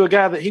talking to a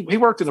guy that he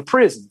worked in a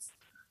prison.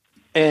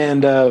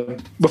 And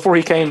before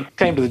he came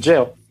to the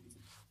jail,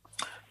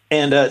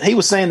 and he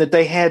was saying that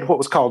they had what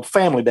was called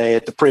Family Day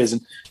at the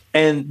prison,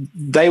 and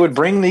they would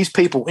bring these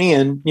people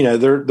in.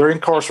 They're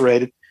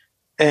incarcerated,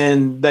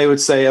 and they would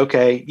say,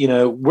 "Okay,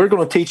 we're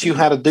going to teach you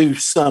how to do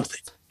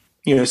something."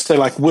 Say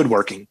like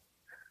woodworking,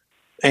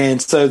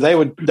 and so they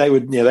would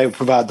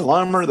provide the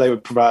lumber, they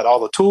would provide all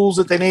the tools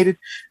that they needed,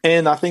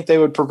 and I think they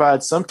would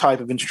provide some type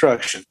of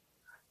instruction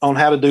on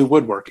how to do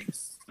woodworking,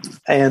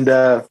 and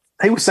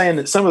he was saying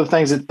that some of the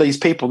things that these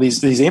people,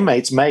 these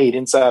inmates made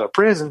inside a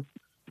prison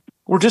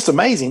were just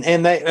amazing.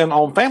 And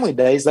on family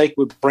days, they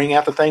would bring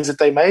out the things that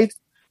they made.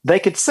 They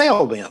could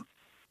sell them.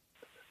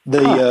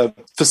 The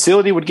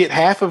facility would get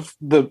half of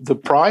the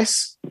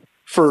price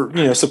for,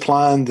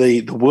 supplying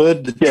the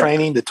wood, the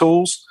training, the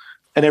tools,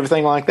 and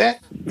everything like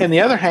that. And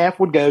the other half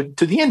would go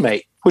to the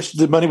inmate, which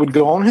the money would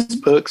go on his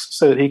books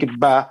so that he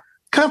could buy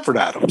comfort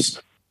items,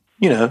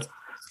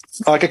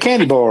 like a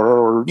candy bar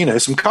or,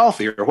 some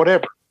coffee or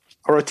whatever.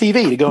 Or a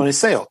TV to go in his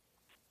cell.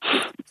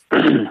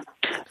 And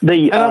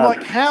I'm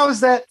like, how is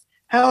that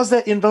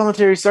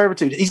involuntary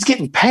servitude? He's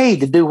getting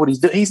paid to do what he's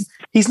doing.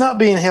 He's not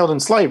being held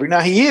in slavery. Now,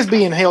 he is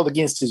being held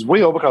against his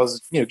will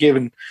because,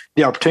 given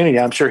the opportunity,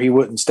 I'm sure he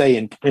wouldn't stay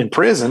in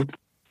prison.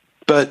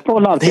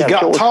 but he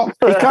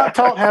got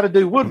taught how to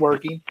do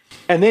woodworking,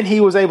 and then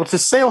he was able to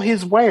sell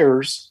his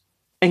wares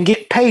and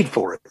get paid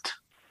for it.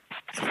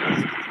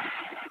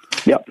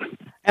 Yep.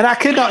 And I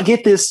could not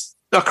get this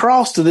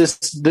across to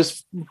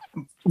this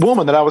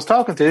woman that I was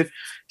talking to.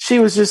 She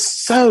was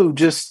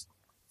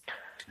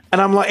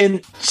and I'm like,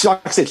 and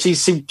like I said, she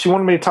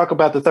wanted me to talk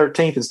about the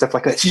 13th and stuff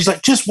like that. She's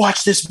like, just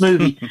watch this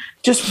movie,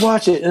 just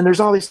watch it. And there's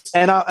all these,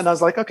 and I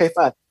was like, okay,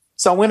 fine.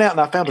 So I went out and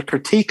I found a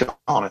critique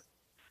on it,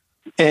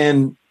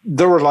 and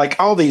there were like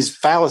all these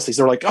fallacies.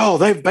 They're like, oh,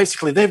 they've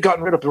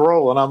gotten rid of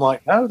parole, and I'm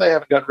like, no, they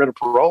haven't gotten rid of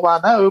parole. I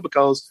know,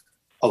 because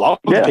a lot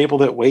of the people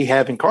that we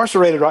have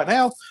incarcerated right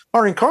now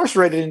are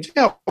incarcerated in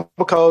jail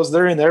because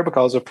they're in there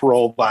because of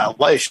parole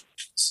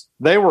violations.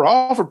 They were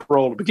offered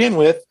parole to begin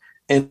with,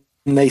 and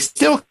they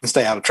still can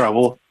stay out of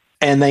trouble,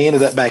 and they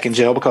ended up back in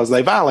jail because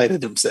they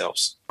violated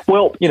themselves.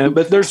 Well,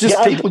 but there's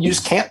just people you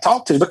just can't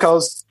talk to,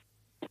 because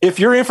if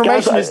your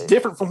information is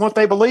different from what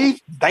they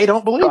believe, they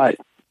don't believe. Right.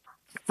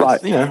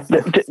 Right.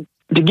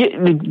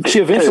 She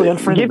eventually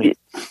unfriended me.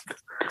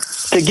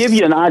 To give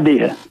you an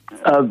idea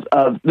of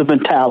the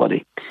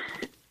mentality,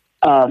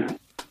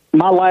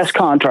 my last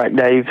contract,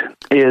 Dave,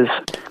 is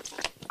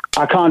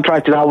I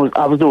contracted. I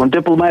was doing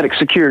diplomatic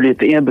security at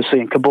the embassy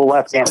in Kabul,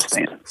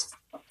 Afghanistan.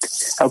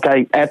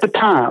 Okay, at the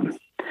time,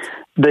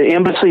 the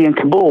embassy in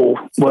Kabul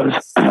was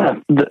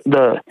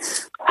the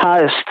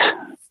highest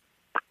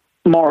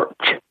mark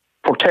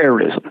for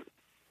terrorism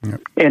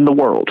in the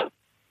world.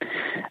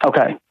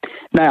 Okay,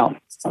 now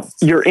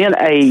you're in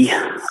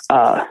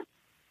a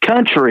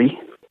country.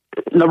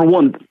 Number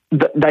one,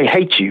 they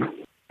hate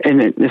you,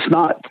 and it's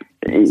not.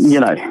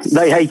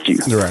 They hate you.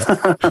 Right.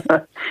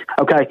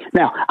 Okay.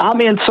 Now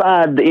I'm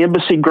inside the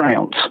embassy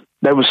grounds.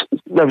 There was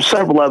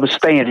several of us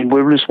standing.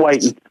 We were just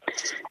waiting.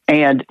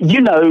 And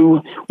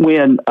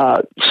when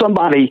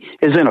somebody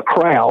is in a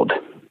crowd,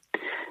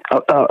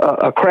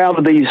 a crowd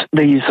of these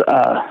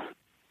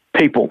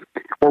people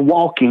were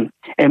walking,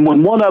 and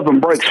when one of them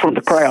breaks from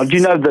the crowd,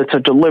 that's a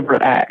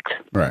deliberate act.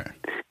 Right.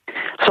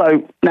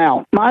 So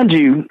now, mind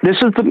you, this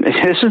is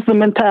the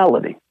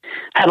mentality.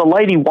 Had a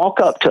lady walk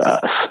up to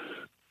us.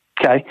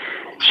 Okay,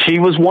 she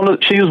was one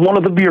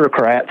of the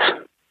bureaucrats,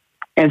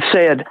 and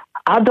said,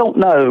 "I don't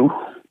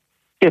know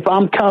if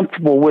I'm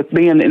comfortable with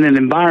being in an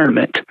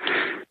environment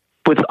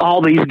with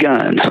all these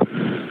guns."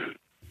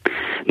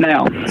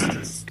 Now,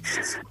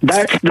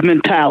 that's the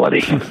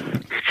mentality.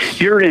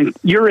 You're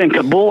in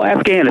Kabul,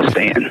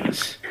 Afghanistan,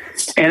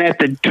 and at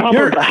the top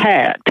of the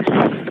hat,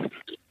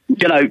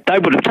 they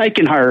would have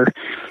taken her,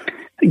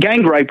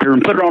 gang raped her,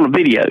 and put her on a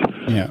video.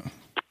 Yeah.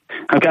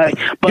 Okay,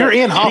 but you're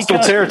in hostile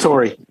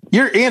territory.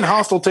 You're in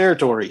hostile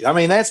territory. I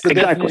mean, that's the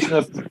definition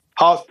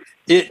of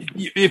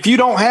if you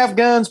don't have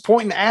guns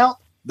pointing out,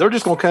 they're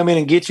just going to come in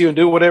and get you and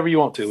do whatever you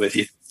want to with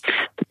you.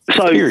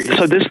 So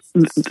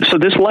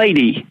this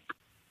lady,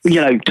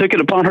 took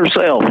it upon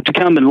herself to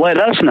come and let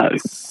us know,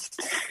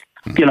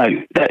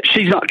 that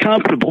she's not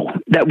comfortable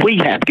that we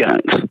have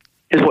guns,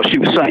 is what she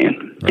was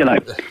saying.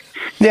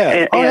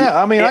 Yeah.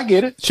 I mean, I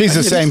get it. She's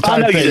the same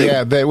type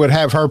that would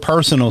have her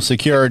personal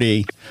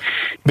security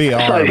be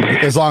armed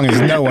as long as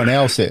no one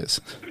else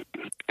is.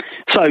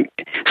 So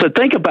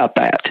think about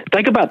that.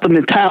 Think about the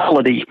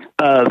mentality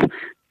of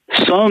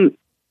some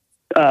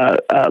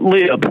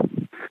lib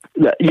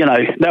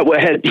that would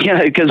have,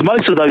 because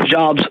most of those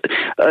jobs,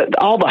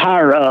 all the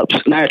higher ups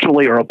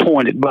naturally are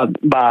appointed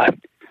by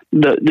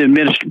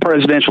the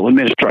presidential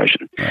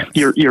administration,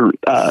 your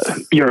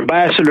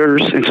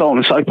ambassadors and so on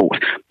and so forth.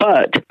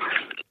 But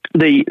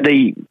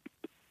the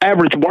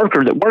average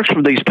worker that works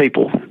for these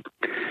people,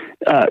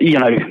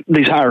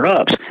 these higher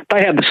ups,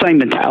 they have the same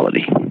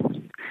mentality.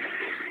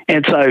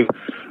 And so,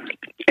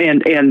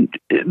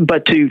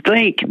 but to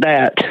think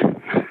that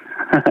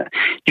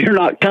you're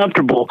not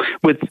comfortable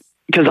with,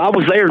 because I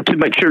was there to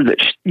make sure that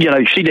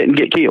she didn't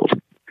get killed.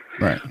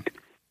 Right.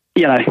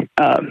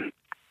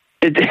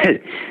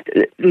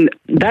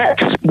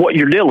 That's what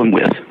you're dealing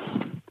with.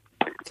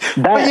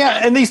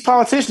 And these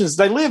politicians,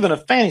 they live in a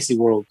fantasy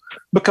world,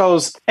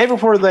 because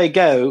everywhere they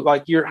go,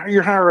 like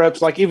your higher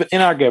ups, like even in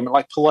our government,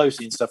 like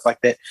Pelosi and stuff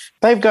like that,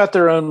 they've got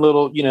their own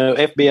little,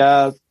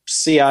 FBI,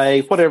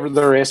 CIA, whatever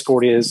their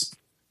escort is,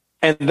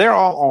 and they're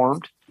all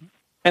armed,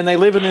 and they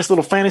live in this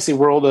little fantasy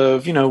world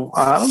of,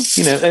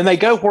 and they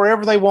go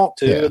wherever they want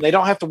to, and they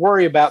don't have to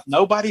worry about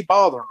nobody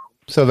bothering them.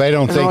 So they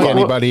don't think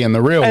anybody in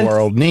the real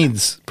world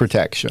needs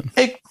protection.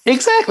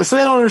 Exactly. So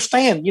they don't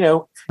understand,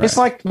 It's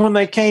like when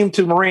they came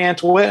to Marie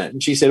Antoinette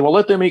and she said, well,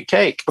 let them eat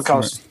cake,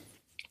 because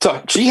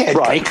so she had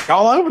cake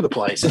all over the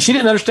place, and she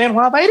didn't understand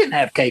why they didn't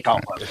have cake all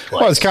over the place.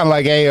 Well, it's kind of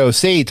like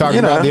AOC talking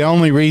about the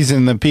only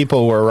reason the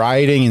people were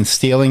rioting and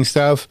stealing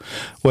stuff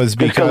was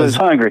because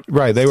they're hungry.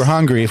 Right, they were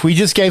hungry. If we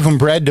just gave them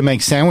bread to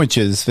make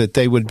sandwiches, that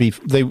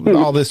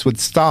all this would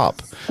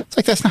stop. It's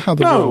like, that's not how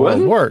the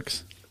world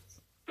works.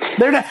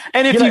 They're not,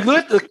 and if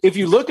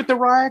you look at the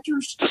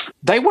rioters,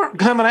 they weren't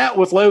coming out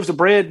with loaves of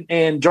bread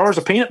and jars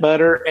of peanut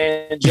butter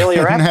and jelly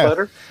or apple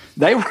butter.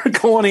 They were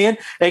going in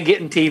and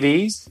getting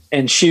TVs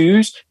and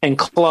shoes and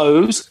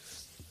clothes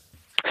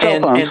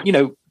and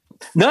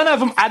None of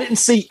them. I didn't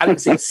see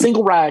a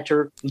single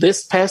rioter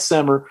this past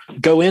summer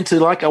go into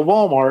like a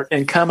Walmart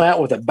and come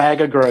out with a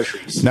bag of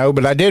groceries. No,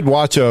 but I did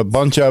watch a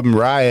bunch of them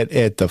riot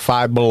at the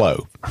Five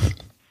Below.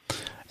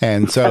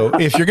 And so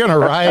if you're going to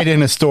riot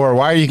in a store,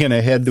 why are you going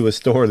to head to a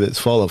store that's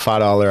full of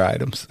 $5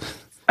 items?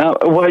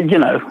 Well, you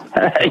know,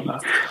 hey.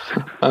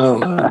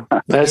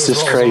 That's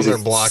just crazy. On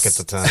their block at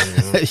the time.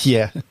 You know?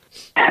 Yeah.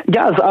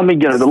 Guys, I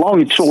mean, you know, the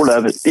long and short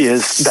of it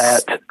is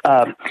that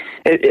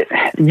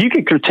you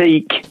could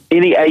critique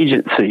any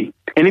agency,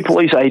 any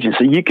police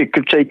agency, you could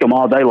critique them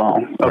all day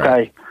long, okay?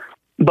 Right.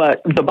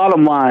 But the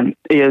bottom line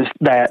is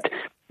that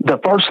the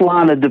first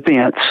line of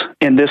defense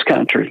in this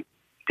country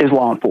is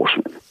law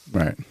enforcement.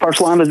 Right.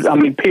 First line of,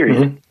 period.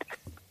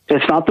 Mm-hmm.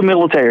 It's not the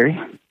military,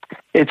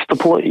 it's the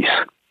police.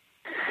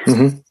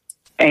 Mm-hmm.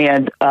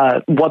 And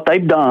what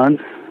they've done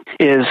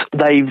is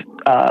they've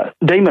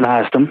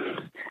demonized them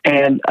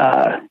and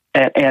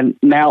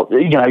now,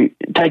 you know,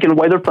 taking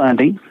away their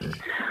funding,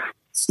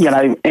 you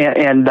know,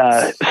 and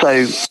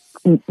so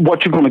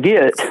what you're going to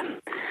get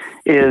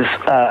is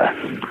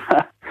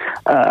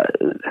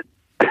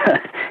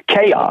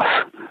chaos.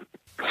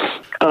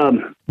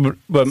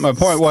 But my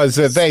point was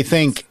that they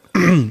think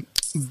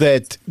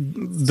that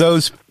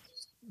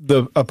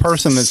a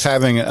person that's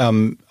having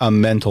a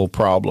mental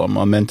problem,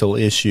 a mental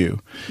issue,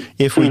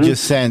 if we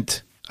just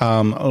sent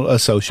a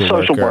social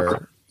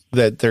worker,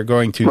 that they're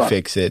going to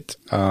fix it,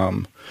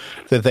 that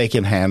they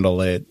can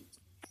handle it,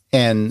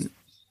 and,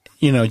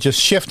 you know, just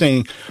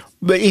shifting.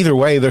 But either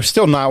way, they're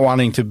still not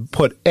wanting to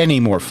put any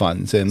more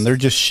funds in. They're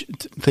just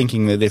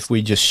thinking that if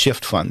we just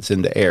shift funds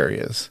into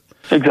areas.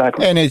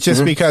 Exactly. And it's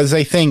just because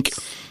they think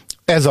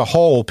as a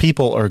whole,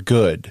 people are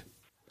good.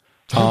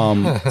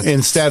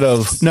 Instead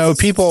of, no,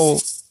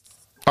 people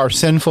are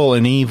sinful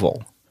and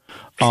evil.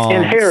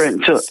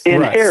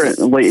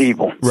 Inherently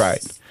evil.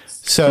 Right.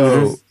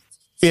 So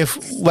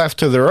if left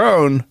to their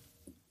own,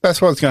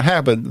 that's what's going to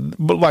happen.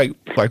 But like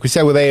we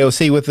said with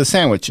AOC with the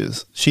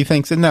sandwiches, she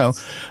thinks that no,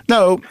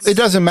 it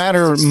doesn't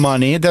matter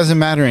money. It doesn't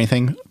matter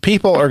anything.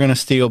 People are going to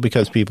steal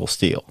because people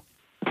steal.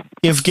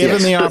 If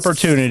given the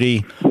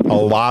opportunity, a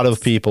lot of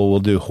people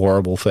will do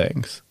horrible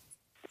things.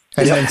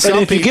 And then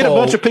if you get a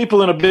bunch of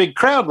people in a big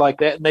crowd like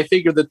that, and they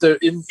figure that they're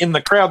in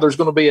the crowd, there's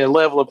going to be a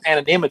level of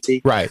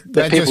anonymity. Right.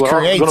 That just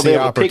creates the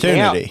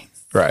opportunity.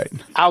 Right.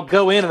 I'll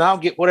go in and I'll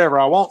get whatever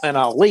I want and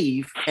I'll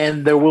leave,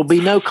 and there will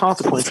be no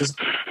consequences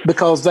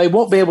because they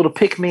won't be able to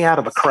pick me out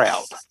of a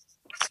crowd.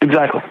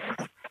 Exactly.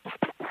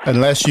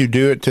 Unless you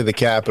do it to the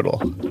Capitol.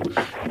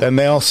 Then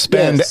they'll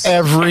spend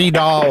every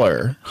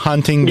dollar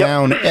hunting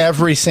down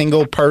every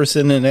single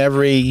person and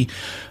every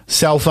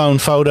cell phone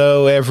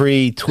photo,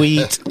 every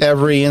tweet,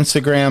 every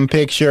Instagram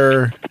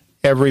picture,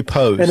 every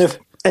post.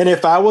 And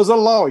if I was a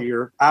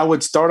lawyer, I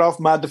would start off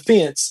my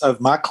defense of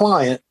my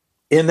client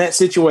in that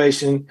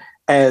situation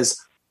as,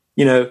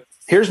 you know,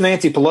 here's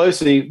Nancy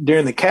Pelosi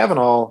during the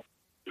Kavanaugh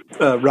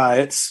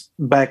riots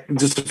back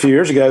just a few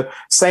years ago,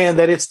 saying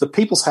that it's the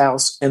people's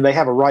house and they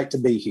have a right to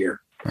be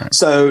here. Right.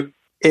 So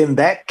in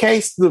that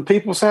case, the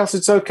people's house,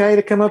 it's okay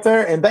to come up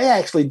there. And they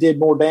actually did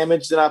more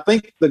damage than I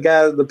think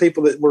the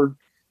people that were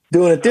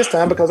doing it this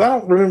time, because I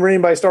don't remember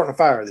anybody starting a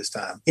fire this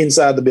time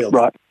inside the building.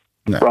 Right.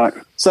 No. Right.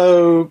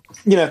 So,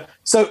 you know,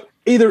 so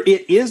either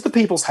it is the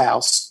people's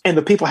house and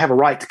the people have a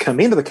right to come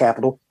into the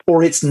Capitol,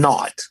 or it's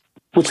not,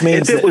 which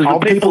means that all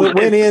the people that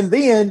went in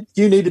then,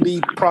 you need to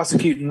be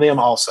prosecuting them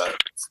also.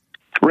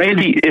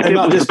 Randy, if it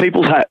was the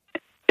people's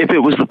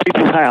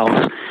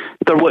house,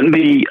 there wouldn't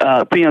be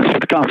fence with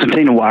the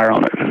concertina wire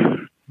on it.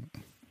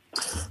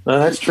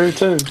 That's true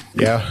too.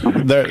 Yeah,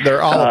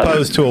 they're all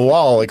opposed to a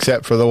wall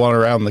except for the one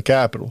around the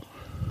Capitol.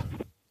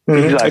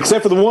 Exactly.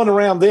 Except for the one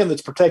around them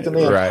that's protecting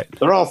them. Right.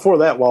 They're all for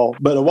that wall,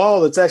 but a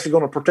wall that's actually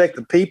going to protect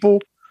the people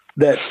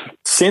that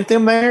sent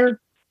them there.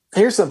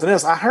 Here's something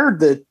else. I heard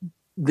that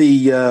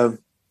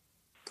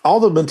all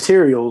the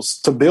materials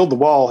to build the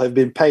wall have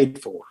been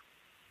paid for,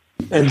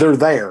 and they're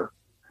there.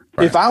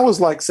 Right. If I was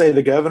like, say,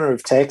 the governor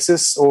of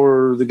Texas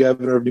or the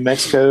governor of New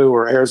Mexico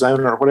or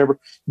Arizona or whatever,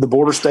 the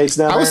border states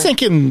down there. I was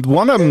thinking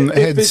one of them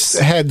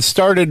had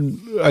started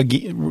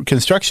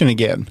construction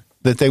again,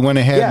 that they went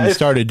ahead and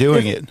started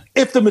doing it.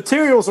 If the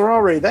materials are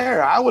already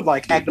there, I would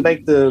like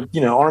activate the,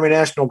 Army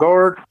National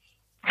Guard,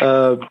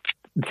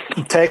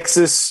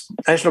 Texas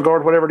National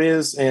Guard, whatever it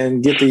is,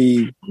 and get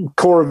the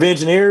Corps of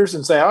Engineers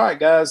and say, all right,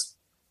 guys,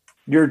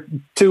 your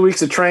 2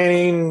 weeks of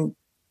training,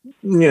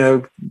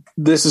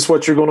 this is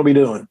what you're going to be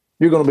doing.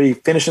 You're going to be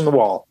finishing the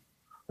wall,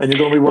 and you're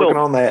going to be working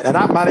on that. And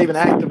I might even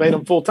activate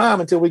them full time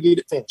until we get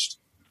it finished.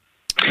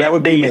 That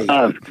would be me.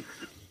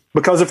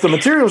 Because if the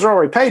materials are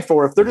already paid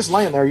for, if they're just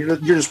laying there, you're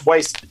just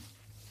wasting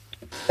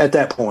at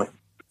that point.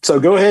 So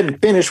go ahead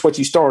and finish what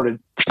you started.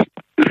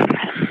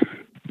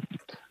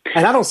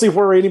 And I don't see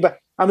where anybody.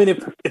 I mean,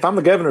 if I'm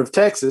the governor of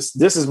Texas,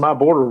 this is my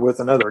border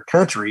with another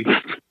country,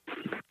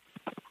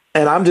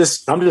 and I'm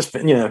just I'm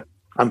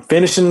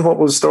finishing what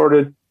was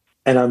started,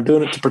 and I'm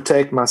doing it to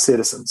protect my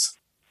citizens.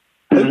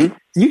 Mm-hmm.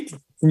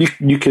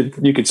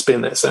 You could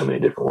spin that so many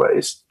different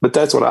ways, but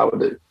that's what I would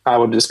do. I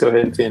would just go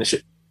ahead and finish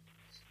it.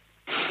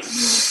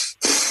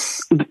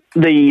 I'm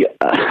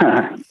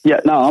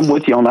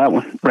with you on that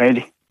one,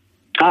 Randy.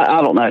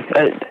 I don't know.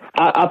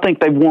 I think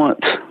they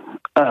want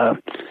to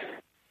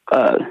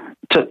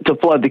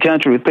flood the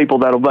country with people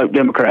that'll vote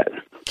Democrat.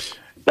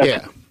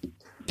 Yeah,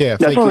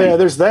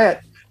 there's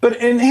that. But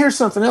and here's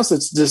something else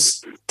that's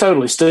just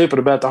totally stupid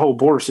about the whole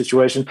border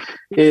situation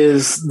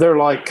is they're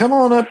like, come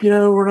on up,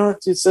 we're not,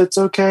 it's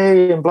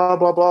okay, and blah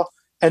blah blah,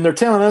 and they're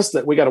telling us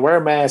that we got to wear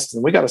masks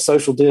and we got to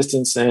social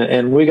distance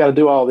and we got to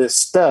do all this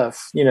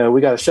stuff,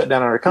 we got to shut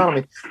down our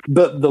economy.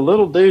 But the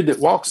little dude that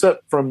walks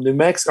up from New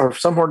Mexico or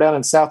somewhere down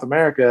in South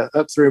America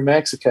up through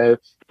Mexico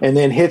and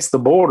then hits the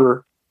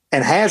border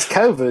and has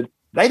COVID,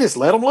 they just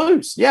let them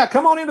loose. Yeah,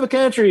 come on into the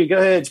country, go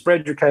ahead,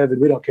 spread your COVID,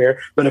 we don't care.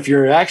 But if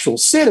you're an actual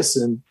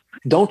citizen,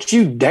 don't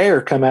you dare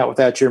come out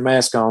without your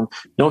mask on.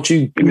 Don't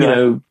you,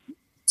 no,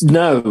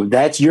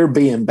 that's you're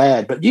being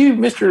bad. But you,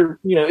 Mr.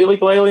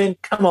 Illegal alien,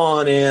 come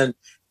on in.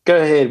 Go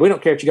ahead. We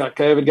don't care if you got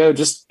COVID. Go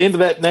just into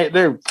that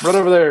there, right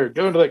over there.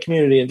 Go into that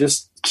community and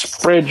just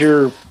spread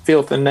your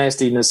filth and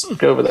nastiness.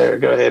 Go over there.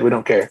 Go ahead. We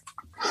don't care.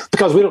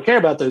 Because we don't care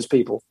about those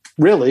people.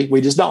 Really, we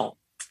just don't.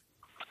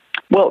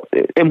 Well,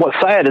 and what's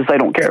sad is they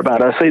don't care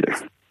about us either.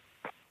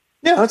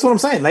 Yeah, that's what I'm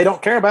saying. They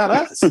don't care about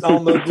us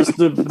on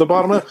the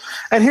bottom of it.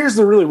 And here's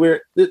the really weird.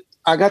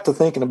 I got to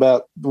thinking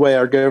about the way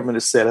our government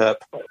is set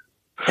up.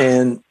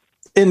 And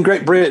in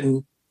Great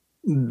Britain,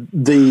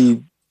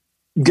 the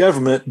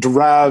government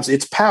derives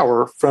its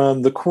power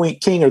from the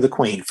king or the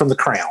queen, from the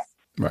crown.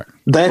 Right.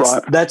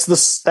 That's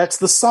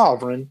the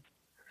sovereign.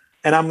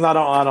 And I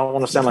don't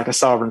want to sound like a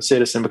sovereign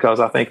citizen because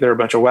I think they're a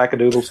bunch of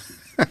wackadoodles.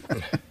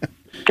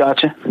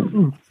 Gotcha.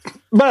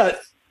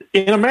 But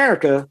in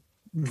America,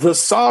 the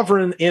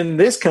sovereign in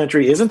this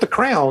country isn't the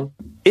crown,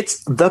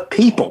 it's the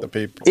people.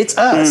 It's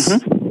us.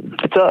 Mm-hmm.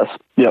 It's us.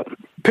 Yep.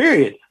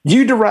 Period.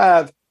 You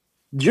derive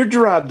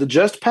the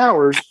just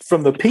powers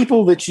from the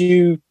people that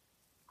you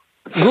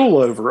rule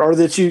over or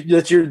that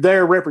you're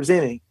there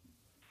representing.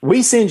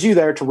 We send you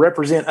there to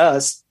represent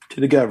us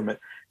to the government.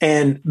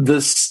 And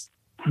the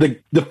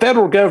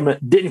federal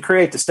government didn't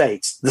create the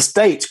states. The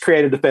states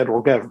created the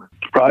federal government.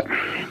 Right.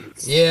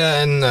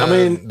 Yeah, and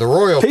the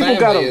royal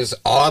family is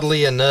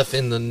oddly enough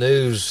in the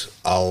news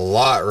a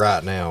lot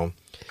right now.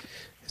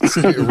 It's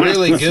a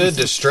really good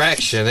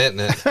distraction, isn't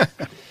it?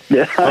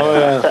 Yeah.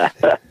 Oh,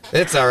 yeah.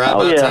 It's all right.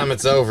 By the time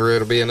it's over,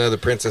 it'll be another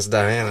Princess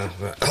Diana.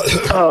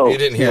 You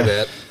didn't hear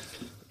that.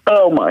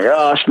 Oh my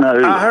gosh,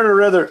 no! I heard a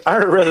rather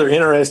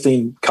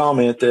interesting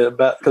comment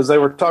because they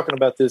were talking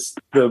about this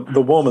the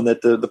woman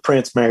that the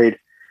prince married,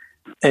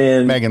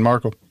 and Meghan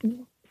Markle.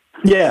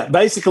 Yeah,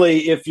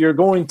 basically, if you're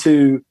going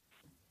to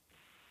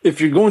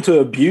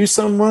abuse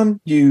someone,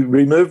 you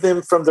remove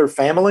them from their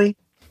family,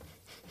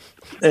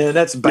 and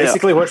that's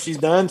basically what she's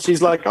done.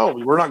 She's like, "Oh,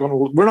 we're not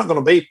going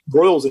to be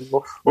royals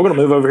anymore. We're going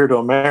to move over here to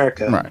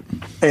America." Right.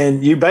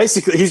 And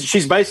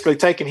she's basically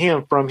taken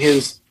him from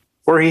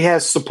where he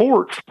has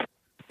support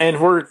and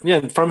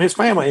from his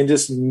family, and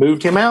just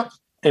moved him out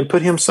and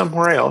put him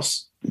somewhere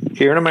else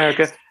here in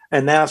America.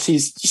 And now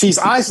she's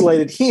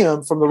isolated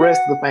him from the rest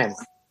of the family.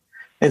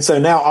 And so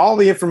now all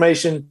the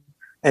information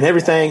and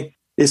everything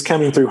is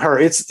coming through her.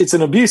 It's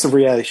an abusive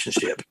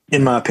relationship,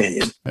 in my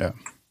opinion. Yeah.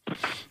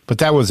 But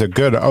that was a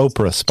good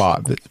Oprah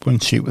spot when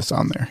she was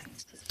on there.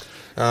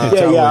 I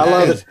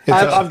love it.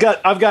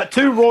 I've got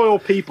two royal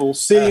people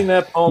sitting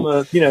up on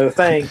the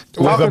thing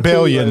with a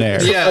billionaire.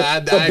 A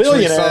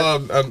billionaire saw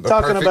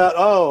talking about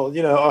are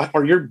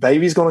your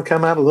babies going to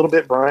come out a little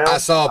bit brown? I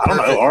don't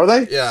know. Are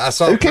they? Yeah, I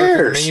saw Who a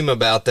cares? meme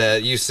about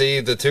that. You see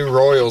the two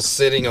royals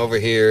sitting over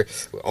here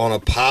on a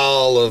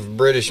pile of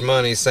British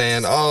money,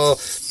 saying, "Oh,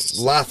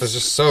 life is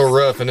just so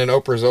rough," and then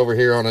Oprah's over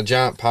here on a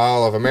giant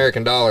pile of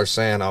American dollars,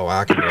 saying, "Oh,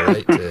 I can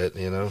relate to it,"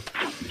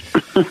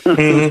 It's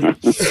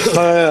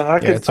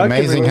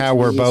amazing how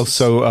we're both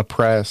so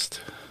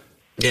oppressed.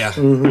 Yeah.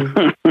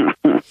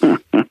 Mm-hmm.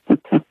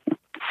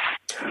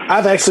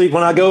 I've actually,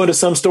 when I go into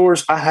some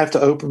stores, I have to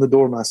open the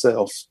door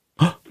myself.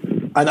 I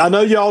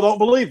know y'all don't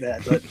believe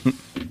that, but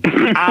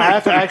I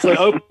have to actually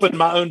open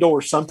my own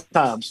door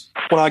sometimes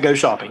when I go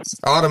shopping.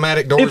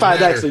 Automatic doors. If I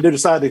actually do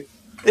decide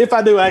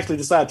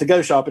to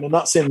go shopping and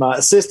not send my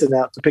assistant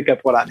out to pick up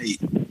what I need.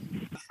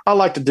 I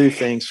like to do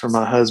things for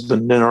my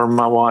husband or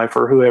my wife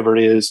or whoever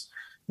it is,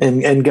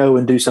 and go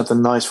and do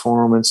something nice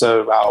for them. And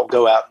so I'll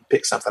go out and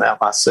pick something out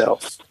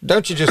myself.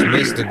 Don't you just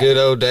miss the good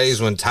old days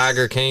when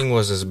Tiger King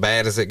was as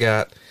bad as it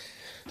got?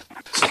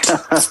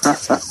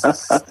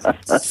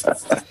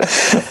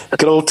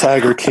 Good old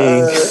Tiger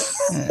King.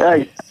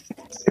 Hey,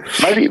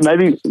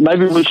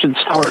 maybe we should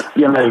start.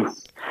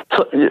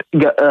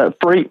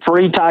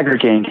 Free Tiger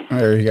King.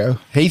 There you go.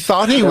 He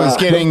thought he was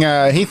getting.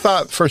 He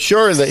thought for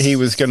sure that he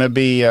was going to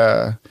be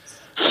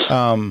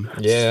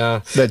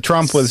that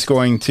Trump was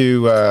going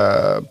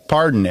to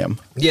pardon him.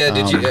 Yeah,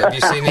 have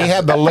you seen he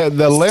had the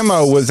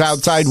limo was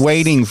outside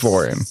waiting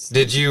for him.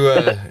 Did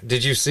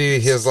you see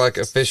his like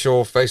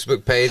official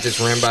Facebook page that's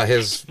run by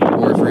his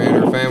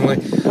boyfriend or family?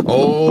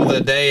 Oh,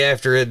 the day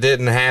after it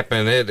didn't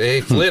happen,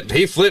 he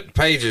flipped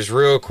pages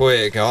real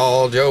quick.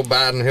 Oh, Joe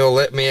Biden, he'll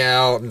let me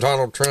out.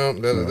 Donald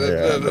Trump.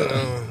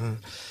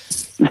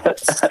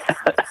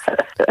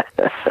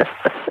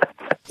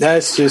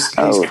 That's just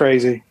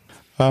crazy.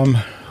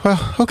 Well,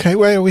 okay.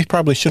 Well, we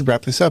probably should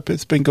wrap this up.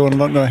 It's been going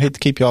long. I hate to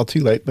keep you all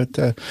too late, but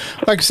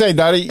like I say,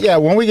 Dottie, yeah,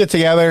 when we get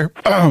together,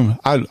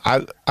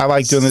 I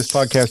like doing this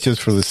podcast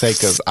just for the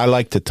sake of I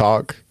like to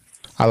talk.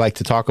 I like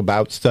to talk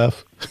about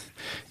stuff,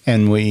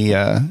 and we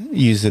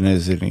use it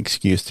as an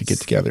excuse to get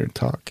together and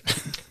talk.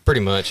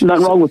 Pretty much.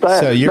 Nothing wrong with that.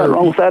 So Nothing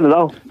wrong with that at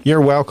all.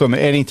 You're welcome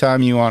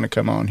anytime you want to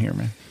come on here,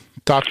 man.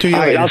 Talk to you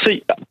later. I'll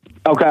see.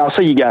 Okay, I'll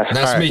see you guys.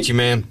 Nice to meet you,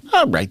 man.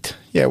 All right.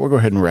 Yeah, we'll go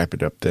ahead and wrap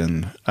it up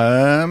then.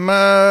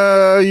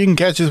 You can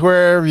catch us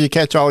wherever you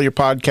catch all your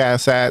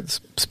podcasts at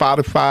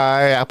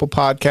Spotify, Apple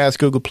Podcasts,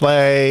 Google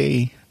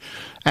Play,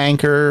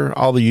 Anchor,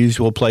 all the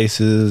usual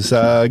places.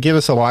 Give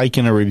us a like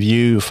and a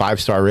review.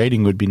 5-star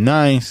rating would be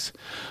nice.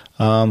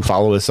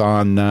 Follow us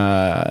on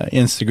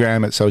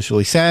Instagram at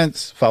Socially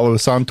Sense. Follow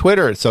us on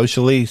Twitter at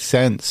Socially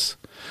Sense.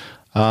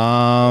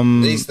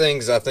 These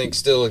things I think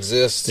still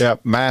exist.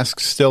 Yep,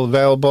 masks still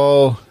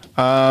available.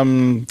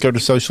 Go to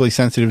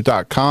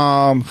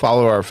sociallysensitive.com.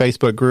 Follow our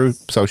Facebook group,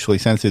 Socially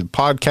Sensitive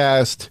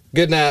Podcast.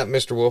 Good night,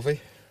 Mr.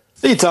 Wolfie.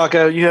 See you,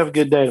 Taco. You have a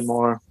good day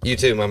tomorrow. You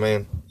too, my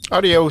man.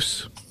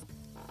 Adios.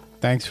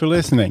 Thanks for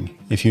listening.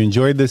 If you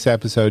enjoyed this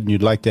episode and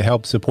you'd like to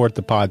help support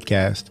the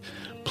podcast,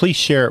 please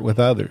share it with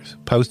others.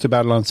 Post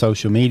about it on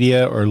social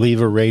media or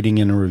leave a rating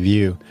and a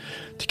review.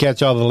 To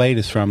catch all the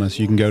latest from us,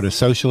 you can go to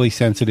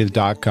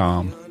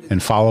sociallysensitive.com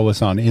and follow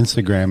us on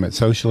Instagram at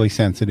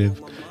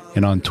sociallysensitive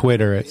and on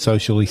Twitter at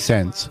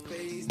sociallysense.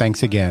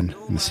 Thanks again,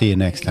 and see you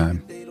next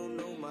time.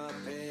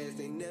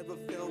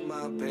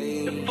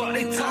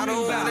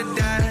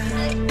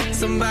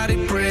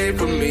 Somebody pray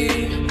for me.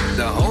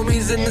 The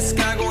homies in the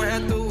sky gonna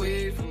have to